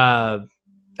 I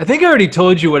think I already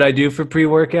told you what I do for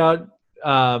pre-workout.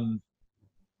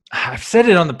 I've said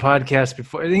it on the podcast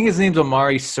before. I think his name's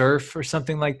Omari Surf or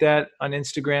something like that on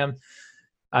Instagram.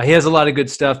 He has a lot of good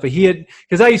stuff, but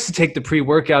because I used to take the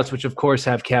pre-workouts, which of course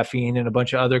have caffeine and a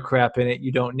bunch of other crap in it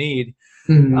you don't need.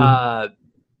 You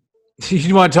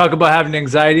want to talk about having an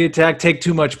anxiety attack? Take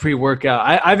too much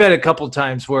pre-workout. I've had a couple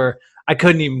times where I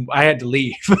had to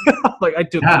leave. Like I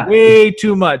took way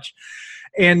too much.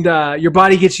 And your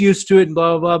body gets used to it and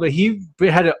blah, blah, blah. But he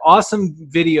had an awesome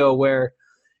video where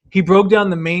he broke down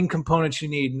the main components you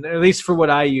need, and at least for what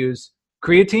I use: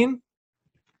 creatine,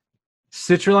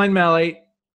 citrulline malate,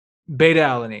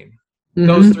 beta-alanine.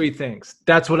 Those 3 things.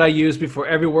 That's what I use before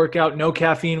every workout. No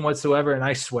caffeine whatsoever, and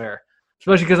I swear,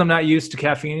 especially because I'm not used to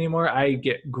caffeine anymore, I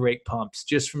get great pumps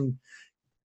just from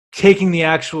taking the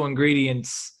actual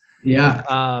ingredients. Yeah.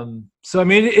 So, I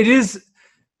mean, it is,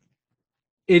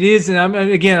 and I'm,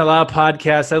 again, a lot of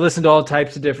podcasts. I listen to all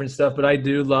types of different stuff, but I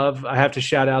have to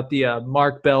shout out the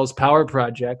Mark Bell's Power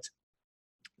Project.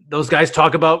 Those guys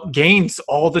talk about gains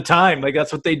all the time. Like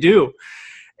that's what they do.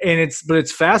 And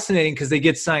it's fascinating because they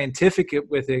get scientific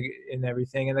with it and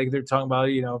everything. And like they're talking about,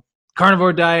 you know,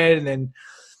 carnivore diet and then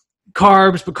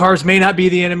carbs, but carbs may not be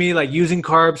the enemy, like using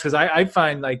carbs. Cause I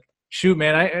find like, shoot,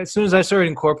 man, as soon as I started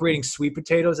incorporating sweet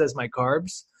potatoes as my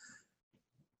carbs,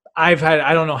 I've had,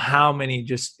 I don't know how many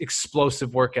just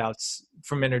explosive workouts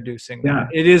from introducing that.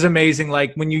 It is amazing.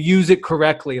 Like when you use it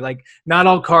correctly, like not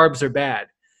all carbs are bad.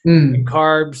 And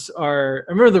carbs are,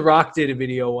 I remember The Rock did a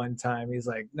video one time. He's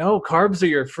like, no, carbs are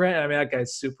your friend. I mean, that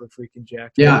guy's super freaking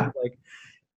jacked. Yeah. Like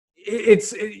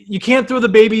you can't throw the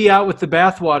baby out with the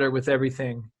bathwater with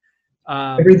everything.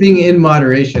 Everything in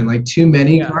moderation. Like too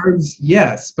many carbs,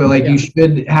 yes, but like you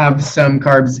should have some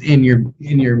carbs in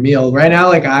your meal. Right now,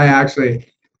 like I've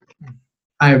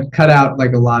cut out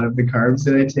like a lot of the carbs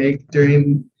that I take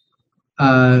during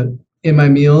in my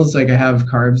meals. Like I have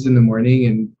carbs in the morning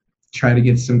and try to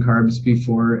get some carbs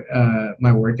before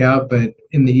my workout, but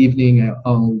in the evening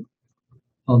I'll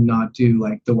not do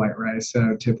like the white rice that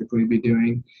I would typically be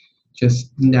doing.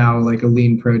 Just now like a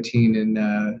lean protein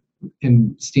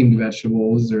and steamed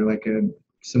vegetables or like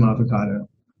some avocado.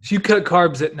 So you cut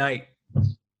carbs at night?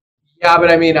 Yeah,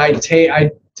 but I mean I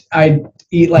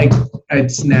eat like I'd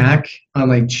snack on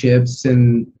like chips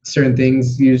and certain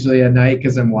things usually at night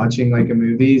because I'm watching like a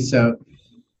movie. So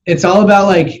it's all about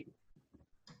like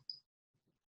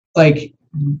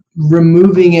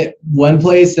removing it one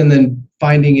place and then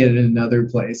finding it in another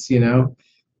place, you know?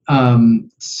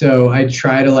 So I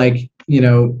try to like, you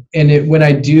know, when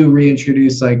I do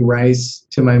reintroduce like rice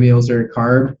to my meals or a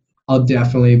carb, I'll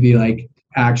definitely be like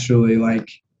actually like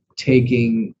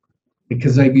taking,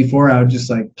 because like before I would just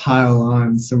like pile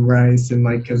on some rice and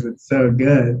like because it's so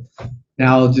good.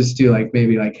 Now I'll just do like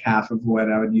maybe like half of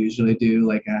what I would usually do,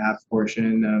 like a half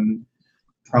portion.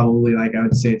 Probably like I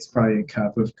would say it's probably a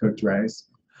cup of cooked rice.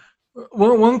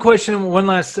 One question, one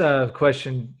last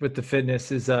question with the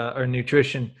fitness is or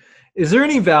nutrition. Is there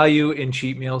any value in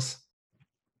cheat meals?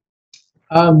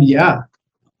 Yeah.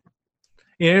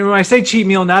 You know, when I say cheat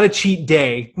meal, not a cheat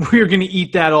day where you're going to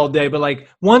eat that all day, but like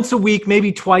once a week,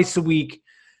 maybe twice a week,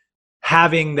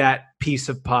 having that piece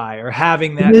of pie or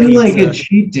having that Even pizza. like a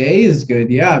cheat day is good,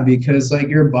 yeah, because like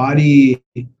your body,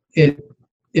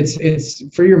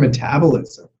 it's for your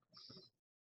metabolism.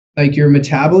 Like your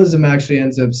metabolism actually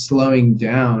ends up slowing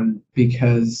down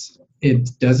because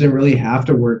it doesn't really have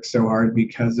to work so hard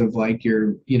because of like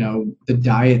your, the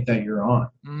diet that you're on.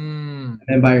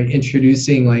 And by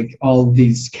introducing like all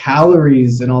these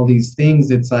calories and all these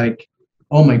things, it's like,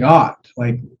 oh my God,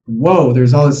 like, whoa,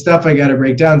 there's all this stuff I got to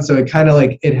break down. So it kind of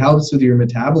like, it helps with your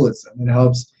metabolism. It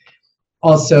helps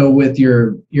also with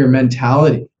your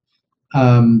mentality.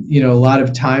 A lot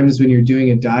of times when you're doing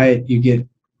a diet, you get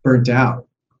burnt out.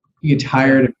 You get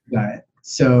tired of the diet.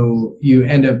 So you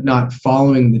end up not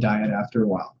following the diet after a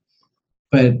while.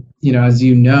 But, as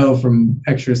you know from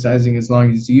exercising as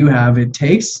long as you have, it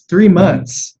takes 3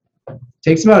 months. It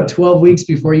takes about 12 weeks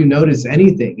before you notice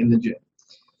anything in the gym.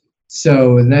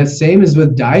 So and that same is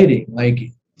with dieting.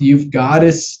 Like you've got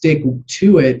to stick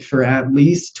to it for at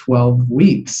least 12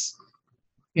 weeks.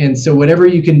 And so whatever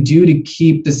you can do to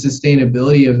keep the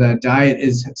sustainability of that diet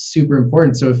is super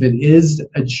important. So if it is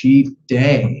a cheat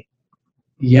day,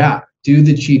 yeah, do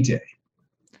the cheat day.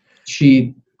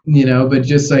 Cheat, but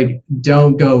just like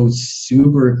don't go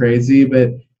super crazy, but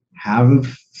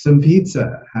have some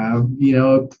pizza, have,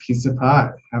 a piece of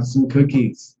pie, have some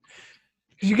cookies.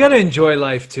 You got to enjoy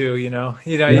life too, you got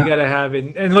to have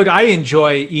it. And look, I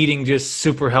enjoy eating just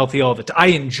super healthy all the time. I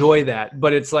enjoy that,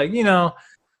 but it's like,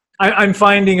 I'm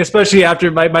finding, especially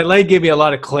after my leg gave me a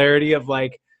lot of clarity of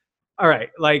like, all right,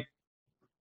 like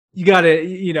you got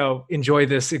to, enjoy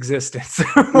this existence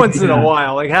once in a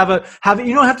while. Like have it.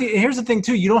 You don't have to, and here's the thing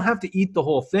too, you don't have to eat the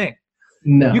whole thing.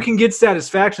 No. You can get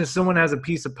satisfaction if someone has a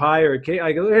piece of pie or a cake.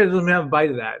 I go, hey, let me have a bite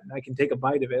of that. And I can take a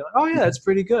bite of it. Like, oh yeah, that's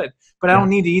pretty good. But I don't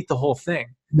need to eat the whole thing.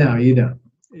 No, you don't.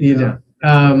 You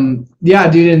don't. Yeah,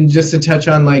 dude. And just to touch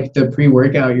on like the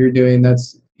pre-workout you're doing,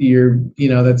 that's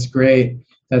great.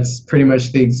 That's pretty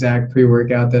much the exact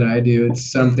pre-workout that I do.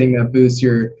 It's something that boosts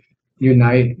your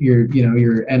NO,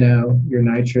 your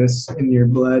nitrous in your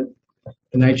blood,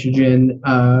 the nitrogen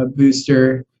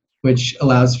booster, which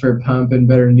allows for pump and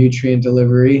better nutrient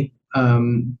delivery,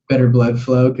 better blood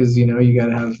flow, because you got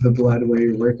to have the blood where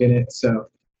you're working it. So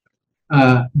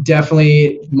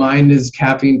definitely mine is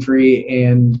caffeine free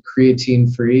and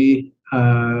creatine free.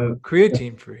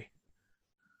 Creatine free.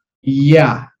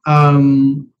 Yeah.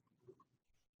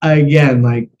 Again,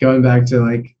 like going back to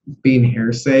like being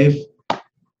hair safe,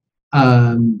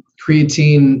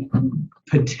 creatine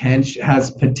has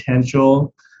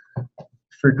potential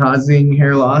for causing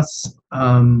hair loss.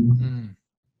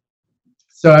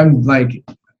 So I'm like,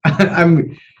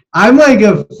 I'm like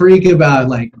a freak about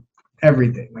like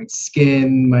everything, like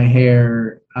skin, my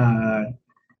hair,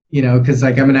 because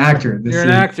like I'm an actor. You're an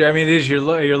actor. I mean, it is your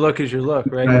look. Your look is your look,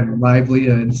 right? I have a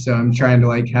livelihood, so I'm trying to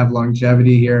like have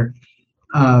longevity here.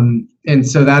 And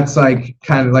so that's like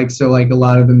kind of like, so like a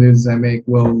lot of the moves I make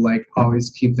will like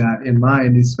always keep that in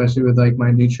mind, especially with like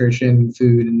my nutrition,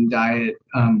 food and diet,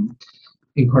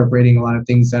 incorporating a lot of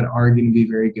things that are going to be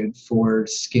very good for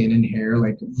skin and hair,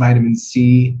 like vitamin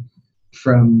C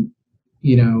from,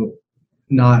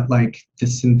 not like the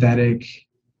synthetic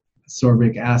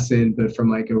ascorbic acid, but from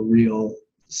like a real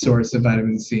source of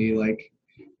vitamin C, like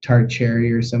tart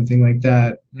cherry or something like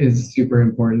that is super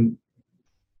important.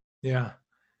 Yeah.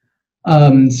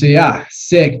 So yeah,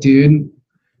 sick, dude.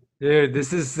 Dude,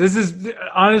 this is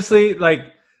honestly like,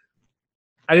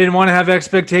 I didn't want to have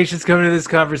expectations coming to this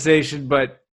conversation,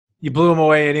 but you blew them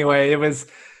away anyway. It was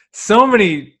so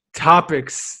many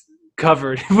topics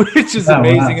covered, which is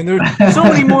amazing. Wow. And there's so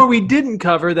many more we didn't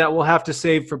cover that we'll have to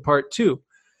save for part 2.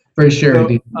 For sure, so,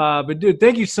 dude. But dude,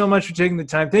 thank you so much for taking the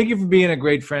time. Thank you for being a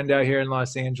great friend out here in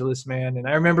Los Angeles, man. And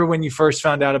I remember when you first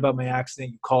found out about my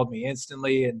accident, you called me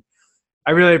instantly, and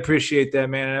I really appreciate that,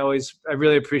 man. I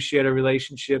really appreciate our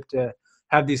relationship to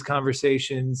have these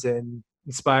conversations and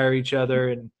inspire each other.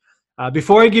 And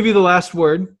before I give you the last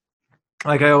word,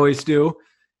 like I always do,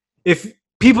 if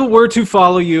people were to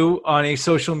follow you on a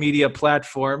social media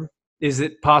platform, is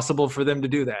it possible for them to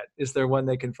do that? Is there one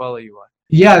they can follow you on?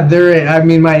 Yeah, I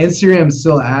mean, my Instagram's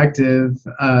still active.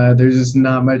 There's just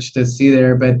not much to see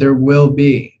there, but there will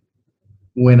be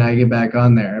when I get back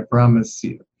on there. I promise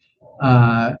you.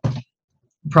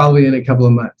 Probably in a couple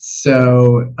of months.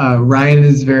 So Ryan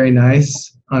is very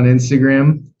nice on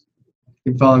Instagram.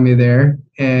 You can follow me there.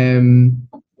 And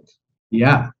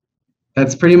yeah,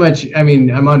 that's pretty much, I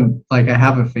mean, I'm on, like, I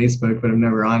have a Facebook, but I'm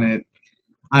never on it.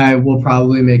 I will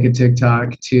probably make a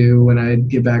TikTok too when I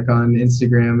get back on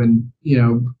Instagram and,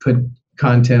 put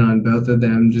content on both of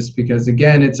them, just because,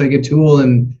 again, it's like a tool.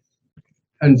 And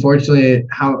unfortunately,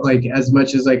 as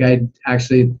much as like I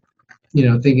actually,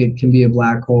 think it can be a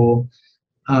black hole,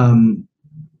 we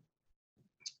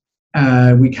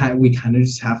kind of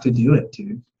just have to do it,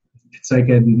 dude. It's like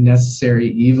a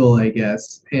necessary evil, I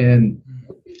guess. And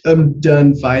I'm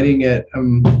done fighting it.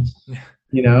 I'm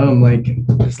like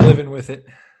just living with it.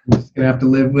 I'm just gonna have to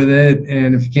live with it,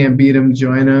 and if you can't beat them,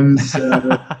 join them. So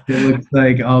it looks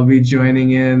like I'll be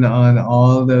joining in on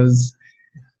all those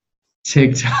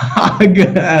TikTok,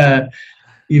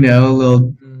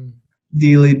 little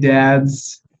dealy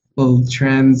dads, little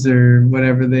trends, or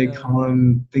whatever they call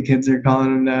them. The kids are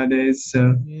calling them nowadays.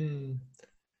 So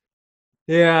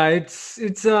yeah, it's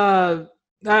I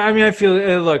mean, I feel,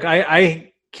 look,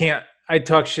 I can't, I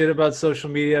talk shit about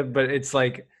social media, but it's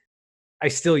like, I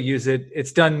still use it.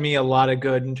 It's done me a lot of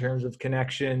good in terms of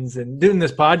connections, and doing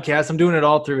this podcast. I'm doing it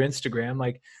all through Instagram,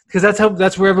 like, because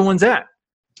that's where everyone's at.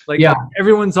 Like, yeah,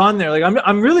 everyone's on there. Like,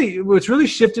 I'm really, what's really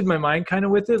shifted my mind kind of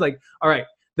with it. Like, all right,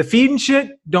 the feed and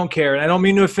shit, don't care. And I don't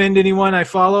mean to offend anyone I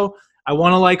follow. I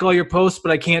want to like all your posts,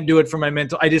 but I can't do it for my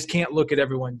mental. I just can't look at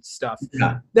everyone's stuff.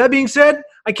 Yeah. That being said,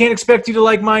 I can't expect you to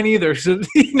like mine either. So,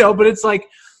 but it's like,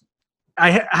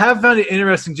 I have found it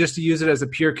interesting just to use it as a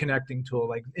pure connecting tool,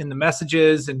 like in the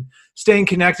messages and staying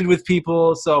connected with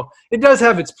people. So it does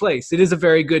have its place. It is a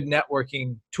very good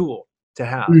networking tool to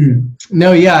have.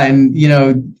 No, yeah. And,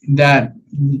 that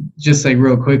just like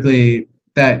real quickly,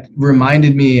 that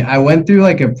reminded me, I went through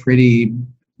like a pretty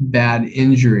bad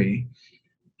injury,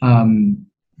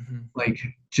 like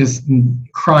just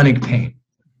chronic pain.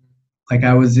 Like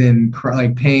I was in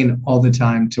pain all the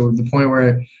time, to the point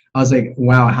where I was like,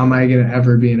 wow, how am I going to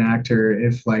ever be an actor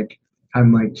if like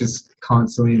I'm like just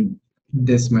constantly in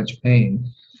this much pain?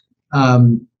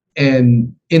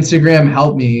 And Instagram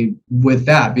helped me with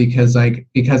that because I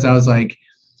was like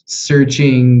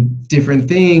searching different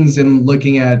things and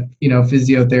looking at,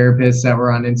 physiotherapists that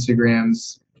were on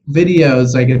Instagram's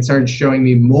videos. Like it started showing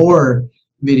me more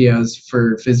videos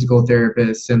for physical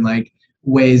therapists and like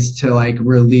ways to like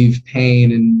relieve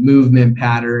pain and movement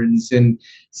patterns. And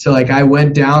so like I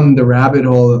went down the rabbit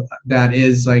hole that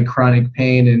is like chronic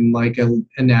pain and like a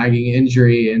nagging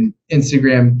injury, and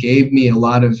Instagram gave me a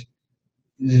lot of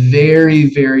very,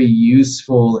 very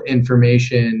useful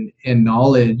information and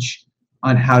knowledge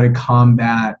on how to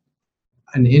combat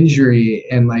an injury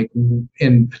and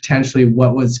potentially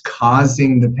what was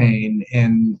causing the pain.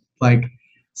 And like,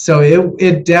 so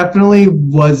it definitely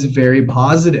was very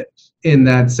positive in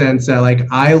that sense that like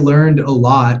I learned a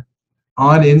lot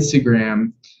on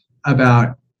Instagram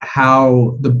about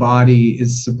how the body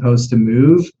is supposed to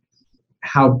move,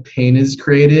 how pain is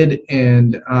created,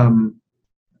 and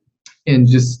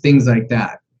just things like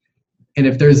that. And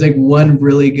if there's like one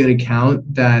really good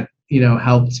account that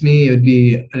helped me, it would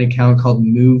be an account called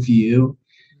Move You,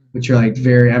 which are like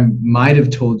I might have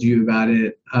told you about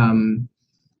it.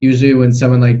 Usually when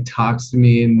someone like talks to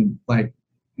me and like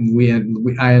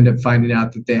I end up finding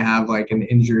out that they have like an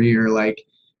injury or like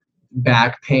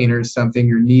back pain or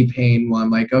something or knee pain, well, I'm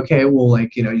like, okay, well,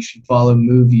 like, you should follow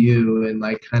Move You and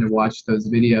like kind of watch those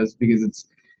videos, because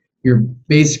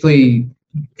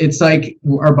it's like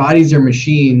our bodies are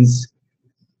machines,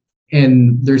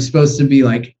 and they're supposed to be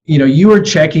like, you were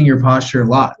checking your posture a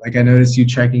lot. Like I noticed you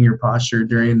checking your posture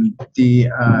during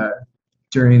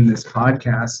this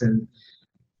podcast, and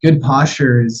good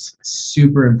posture is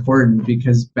super important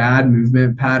because bad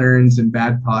movement patterns and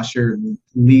bad posture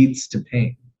leads to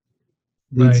pain,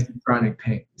 leads to chronic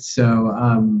pain. So,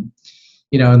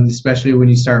 and especially when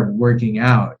you start working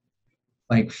out,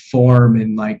 like form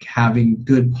and like having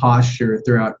good posture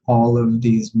throughout all of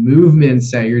these movements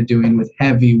that you're doing with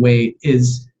heavy weight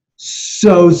is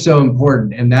so, so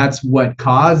important. And that's what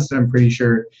caused, I'm pretty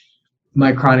sure,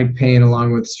 my chronic pain,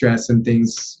 along with stress and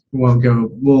things.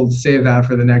 We'll save that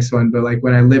for the next one. But like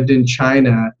when I lived in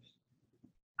China,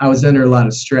 I was under a lot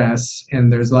of stress,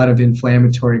 and there's a lot of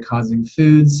inflammatory causing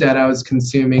foods that I was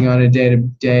consuming on a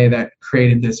day-to-day that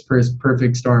created this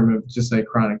perfect storm of just like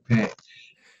chronic pain.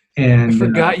 And I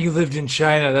forgot you lived in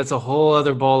China. That's a whole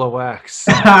other ball of wax.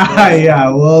 yeah,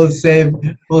 we'll save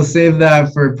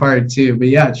that for part 2. But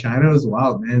yeah, China was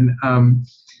wild, man.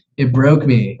 It broke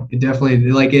me. It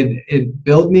definitely, like, it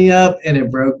built me up and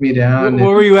it broke me down.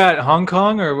 Where were you at? Hong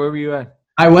Kong, or where were you at?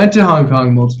 I went to Hong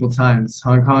Kong multiple times.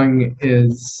 Hong Kong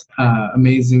is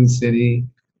amazing city.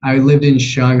 I lived in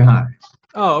Shanghai.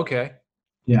 Oh, okay.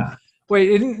 Yeah. Wait,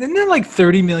 isn't there like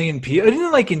 30 million people? Isn't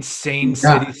it like insane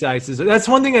city sizes? That's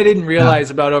one thing I didn't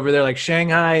realize about over there, like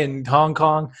Shanghai and Hong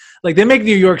Kong. Like they make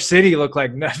New York City look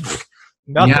like nothing.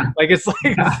 Yeah. Like it's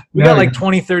like we got like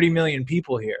 20, 30 million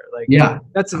people here. Like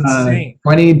that's insane.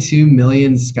 22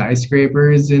 million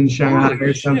skyscrapers in Shanghai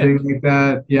Holy or something like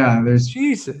that. Yeah, there's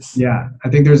Jesus. Yeah, I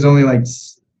think there's only like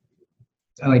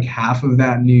half of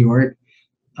that in New York.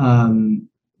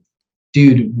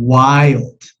 Dude,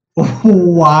 wild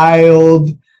wild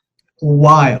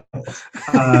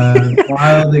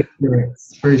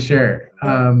experience for sure.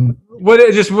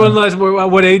 Just one last,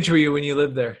 what age were you when you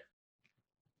lived there?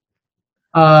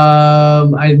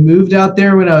 I moved out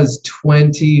there when I was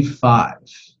 25.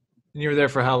 And you were there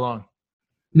for how long?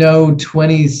 No,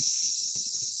 20.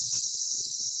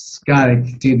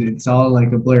 God, dude, it's all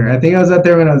like a blur. I think I was out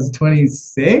there when I was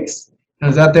 26. I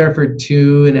was out there for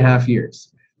 2.5 years.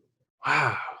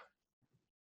 Wow.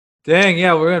 Dang,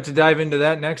 yeah, we're gonna have to dive into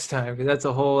that next time, because that's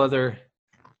a whole other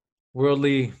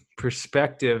worldly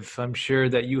perspective, I'm sure,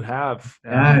 that you have.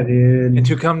 Yeah, dude. And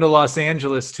to come to Los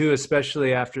Angeles too,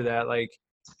 especially after that, like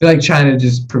I feel like China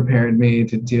just prepared me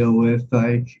to deal with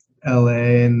like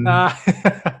LA and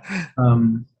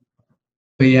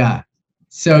but yeah.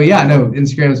 So yeah, no,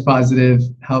 Instagram is positive,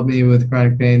 helped me with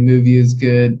chronic pain, movie is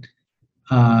good.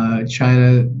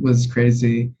 China was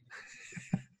crazy.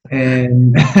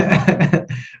 And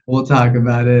we'll talk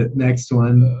about it next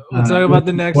one. We'll talk about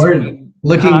the next one.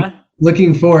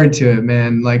 Looking forward to it,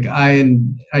 man. Like I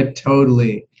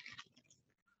totally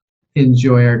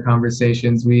enjoy our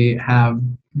conversations. We have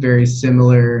very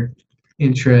similar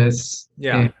interests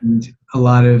and a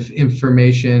lot of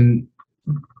information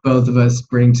both of us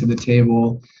bring to the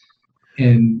table,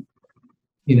 and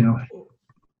each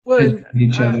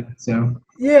other. So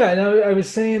yeah, and I was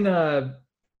saying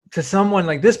to someone,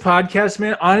 like, this podcast,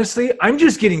 man, honestly, I'm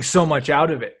just getting so much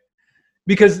out of it,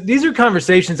 because these are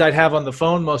conversations I'd have on the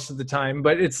phone most of the time,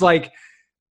 but it's like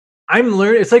I'm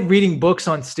learning. It's like reading books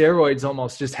on steroids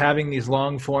almost, just having these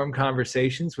long form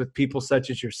conversations with people such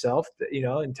as yourself,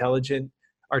 intelligent,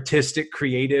 artistic,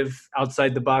 creative,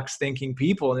 outside the box thinking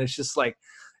people. And it's just like,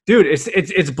 dude,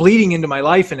 it's bleeding into my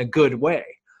life in a good way.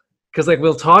 Cause like,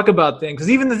 we'll talk about things. Cause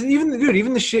even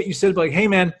the shit you said, like, hey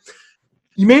man,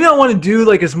 you may not want to do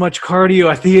like as much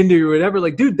cardio at the end or whatever.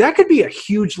 Like, dude, that could be a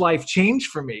huge life change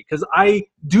for me, because I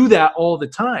do that all the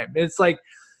time. It's like,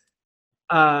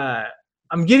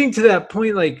 I'm getting to that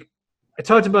point. Like I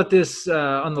talked about this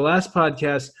on the last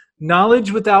podcast,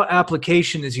 knowledge without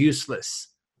application is useless.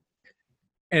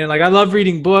 And like, I love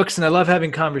reading books and I love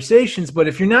having conversations, but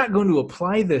if you're not going to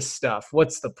apply this stuff,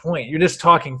 what's the point? You're just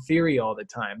talking theory all the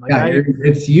time. Like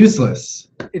it's useless.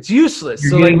 It's useless.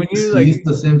 You're like when you like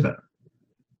useless info.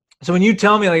 So when you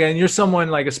tell me, like, and you're someone,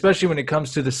 like, especially when it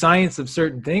comes to the science of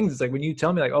certain things, it's like when you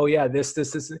tell me, like, oh yeah, this,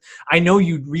 I know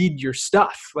you read your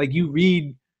stuff, like you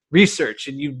read research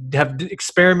and you have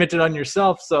experimented on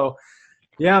yourself. So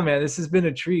yeah, man, this has been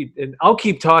a treat, and I'll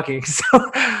keep talking. So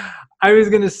I was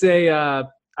going to say, I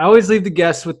always leave the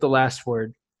guests with the last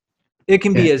word. It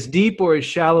can be as deep or as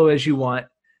shallow as you want.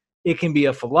 It can be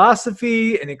a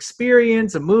philosophy, an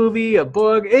experience, a movie, a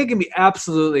book. It can be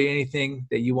absolutely anything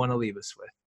that you want to leave us with.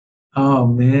 Oh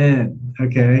man.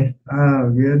 Okay. Oh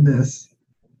goodness.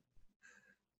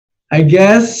 I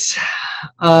guess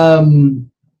from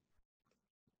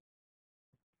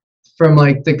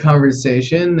like the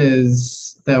conversation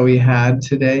that we had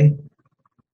today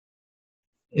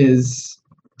is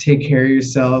take care of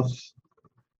yourself.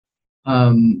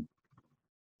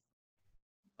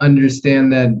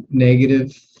 Understand that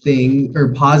negative thing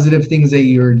or positive things that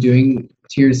you're doing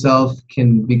to yourself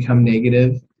can become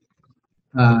negative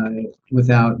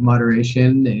without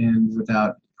moderation and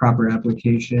without proper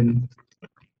application.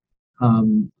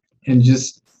 And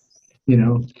just,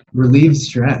 relieve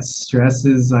stress. Stress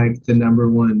is like the number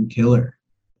one killer.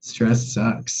 Stress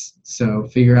sucks. So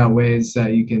figure out ways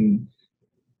that you can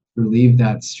relieve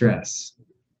that stress,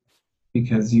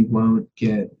 because you won't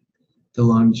get the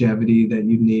longevity that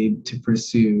you need to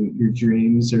pursue your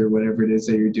dreams or whatever it is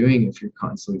that you're doing if you're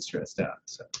constantly stressed out.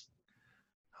 So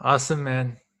awesome,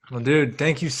 man. Well, dude,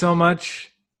 thank you so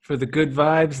much for the good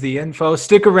vibes, the info.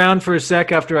 Stick around for a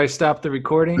sec after I stop the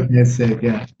recording. Okay, sick,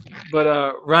 yeah.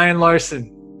 But Ryan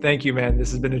Larsen, Thank you, man.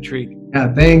 This has been a treat.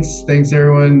 Yeah, thanks. Thanks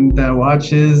everyone that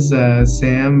watches.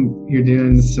 Sam, you're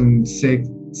doing some sick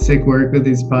work with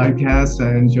these podcasts.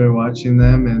 I enjoy watching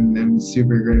them, and I'm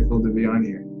super grateful to be on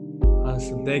here.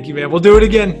 Awesome. Thank you, man. We'll do it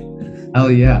again.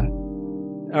 Hell yeah.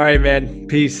 All right, man.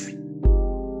 Peace.